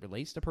as it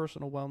relates to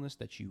personal wellness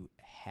that you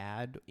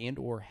had and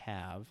or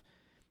have,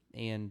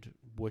 and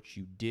what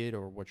you did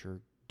or what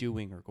you're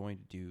doing or going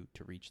to do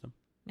to reach them?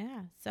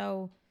 Yeah.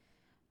 So,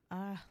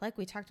 like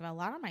we talked about, a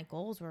lot of my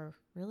goals were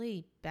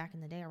really back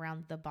in the day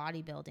around the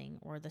bodybuilding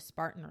or the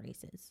Spartan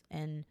races.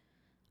 And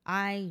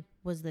I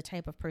was the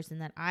type of person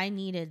that I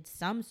needed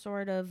some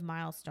sort of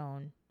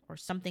milestone or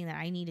something that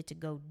I needed to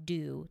go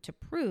do to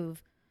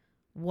prove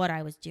what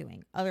I was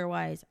doing.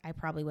 Otherwise, I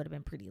probably would have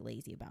been pretty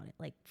lazy about it.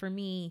 Like for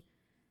me,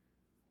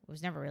 it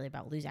was never really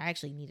about losing. I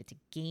actually needed to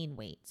gain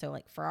weight. So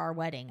like for our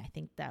wedding, I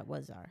think that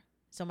was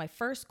so my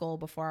first goal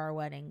before our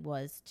wedding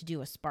was to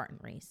do a Spartan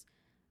race.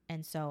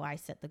 And so I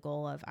set the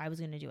goal of I was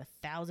going to do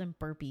 1,000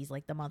 burpees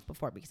like the month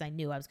before because I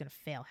knew I was going to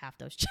fail half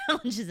those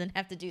challenges and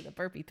have to do the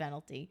burpee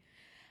penalty.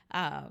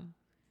 And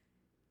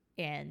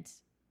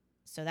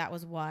so that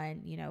was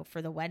one,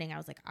 for the wedding, I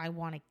was like, I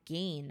want to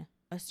gain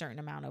a certain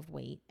amount of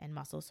weight and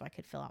muscle so I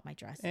could fill out my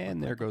dress.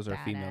 And there goes our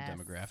female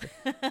demographic.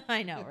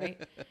 I know, right?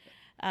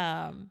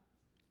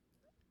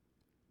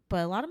 But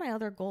a lot of my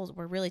other goals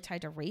were really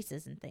tied to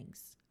races and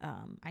things.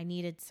 I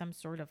needed some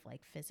sort of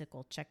like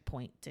physical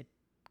checkpoint to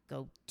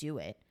go do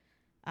it.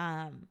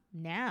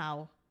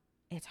 Now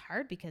it's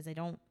hard because I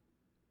don't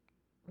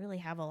really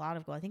have a lot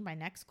of goals. I think my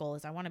next goal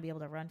is I want to be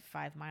able to run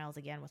 5 miles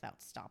again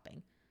without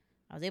stopping.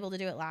 I was able to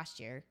do it last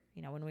year,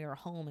 when we were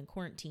home in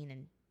quarantine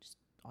and just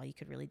all you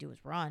could really do was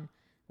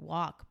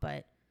walk.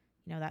 But,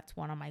 that's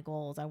one of my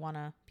goals. I want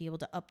to be able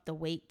to up the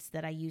weights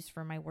that I use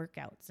for my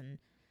workouts. And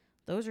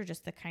those are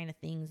just the kind of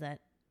things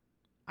that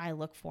I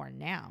look for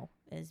now,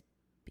 is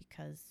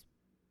because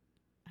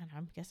I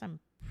guess I'm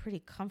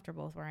pretty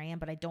comfortable with where I am,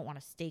 but I don't want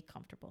to stay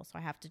comfortable. So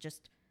I have to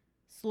just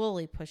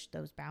slowly push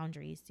those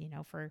boundaries,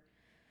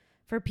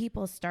 for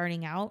people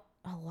starting out.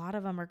 A lot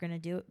of them are going to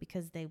do it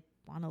because they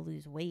want to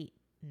lose weight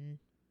and,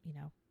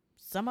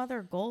 some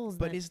other goals.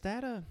 But is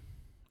that a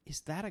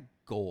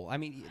goal? I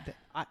mean,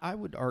 I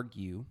would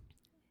argue,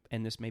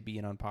 and this may be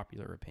an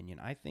unpopular opinion,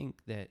 I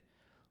think that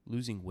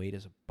losing weight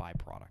is a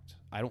byproduct.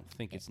 I don't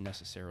think it's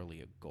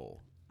necessarily a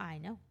goal. I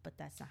know, but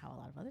that's not how a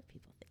lot of other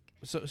people think.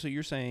 So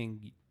you're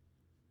saying,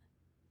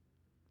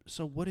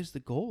 so what is the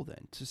goal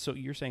then? So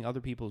you're saying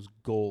other people's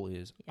goal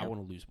is, I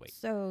want to lose weight.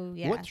 So,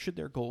 yeah. What should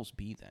their goals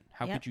be then?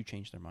 How could you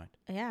change their mind?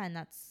 Yeah, and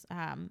that's,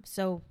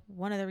 so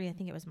one of the reasons, I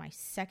think it was my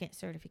second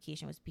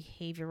certification, was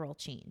behavioral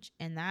change.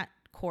 And that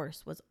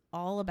course was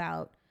all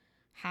about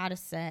how to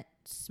set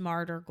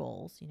smarter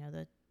goals,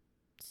 the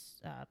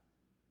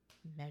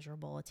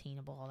measurable,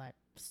 attainable, all that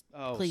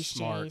cliche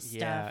smart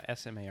stuff. Yeah,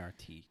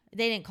 SMART.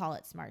 They didn't call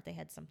it SMART. They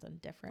had something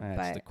different.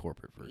 That's the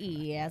corporate version.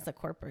 Yeah, it's a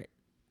corporate.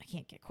 I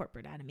can't get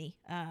corporate out of me.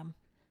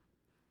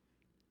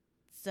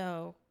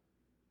 So,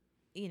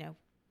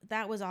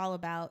 that was all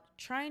about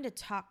trying to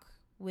talk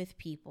with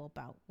people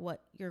about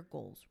what your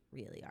goals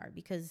really are.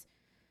 Because,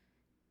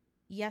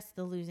 yes,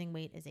 the losing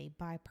weight is a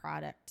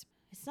byproduct.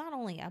 It's not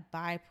only a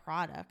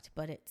byproduct,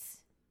 but it's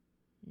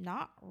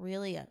not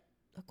really a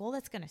goal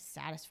that's going to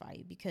satisfy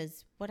you.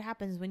 Because what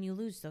happens when you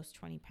lose those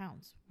 20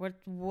 pounds? What?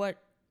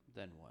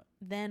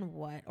 Then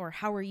what? Or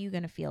how are you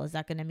going to feel? Is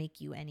that going to make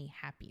you any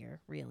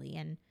happier, really?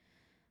 And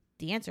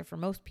the answer for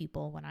most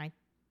people when I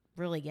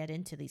really get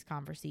into these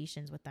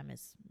conversations with them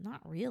is not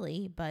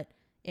really, but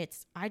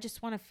it's, I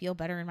just want to feel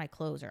better in my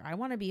clothes, or I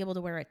want to be able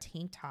to wear a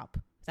tank top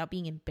without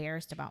being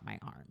embarrassed about my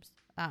arms.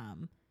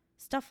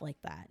 Stuff like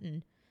that.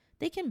 And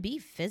they can be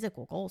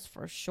physical goals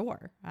for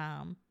sure.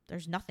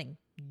 There's nothing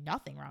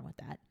wrong with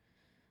that.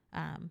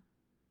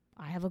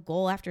 I have a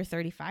goal after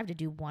 35 to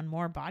do one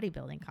more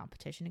bodybuilding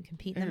competition and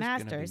compete in the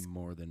Masters. There's going to be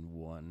more than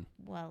one.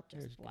 Well,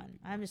 just one.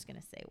 I'm just going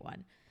to say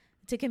one.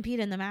 To compete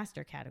in the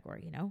master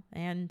category,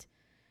 and,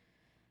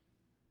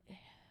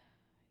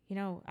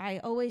 I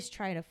always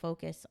try to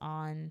focus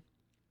on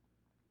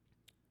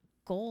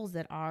goals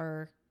that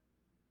are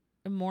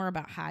more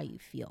about how you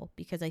feel,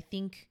 because I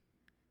think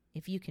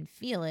if you can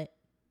feel it,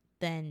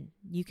 then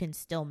you can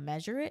still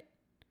measure it.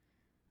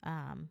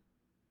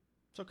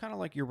 So kind of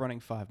like your running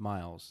 5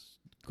 miles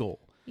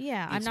goal.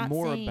 Yeah, it's I'm not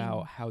more saying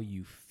about how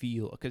you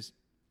feel, because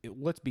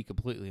let's be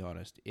completely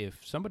honest.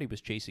 If somebody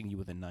was chasing you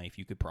with a knife,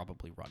 you could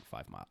probably run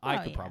 5 miles. I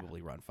could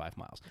probably run 5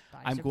 miles.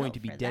 I'm going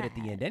to be dead at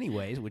the end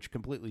anyways, which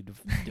completely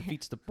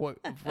defeats the point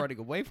of running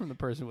away from the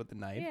person with the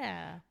knife.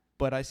 Yeah.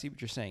 But I see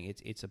what you're saying.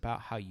 It's about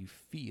how you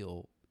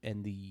feel,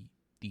 and the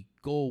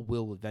goal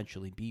will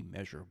eventually be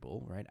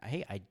measurable, right?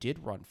 Hey, I did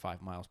run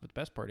 5 miles, but the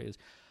best part is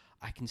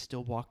I can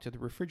still walk to the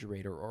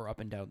refrigerator or up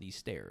and down these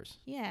stairs.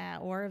 Yeah,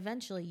 or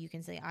eventually you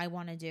can say, I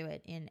want to do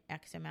it in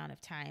X amount of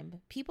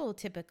time. People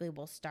typically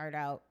will start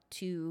out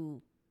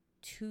too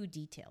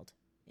detailed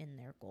in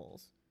their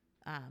goals.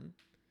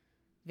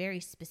 very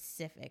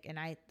specific. And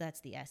that's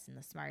the S in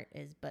the SMART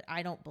but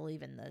I don't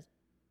believe in the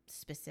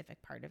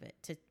specific part of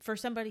it for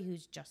somebody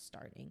who's just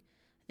starting.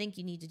 I think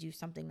you need to do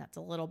something that's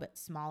a little bit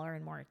smaller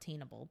and more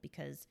attainable,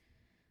 because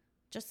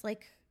just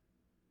like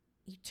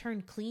you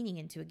turn cleaning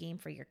into a game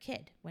for your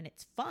kid, when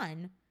it's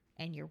fun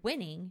and you're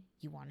winning,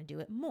 you want to do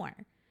it more.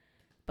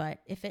 But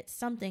if it's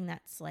something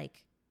that's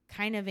like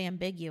kind of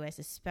ambiguous,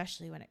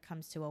 especially when it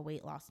comes to a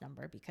weight loss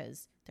number,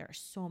 because there are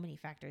so many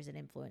factors that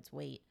influence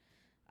weight.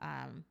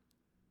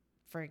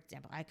 For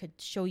example, I could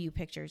show you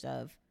pictures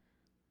of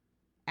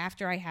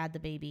after I had the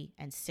baby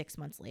and 6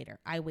 months later,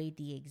 I weighed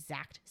the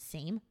exact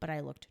same, but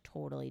I looked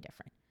totally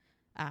different.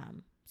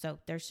 So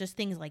there's just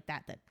things like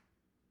that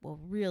will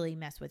really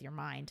mess with your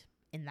mind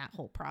in that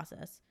whole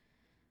process.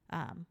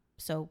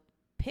 So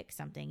pick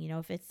something,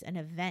 if it's an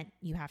event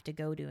you have to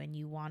go to and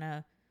you want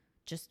to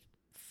just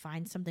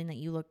find something that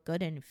you look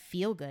good and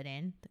feel good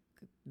in,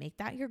 make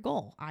that your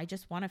goal. I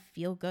just want to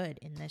feel good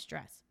in this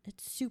dress.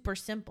 It's super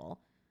simple,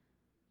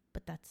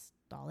 but that's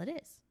all it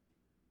is.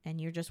 And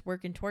you're just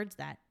working towards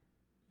that,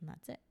 and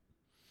that's it.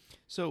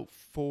 So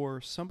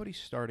for somebody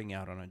starting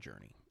out on a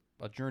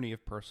journey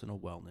of personal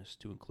wellness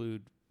to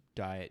include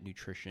diet,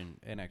 nutrition,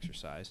 and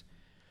exercise,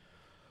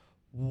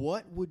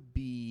 what would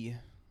be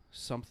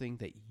something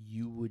that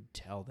you would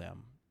tell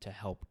them to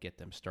help get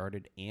them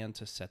started and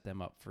to set them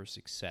up for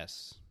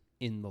success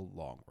in the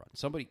long run?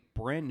 Somebody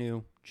brand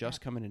new, just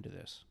coming into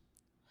this.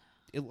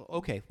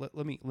 Okay,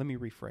 let me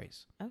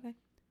rephrase. Okay.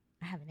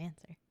 I have an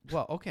answer.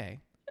 Well,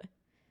 okay.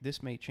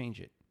 This may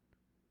change it.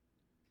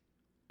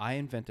 I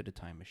invented a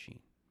time machine.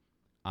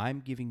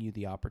 I'm giving you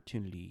the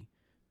opportunity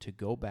to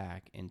go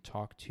back and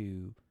talk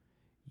to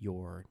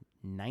your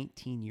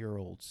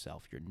 19-year-old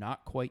self. You're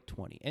not quite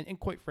 20. And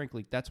quite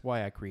frankly, that's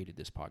why I created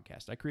this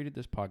podcast. I created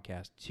this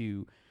podcast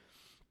to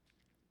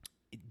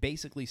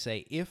basically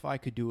say, if I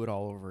could do it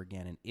all over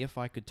again, and if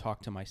I could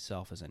talk to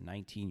myself as a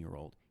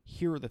 19-year-old,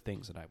 here are the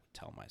things that I would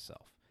tell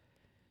myself.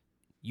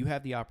 You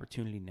have the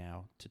opportunity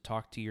now to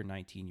talk to your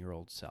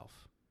 19-year-old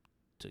self,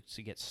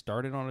 to get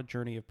started on a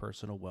journey of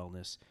personal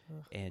wellness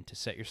and to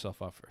set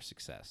yourself up for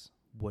success.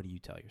 What do you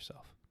tell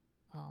yourself?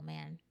 Oh,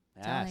 man.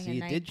 See,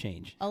 it did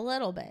change. A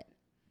little bit.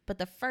 But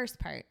the first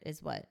part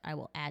is what I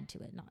will add to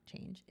it, not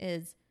change,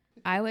 is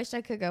I wish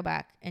I could go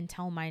back and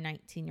tell my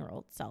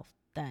 19-year-old self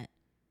that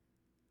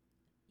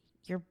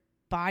your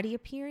body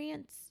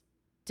appearance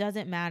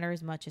doesn't matter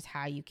as much as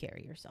how you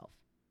carry yourself.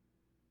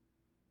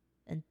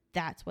 And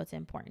that's what's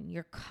important.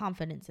 Your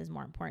confidence is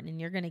more important, and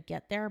you're going to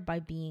get there by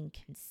being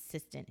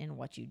consistent in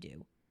what you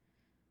do.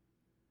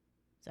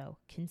 So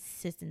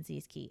consistency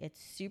is key. It's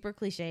super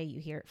cliche. You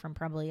hear it from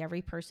probably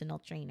every personal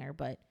trainer,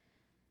 but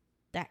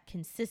that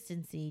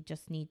consistency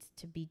just needs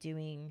to be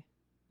doing,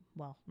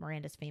 well,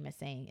 Miranda's famous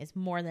saying is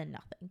more than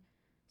nothing.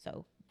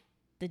 So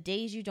the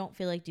days you don't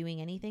feel like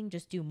doing anything,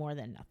 just do more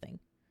than nothing.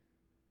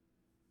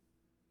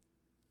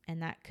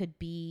 And that could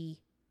be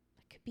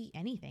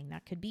anything.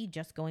 That could be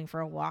just going for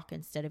a walk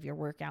instead of your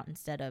workout,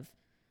 instead of,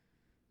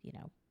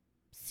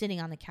 sitting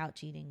on the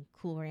couch eating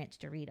Cool Ranch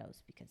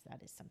Doritos, because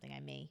that is something I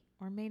may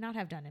or may not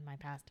have done in my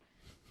past.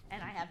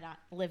 And I have not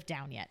lived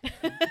down yet.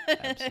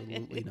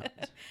 Absolutely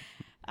not.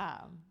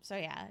 So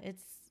yeah,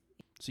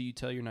 So you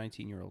tell your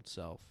 19-year-old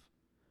self,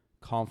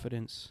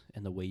 confidence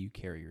and the way you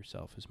carry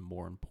yourself is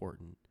more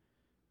important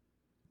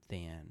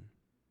than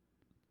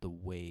the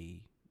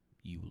way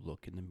you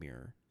look in the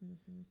mirror.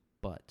 Mm-hmm.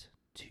 But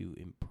to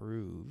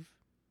improve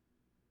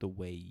the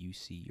way you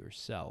see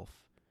yourself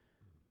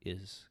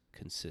is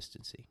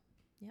consistency.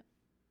 Yep.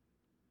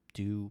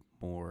 Do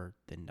more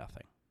than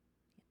nothing.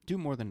 Do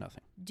more than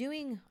nothing.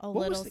 Doing a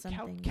what little was the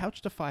something.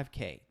 Couch to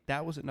 5K.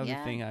 That was another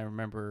thing I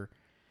remember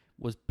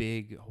was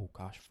big. Oh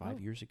gosh, 5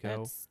 years ago.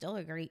 That's still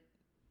a great.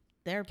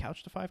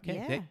 Couch to 5K.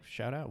 Yeah. Hey,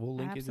 shout out. We'll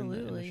link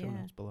Absolutely, it in the show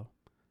notes below.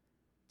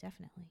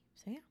 Definitely.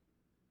 So yeah.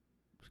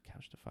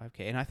 Couch to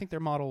 5K. And I think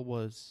their model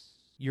was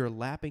you're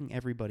lapping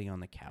everybody on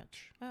the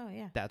couch. Oh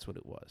yeah. That's what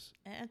it was.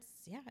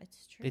 It's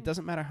true. It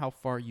doesn't matter how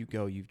far you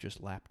go, you've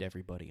just lapped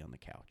everybody on the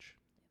couch.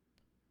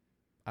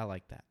 I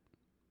like that.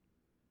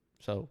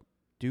 So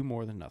do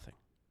more than nothing.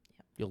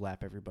 Yep. You'll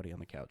lap everybody on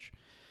the couch.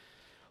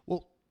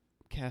 Well,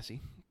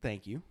 Cassie,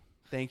 thank you.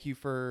 Thank you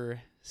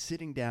for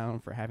sitting down,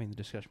 for having the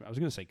discussion. I was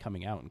going to say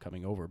coming out and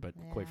coming over, but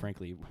quite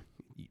frankly,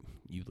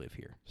 you live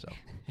here. So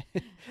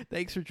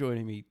thanks for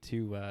joining me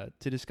to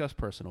discuss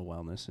personal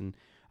wellness. And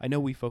I know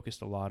we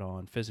focused a lot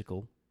on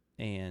physical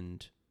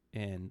and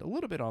a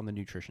little bit on the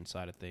nutrition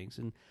side of things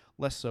and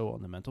less so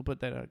on the mental,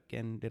 but that,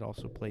 again, it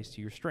also plays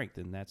to your strength,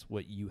 and that's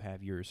what you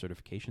have your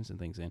certifications and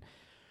things in.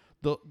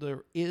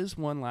 There is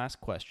one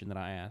last question that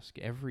I ask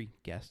every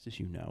guest, as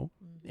you know,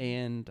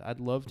 and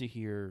I'd love to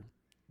hear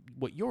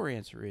what your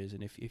answer is,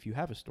 and if you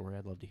have a story,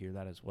 I'd love to hear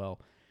that as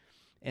well.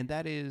 And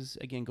that is,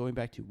 again, going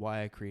back to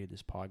why I created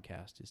this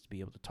podcast, is to be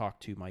able to talk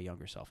to my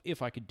younger self.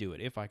 If I could do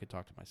it, if I could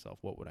talk to myself,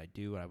 what would I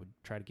do? And I would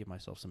try to give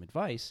myself some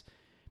advice,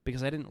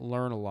 because I didn't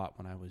learn a lot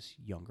when I was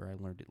younger.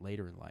 I learned it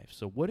later in life.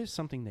 So what is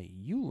something that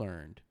you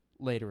learned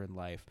later in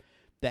life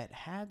that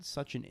had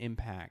such an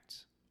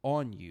impact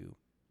on you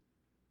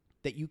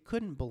that you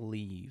couldn't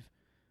believe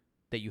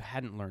that you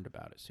hadn't learned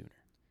about it sooner?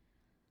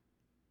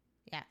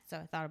 Yeah, so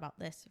I thought about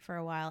this for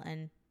a while,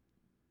 and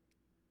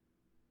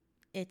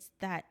it's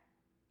that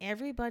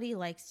everybody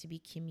likes to be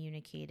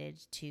communicated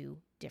to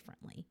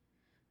differently.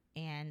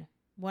 And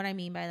what I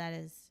mean by that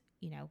is,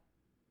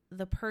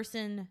 the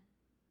person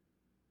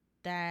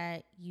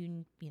that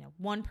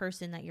one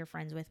person that you're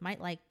friends with might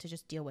like to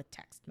just deal with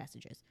text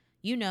messages.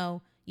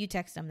 You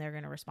text them, they're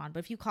going to respond. But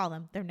if you call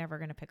them, they're never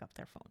going to pick up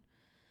their phone.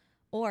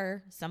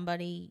 Or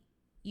somebody,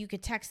 you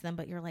could text them,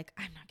 but you're like,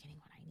 I'm not getting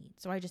what I need,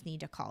 so I just need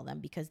to call them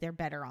because they're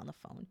better on the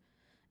phone.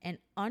 And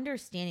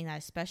understanding that,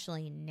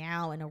 especially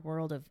now in a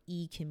world of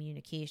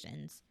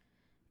e-communications,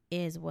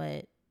 is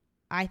what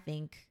I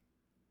think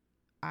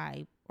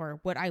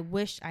what I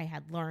wish I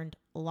had learned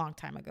a long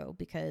time ago,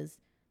 because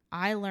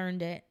I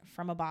learned it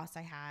from a boss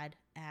I had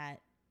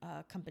at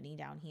a company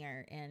down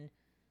here, and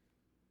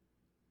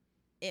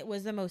it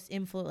was the most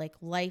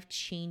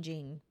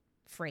life-changing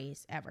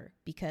phrase ever,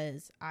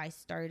 because I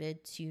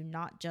started to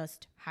not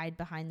just hide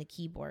behind the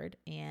keyboard,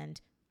 and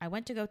I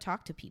went to go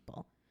talk to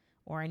people,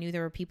 or I knew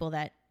there were people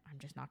that I'm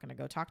just not going to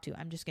go talk to.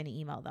 I'm just going to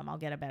email them. I'll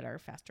get a better,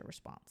 faster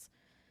response.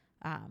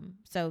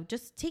 So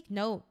just take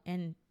note,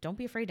 and don't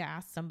be afraid to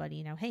ask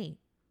somebody, hey,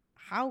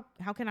 how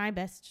can I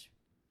best,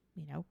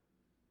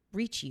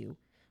 reach you,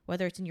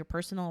 whether it's in your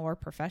personal or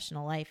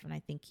professional life. And I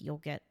think you'll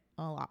get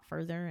a lot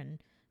further and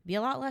be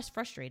a lot less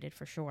frustrated,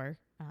 for sure,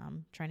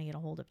 trying to get a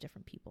hold of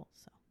different people.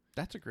 So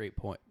that's a great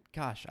point.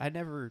 Gosh, I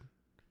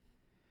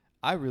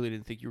really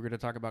didn't think you were going to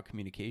talk about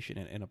communication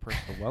and a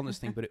personal wellness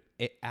thing, but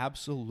it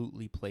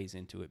absolutely plays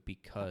into it,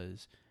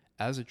 because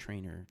as a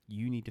trainer,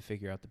 you need to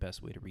figure out the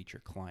best way to reach your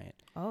client.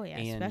 Oh, yeah,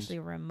 especially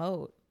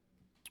remote.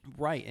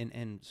 Right.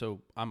 And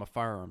so I'm a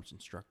firearms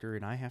instructor,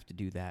 and I have to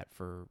do that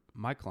for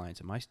my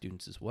clients and my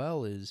students as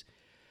well.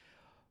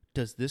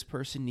 Does this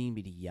person need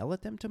me to yell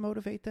at them to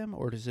motivate them?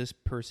 Or does this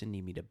person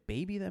need me to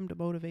baby them to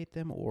motivate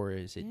them? Or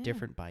is it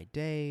different by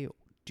day?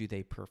 Do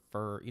they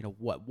prefer,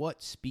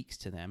 what speaks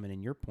to them? And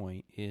in your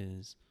point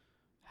is,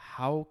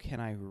 how can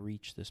I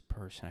reach this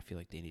person? I feel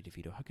like they need a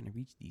veto. How can I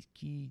reach these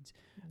kids?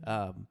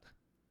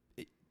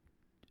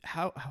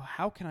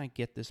 How can I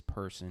get this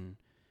person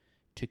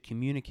to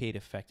communicate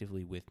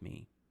effectively with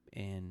me?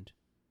 And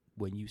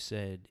when you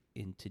said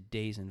in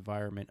today's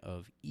environment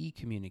of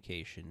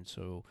e-communication,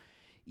 so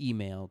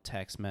email,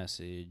 text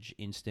message,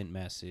 instant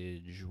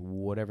message,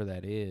 whatever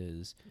that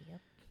is, yep.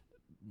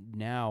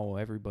 Now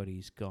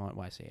everybody's gone.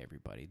 Well, I say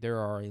everybody. There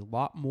are a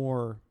lot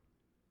more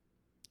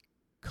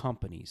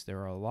companies.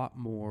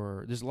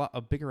 There's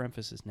a bigger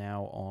emphasis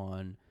now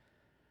on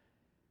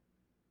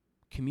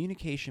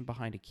communication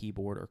behind a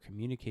keyboard or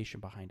communication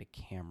behind a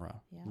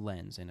camera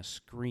lens and a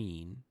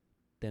screen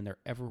than there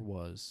ever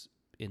was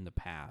in the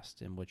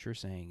past. And what you're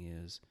saying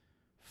is,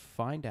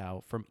 find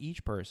out from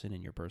each person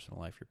in your personal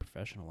life, your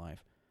professional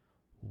life,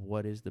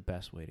 what is the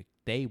best way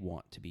they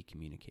want to be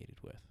communicated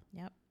with.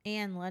 Yep.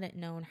 And let it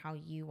known how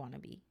you want to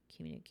be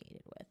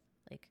communicated with.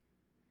 Like,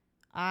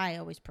 I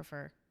always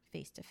prefer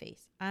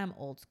face-to-face. I'm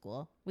old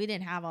school. We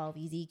didn't have all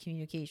these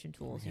e-communication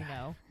tools,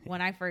 when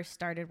I first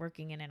started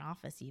working in an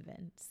office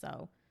even.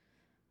 So,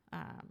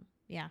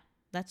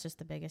 that's just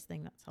the biggest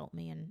thing that's helped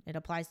me. And it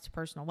applies to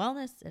personal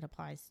wellness. It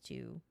applies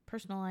to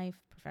personal life,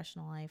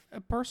 professional life.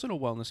 Personal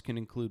wellness can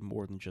include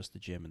more than just the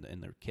gym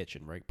and their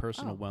kitchen, right?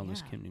 Personal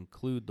wellness can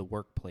include the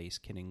workplace,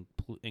 can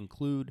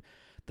include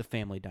the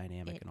family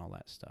dynamic and all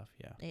that stuff.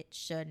 Yeah, it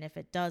should. And if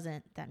it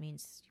doesn't, that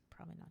means you're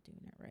probably not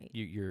doing it right.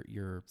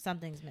 You're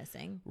something's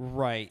missing.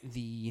 Right.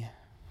 And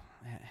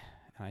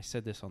I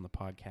said this on the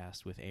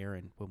podcast with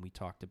Aaron when we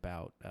talked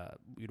about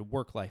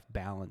work-life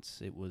balance.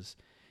 It was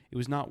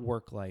not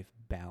work-life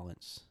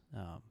balance.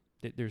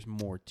 There's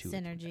more to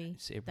synergy.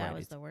 That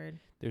was the word.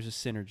 There's a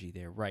synergy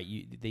there, right?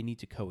 They need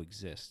to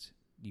coexist.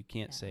 You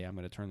can't say, I'm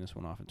going to turn this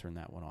one off and turn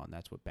that one on.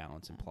 That's what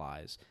balance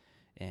implies.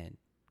 And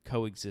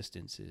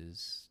coexistence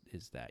is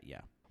that,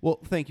 yeah. Well,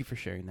 thank you for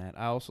sharing that.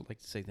 I also like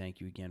to say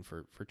thank you again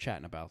for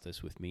chatting about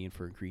this with me and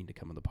for agreeing to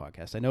come on the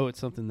podcast. I know it's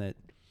something that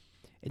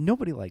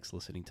nobody likes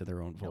listening to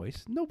their own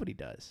voice. Nope. Nobody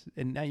does.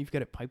 And now you've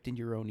got it piped into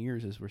your own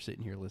ears as we're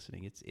sitting here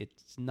listening.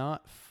 It's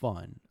not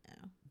fun.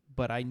 No.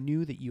 But I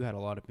knew that you had a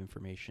lot of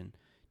information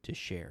to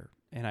share.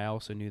 And I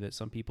also knew that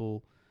some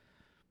people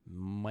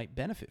might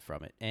benefit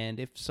from it. And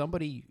if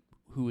somebody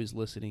who is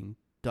listening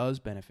does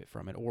benefit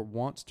from it or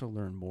wants to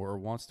learn more or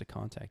wants to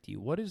contact you,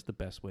 what is the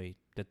best way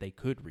that they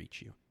could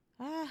reach you?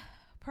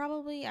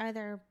 Probably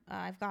either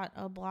I've got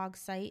a blog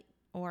site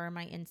or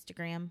my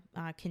Instagram,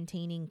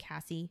 Containing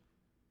Cassie,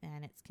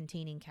 and it's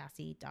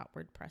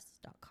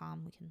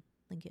containingcassie.wordpress.com. We can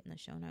link it in the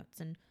show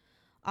notes. And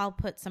I'll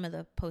put some of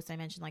the posts I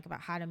mentioned, like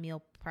about how to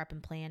meal prep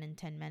and plan in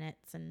 10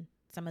 minutes and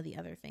some of the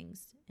other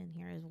things in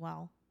here as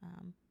well.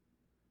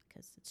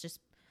 Because it's just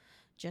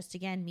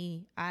again,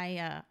 me.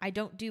 I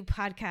don't do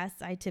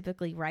podcasts. I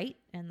typically write,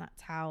 and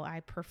that's how I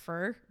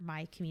prefer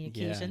my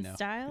communication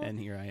style. And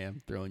here I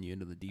am throwing you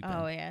into the deep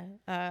end.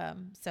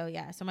 Oh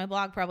yeah. So my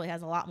blog probably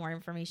has a lot more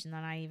information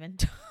than I even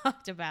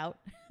talked about,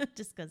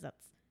 just because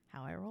that's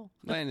how I roll.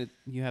 And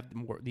you have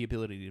the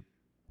ability to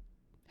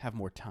have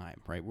more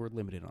time, right? We're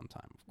limited on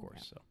time, of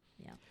course. So,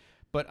 yeah.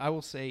 But I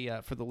will say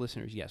for the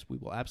listeners, yes, we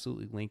will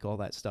absolutely link all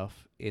that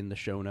stuff in the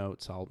show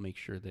notes. I'll make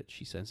sure that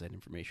she sends that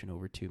information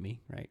over to me,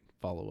 right?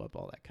 Follow up,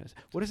 all that kind of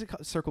stuff. What is it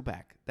called? Circle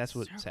back. That's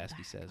what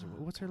Sasky says. Oh,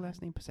 What's her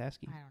last name?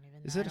 Pasasky? I don't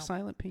even know. Is it a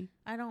silent P?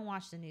 I don't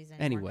watch the news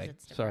anymore. Anyway,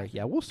 sorry.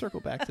 Yeah, we'll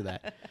circle back to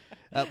that.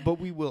 But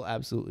we will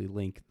absolutely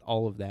link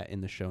all of that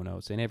in the show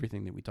notes and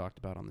everything that we talked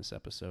about on this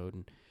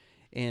episode.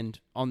 And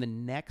on the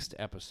next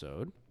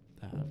episode,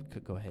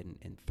 could go ahead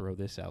and throw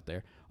this out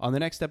there. On the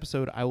next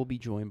episode, I will be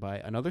joined by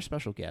another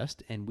special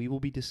guest, and we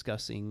will be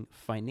discussing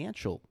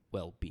financial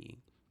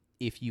well-being.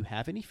 If you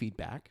have any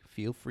feedback,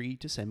 feel free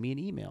to send me an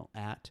email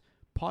at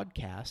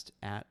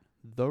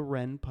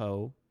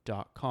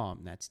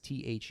podcast@therenpo.com. That's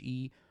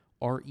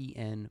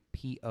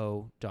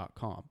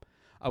TheRenpo.com.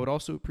 I would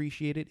also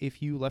appreciate it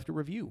if you left a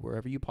review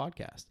wherever you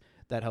podcast.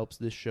 That helps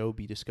this show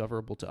be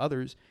discoverable to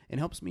others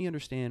and helps me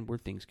understand where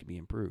things can be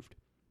improved.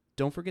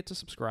 Don't forget to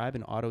subscribe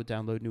and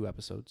auto-download new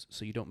episodes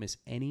so you don't miss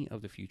any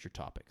of the future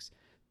topics.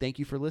 Thank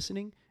you for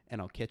listening,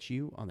 and I'll catch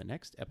you on the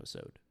next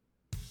episode.